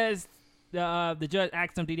says, the judge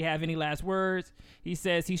asked him, did he have any last words? He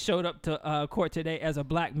says he showed up to court today as a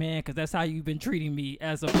black man because that's how you've been treating me,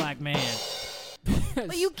 as a black man.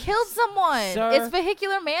 But you killed someone. Sir. It's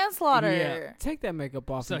vehicular manslaughter. Yeah. Take that makeup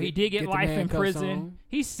off. So and he did get the life in handcuffs prison. on.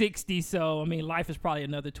 He's 60, so, I mean, life is probably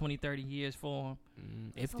another 20, 30 years for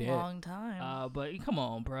him. It's If a that. long time. But come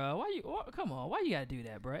on, bro. Why you gotta do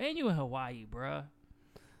that, bro? And you in Hawaii, bro.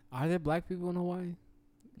 Are there black people in Hawaii?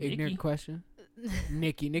 Ignorant Nikki. question.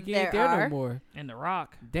 Nikki ain't There there are. no more. And The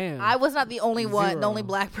Rock. Damn. I was not the only one, the only Zero.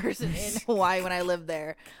 black person in Hawaii when I lived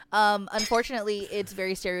there. Unfortunately, it's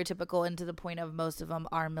very stereotypical, and to the point of most of them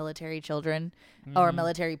are military children or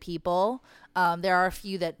military people. There are a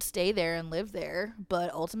few that stay there and live there,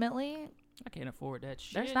 but ultimately, I can't afford that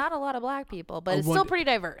shit. there's not a lot of black people. But I it's still wonder- pretty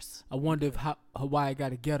diverse. I wonder if Hawaii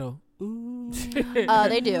got a ghetto. Ooh.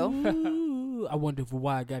 They do. Ooh. I wonder if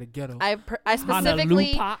Hawaii got a ghetto. I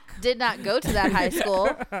specifically Honolulu. did not go to that high school.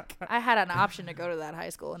 I had an option to go to that high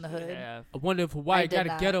school in the hood. Yeah. I wonder if Hawaii I did got a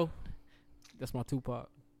not. ghetto. That's my Tupac.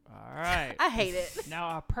 All right. I hate it. Now,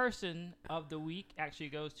 our person of the week actually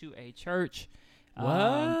goes to a church.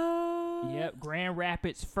 What? Yep, Grand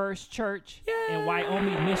Rapids First Church in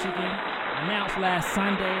Wyoming, Michigan, announced last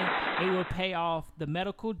Sunday it will pay off the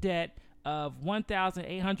medical debt of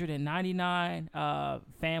 1,899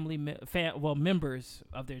 members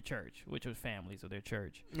of their church, which was families of their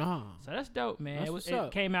church. Ah. So that's dope, man. That's It what's it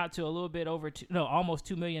up. came out to a little bit over, almost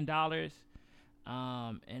 $2 million.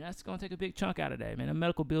 And that's gonna take a big chunk out of that, man. The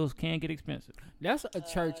medical bills can get expensive. That's a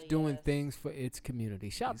church doing things for its community.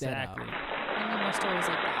 Shout Exactly. that out. I need more stories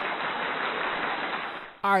like that.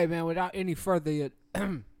 All right, man. Without any further,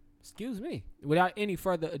 excuse me. Without any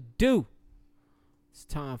further ado, it's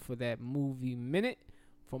time for that movie minute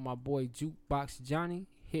for my boy Jukebox Johnny.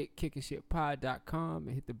 hit kickingshitpod.com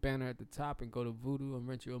and hit the banner at the top and go to Vudu and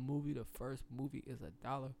rent you a movie. The first movie is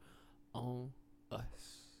 $1 on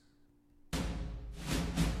us.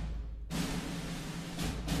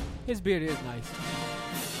 His beard is nice.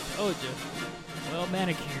 Told you. Well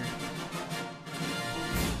manicured.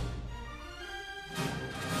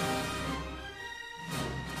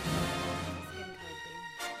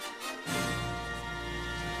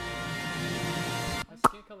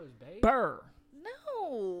 Skin color's beige? Burr.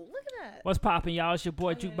 No, look at that. What's poppin', y'all? It's your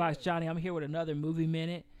boy Jukebox Johnny. I'm here with another movie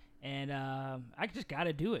minute. And I just got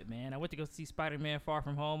to do it, man. I went to go see Spider-Man Far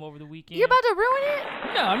From Home over the weekend. You're about to ruin it?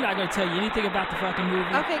 No, I'm not going to tell you anything about the fucking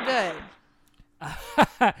movie. Okay, good.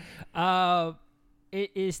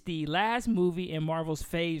 It is the last movie in Marvel's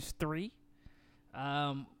Phase 3.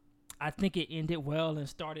 I think it ended well and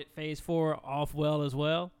started Phase 4 off well as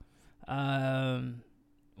well.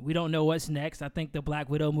 We don't know what's next. I think the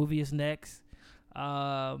Black Widow movie is next.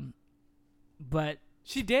 But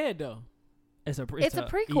she dead, though. It's a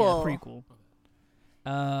prequel. Yeah,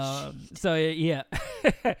 prequel. So yeah.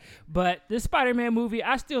 But this Spider-Man movie,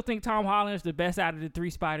 I still think Tom Holland is the best out of the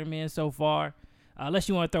 3 Spider-Men so far. Unless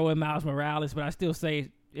you want to throw in Miles Morales, but I still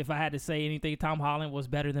say, if I had to say anything, Tom Holland was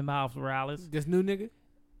better than Miles Morales. This new nigga?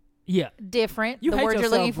 Yeah. Different. The word you're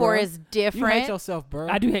looking for is different. You hate yourself, bro.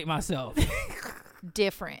 I do hate myself.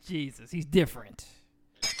 Different. Jesus, he's different.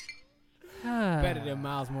 Better than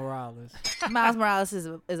Miles Morales. Miles Morales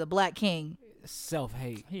is a black king.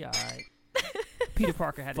 Self-hate. He all right. Peter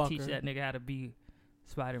Parker had to teach that nigga how to be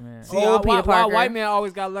Spider-Man. See, why white man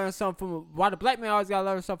always got to learn something from... Why the black man always got to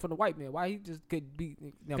learn something from the white man? Why he just could be...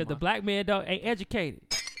 Because the black man ain't educated.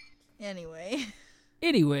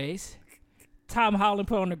 Anyways, Tom Holland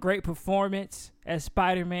put on a great performance as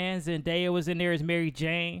Spider-Man. Zendaya was in there as Mary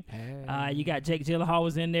Jane. Hey. You got Jake Gyllenhaal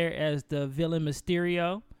was in there as the villain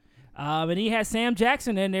Mysterio. And he had Sam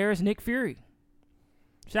Jackson in there as Nick Fury.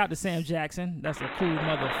 Shout out to Sam Jackson. That's a cool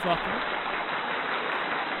motherfucker.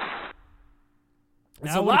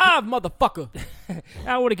 It's alive, motherfucker. I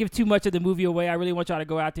don't want to give too much of the movie away. I really want y'all to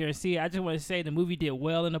go out there and see it. I just want to say the movie did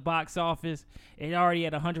well in the box office. It already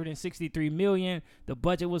had $163 million. The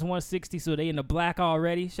budget was $160, so they in the black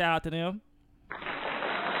already. Shout out to them.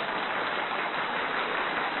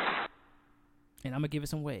 And I'm going to give it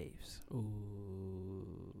some waves. Ooh.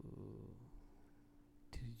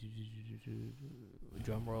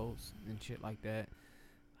 Drum rolls and shit like that.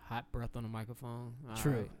 Hot breath on the microphone.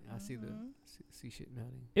 True. Right. I see shit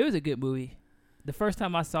melting. It was a good movie. The first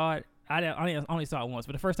time I saw it, I only saw it once,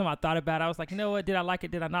 but the first time I thought about it, I was like, you know what? Did I like it?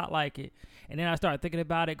 Did I not like it? And then I started thinking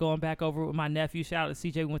about it, going back over it with my nephew. Shout out to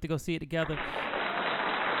CJ. We went to go see it together.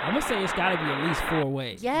 I'm going to say it's got to be at least 4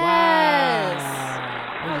 ways. Yes. Wow.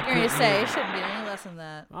 I was going to say, it shouldn't be any less than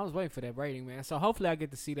that. I was waiting for that rating, man. So hopefully I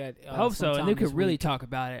get to see that. I hope so. And we could really talk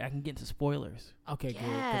about it. I can get into spoilers. Okay, good.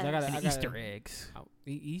 Yes. I got Easter eggs.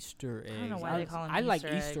 Easter eggs. I don't know why they call them I like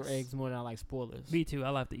Easter Easter eggs. eggs more than I like spoilers. Me too. I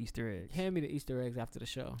love the Easter eggs. Hand me the Easter eggs after the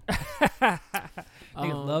show. Niggas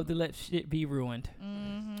love to let shit be ruined.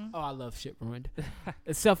 Mm-hmm. Oh, I love shit ruined.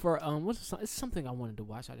 Except for it's something I wanted to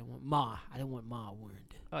watch. I didn't want Ma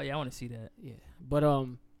ruined. Oh yeah, I want to see that. Yeah, but all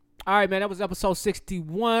right, man. That was episode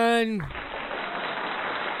 61.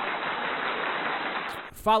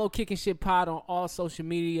 Follow Kicking Shit Pod on all social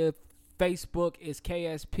media. Facebook is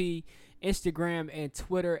KSP. Instagram and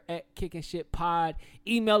Twitter at Kicking Shit Pod.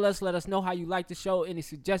 Email us. Let us know how you like the show. Any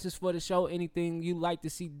suggestions for the show. Anything you like to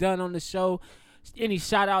see done on the show. Any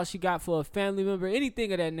shout outs you got for a family member.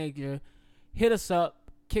 Anything of that nature. Hit us up.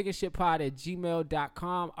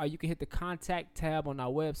 kickingshitpod@gmail.com, or you can hit the contact tab on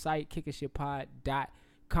our website,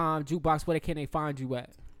 kickingshitpod.com. Jukebox, where can they find you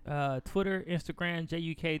at? Twitter, Instagram,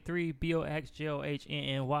 JUK3,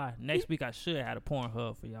 BOXJOHNNY. Next week I should have had a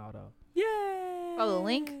Pornhub for y'all though. Yay! Oh, the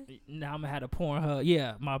link? Now I'm gonna have a Pornhub.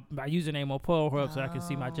 Yeah, my username on Pornhub so I can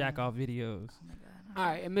see my jack off videos. Oh my God. All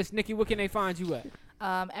right, and Miss Nikki, where can they find you at?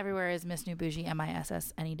 Everywhere is Miss New Bougie,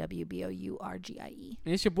 MISSNEWBOURGIE.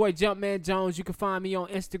 And it's your boy Jumpman Jones. You can find me on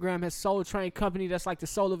Instagram at Soul Train Company. That's like the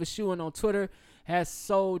soul of a shoe. And on Twitter has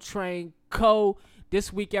Soul Train Co.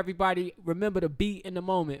 This week, everybody, remember to be in the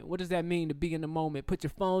moment. What does that mean, to be in the moment? Put your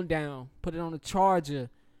phone down. Put it on the charger.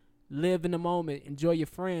 Live in the moment. Enjoy your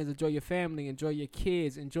friends. Enjoy your family. Enjoy your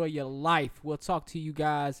kids. Enjoy your life. We'll talk to you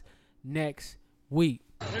guys next week.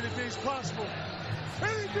 Anything's possible.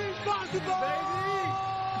 Anything's possible, baby.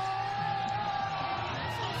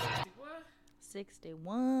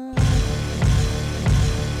 61.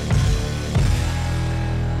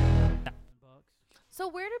 So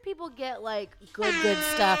where do people get like good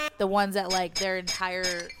stuff? The ones that like their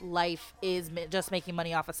entire life is just making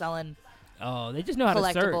money off of selling Oh, they just know how to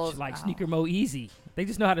Collectibles. search, like Sneaker Mo Easy. They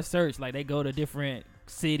just know how to search. Like, they go to different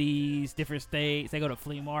cities, different states. They go to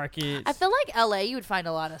flea markets. I feel like LA, you would find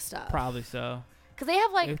a lot of stuff. Probably so. Because they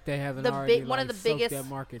have like If they haven't the already, big one of like, the soaked biggest that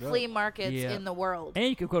market up. flea markets Yeah. in the world. And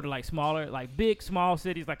you could go to like smaller, like big, small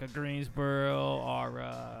cities like a Greensboro or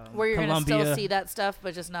Where you're Columbia. gonna still see that stuff,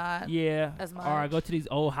 but just not. Yeah. as Or I much. go to these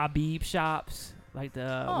old Habib shops, like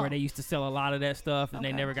where they used to sell a lot of that stuff, and they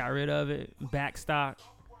Okay. never got rid of it. Back stock.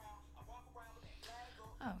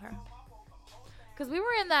 Okay. Because we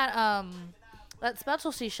were in that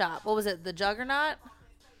specialty shop. What was it? The Juggernaut.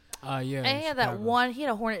 Yeah. And he had that one. He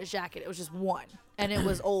had a Hornets jacket. It was just one, and it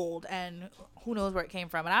was old, and who knows where it came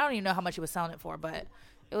from. And I don't even know how much he was selling it for, but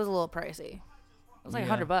it was a little pricey. It was like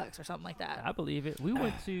Yeah. $100 or something like that. I believe it. We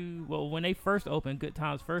went to when they first opened, Good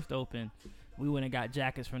Times first opened. We went and got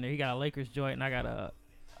jackets from there. He got a Lakers joint, and I got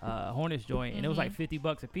a Hornets joint, and it was like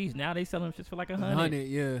 $50 a piece. Now they sell them just for like $100.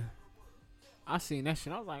 Yeah. I seen that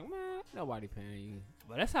shit. I was like, man, nobody paying you.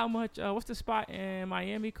 But that's how much. What's the spot in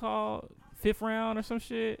Miami called? Fifth Round or some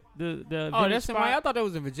shit. The Oh, vintage that's in spot? Miami. I thought that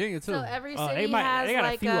was in Virginia too. So every Oh, city they has got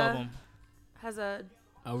like a few of them. has a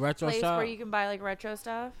A retro place shop. where you can buy like retro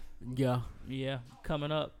stuff. Yeah, Yeah,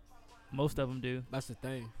 coming up. Most of them do. that's the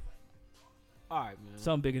thing. All right, man.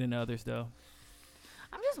 Some bigger than others though.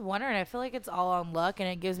 I'm just wondering. I feel like it's all on luck, and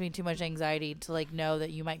it gives me too much anxiety to like know that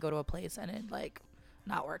you might go to a place and it like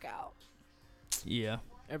not work out. Yeah.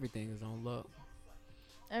 Everything is on luck.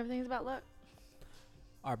 Everything's about luck.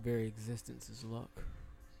 Our very existence is luck.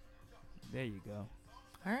 There you go.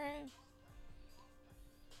 All right.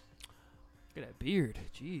 Look at that beard.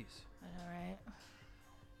 Jeez. I know, right?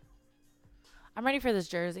 I'm ready for this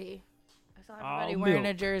jersey. I saw everybody Oh, wearing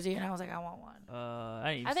milk. a jersey, and I was like, I want one.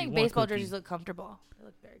 I think baseball jerseys look comfortable. They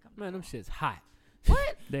look very comfortable. Man, them shit's hot.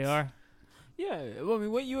 What? They are. Yeah, well, I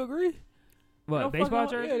mean, what you agree? What, They don't baseball fucking-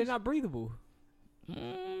 jerseys? Yeah, they're not breathable. I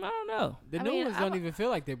don't know. The I new mean, ones don't even feel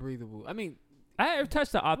like they're breathable. I mean, I never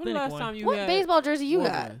touched the when the authentic last one. time you What had baseball jersey you wore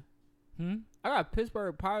got? one? Hmm? I got a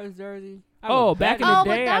Pittsburgh Pirates jersey. I have Oh, a back in Batman- the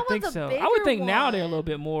but day, that I was think a so. I bigger would think now they're a one. little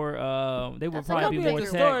bit more. They would That's probably like be a more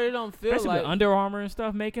bigger the tech. store, it don't feel Especially like. with Under Armour and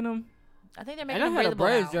stuff making them. I think they're And making I them had a breathable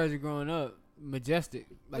Braves now. jersey growing up, majestic,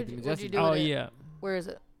 like What'd the you majestic. do Oh with it? yeah, Where is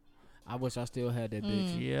it? I wish I still had that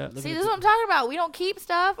bitch. yeah. Look See, at this is the- what I'm talking about. We don't keep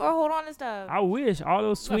stuff or hold on to stuff. I wish all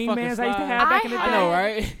those That swing fucking mans I used to slide. have back in the I day. I know,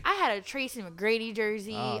 right? I had a Tracy McGrady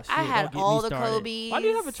jersey. Oh, shit, I had don't get me all the started. Kobe's. Why do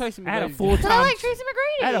you have a Tracy McGrady? I had a jersey? full Because I time. like Tracy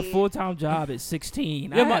McGrady. I had a full time job at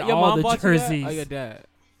 16. Your I had your all mom the bought you that? jerseys. Oh, your dad.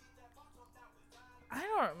 I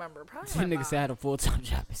don't remember. Probably That my nigga mom. said I had a full-time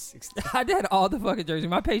job at 16. I did all the fucking jerseys.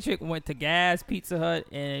 My paycheck went to gas, Pizza Hut,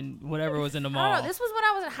 and whatever was in the I mall. don't know. This was when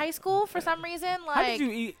I was in high school for some reason. Like, How did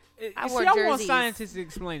you eat? I See, wore I want jerseys. scientists to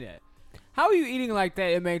explain that. How are you eating like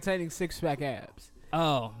that and maintaining six-pack abs?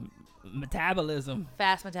 Oh, metabolism.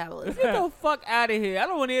 fast metabolism. Get the fuck out of here. I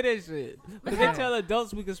don't want to hear that shit. Because they tell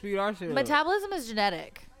adults we can speed our shit up. Metabolism is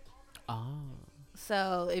genetic. Oh.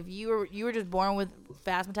 So if you were just born with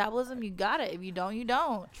fast metabolism, you got it. If you don't, you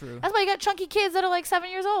don't. True. That's why you got chunky kids that are like 7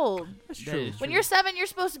 years old. That's That true. is When true. you're 7, you're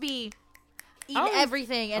supposed to be eating always-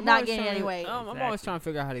 everything and I'm not always gaining trying any to- weight. I'm always Exactly. trying to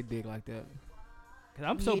figure out how they big like that. Cause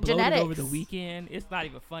I'm so Yeah, bloated over genetics. the weekend. It's not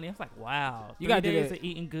even funny. I'm like, wow. You 3 gotta do days that. of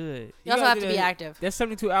eating good. You also gotta have do to be that. active. That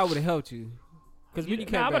 72 hour would have helped you. Because when you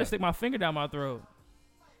Nah, came I'm back. gonna stick my finger down my throat.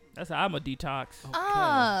 That's how I'm a detox.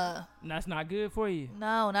 Ah, And that's not good for you.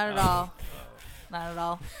 no, not at all. Not at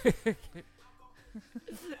all.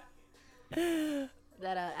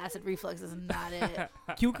 That acid reflux is not it.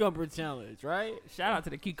 Cucumber challenge, right? Shout out to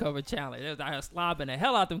the cucumber challenge. They was out here slobbing the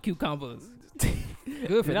hell out them cucumbers.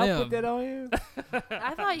 Good for Did I them. put that on here?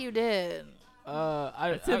 I thought you did.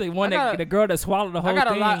 Until the one that the girl that swallowed the whole I got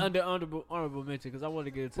thing. a lot under honorable mention because I want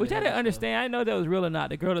to get into Which the I didn't health understand. I didn't know that was real or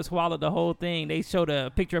not. The girl that swallowed the whole thing. They showed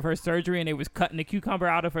a picture of her surgery and they was cutting the cucumber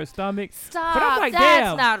out of her stomach. Stop. But I'm like, That's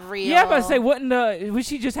damn. not real. Yeah, I'm about to say, would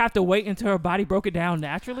she just have to wait until her body broke it down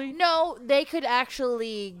naturally? No, they could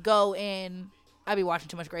actually go in. I'd be watching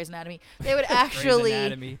too much Grey's Anatomy. They would actually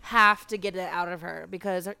Anatomy. have to get it out of her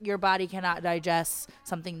because your body cannot digest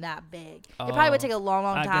something that big. It probably Oh. would take a long,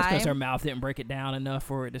 long I guess because her time. mouth didn't break it down enough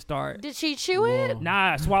for it to start. Did she chew it?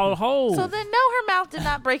 Nah, swallowed whole. So then, no, her mouth did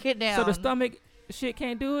not break it down. So the stomach shit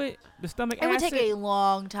can't do it? The stomach It would acid? take a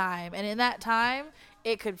long time, and in that time,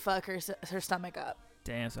 it could fuck her stomach up.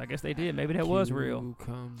 Damn, so I guess they did. Maybe that was real.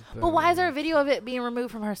 Cucumber. But why is there a video of it being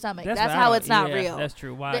removed from her stomach? That's what I how don't- it's not yeah, real. That's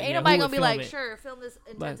true. Why? There ain't yeah, nobody who gonna would be film like, it? sure, film this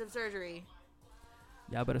intensive surgery.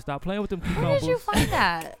 Y'all better stop playing with them Where cucumbers. did you find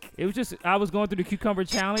that? It was just, I was going through the cucumber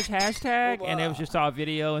challenge hashtag, and it was just saw a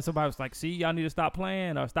video, and somebody was like, see, y'all need to stop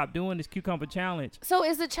playing or stop doing this cucumber challenge. So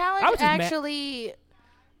is the I challenge was just mad- actually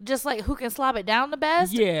Just like who can slob it down the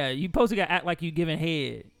best? Yeah, you supposed to act like you giving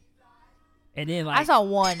head. And then like I saw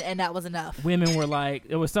one and that was enough. Women were like,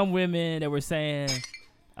 there were some women that were saying,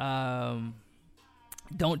 don't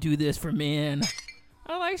do this for men.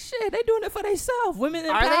 I'm like, shit, they doing it for themselves. Women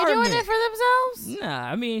empowerment. Are they doing it for themselves?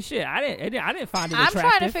 Nah, I mean, shit, I didn't find it attractive. I'm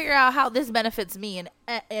trying to figure out how this benefits me in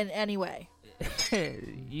any way.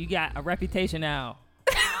 You got a reputation now.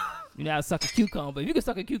 You know how to suck a cucumber. If you can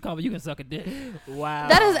suck a cucumber, you can suck a dick. Wow.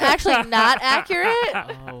 That is actually not accurate.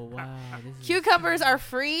 Oh, wow. Cucumbers are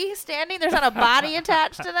free standing. There's not a body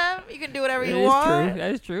attached to them. You can do whatever you want.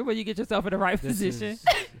 That is true. But you get yourself in the right position.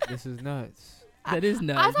 This is nuts. That is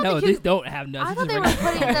nuts. No, this don't have nuts. I thought they were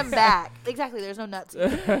putting them back. Exactly. There's no nuts.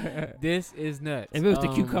 This is nuts. If it was the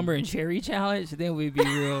cucumber and cherry challenge, then we'd be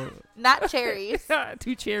real. Not cherries.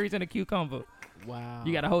 2 cherries and a cucumber. Wow.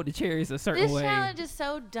 You got to hold the cherries a certain way. This challenge is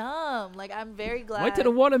so dumb. Like, I'm very glad. Wait till the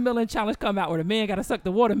watermelon challenge come out where the man got to suck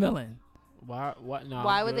the watermelon. Why? What? No.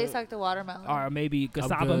 Why would they suck the watermelon? Or maybe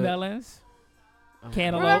cassava melons.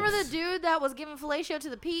 Cantaloupes. Remember the dude that was giving fellatio to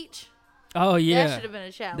the peach? Oh, yeah. That should have been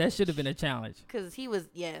a challenge. That should have been a challenge. Because he was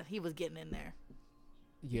getting in there.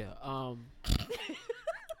 Yeah. Oh,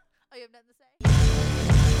 you have nothing to say?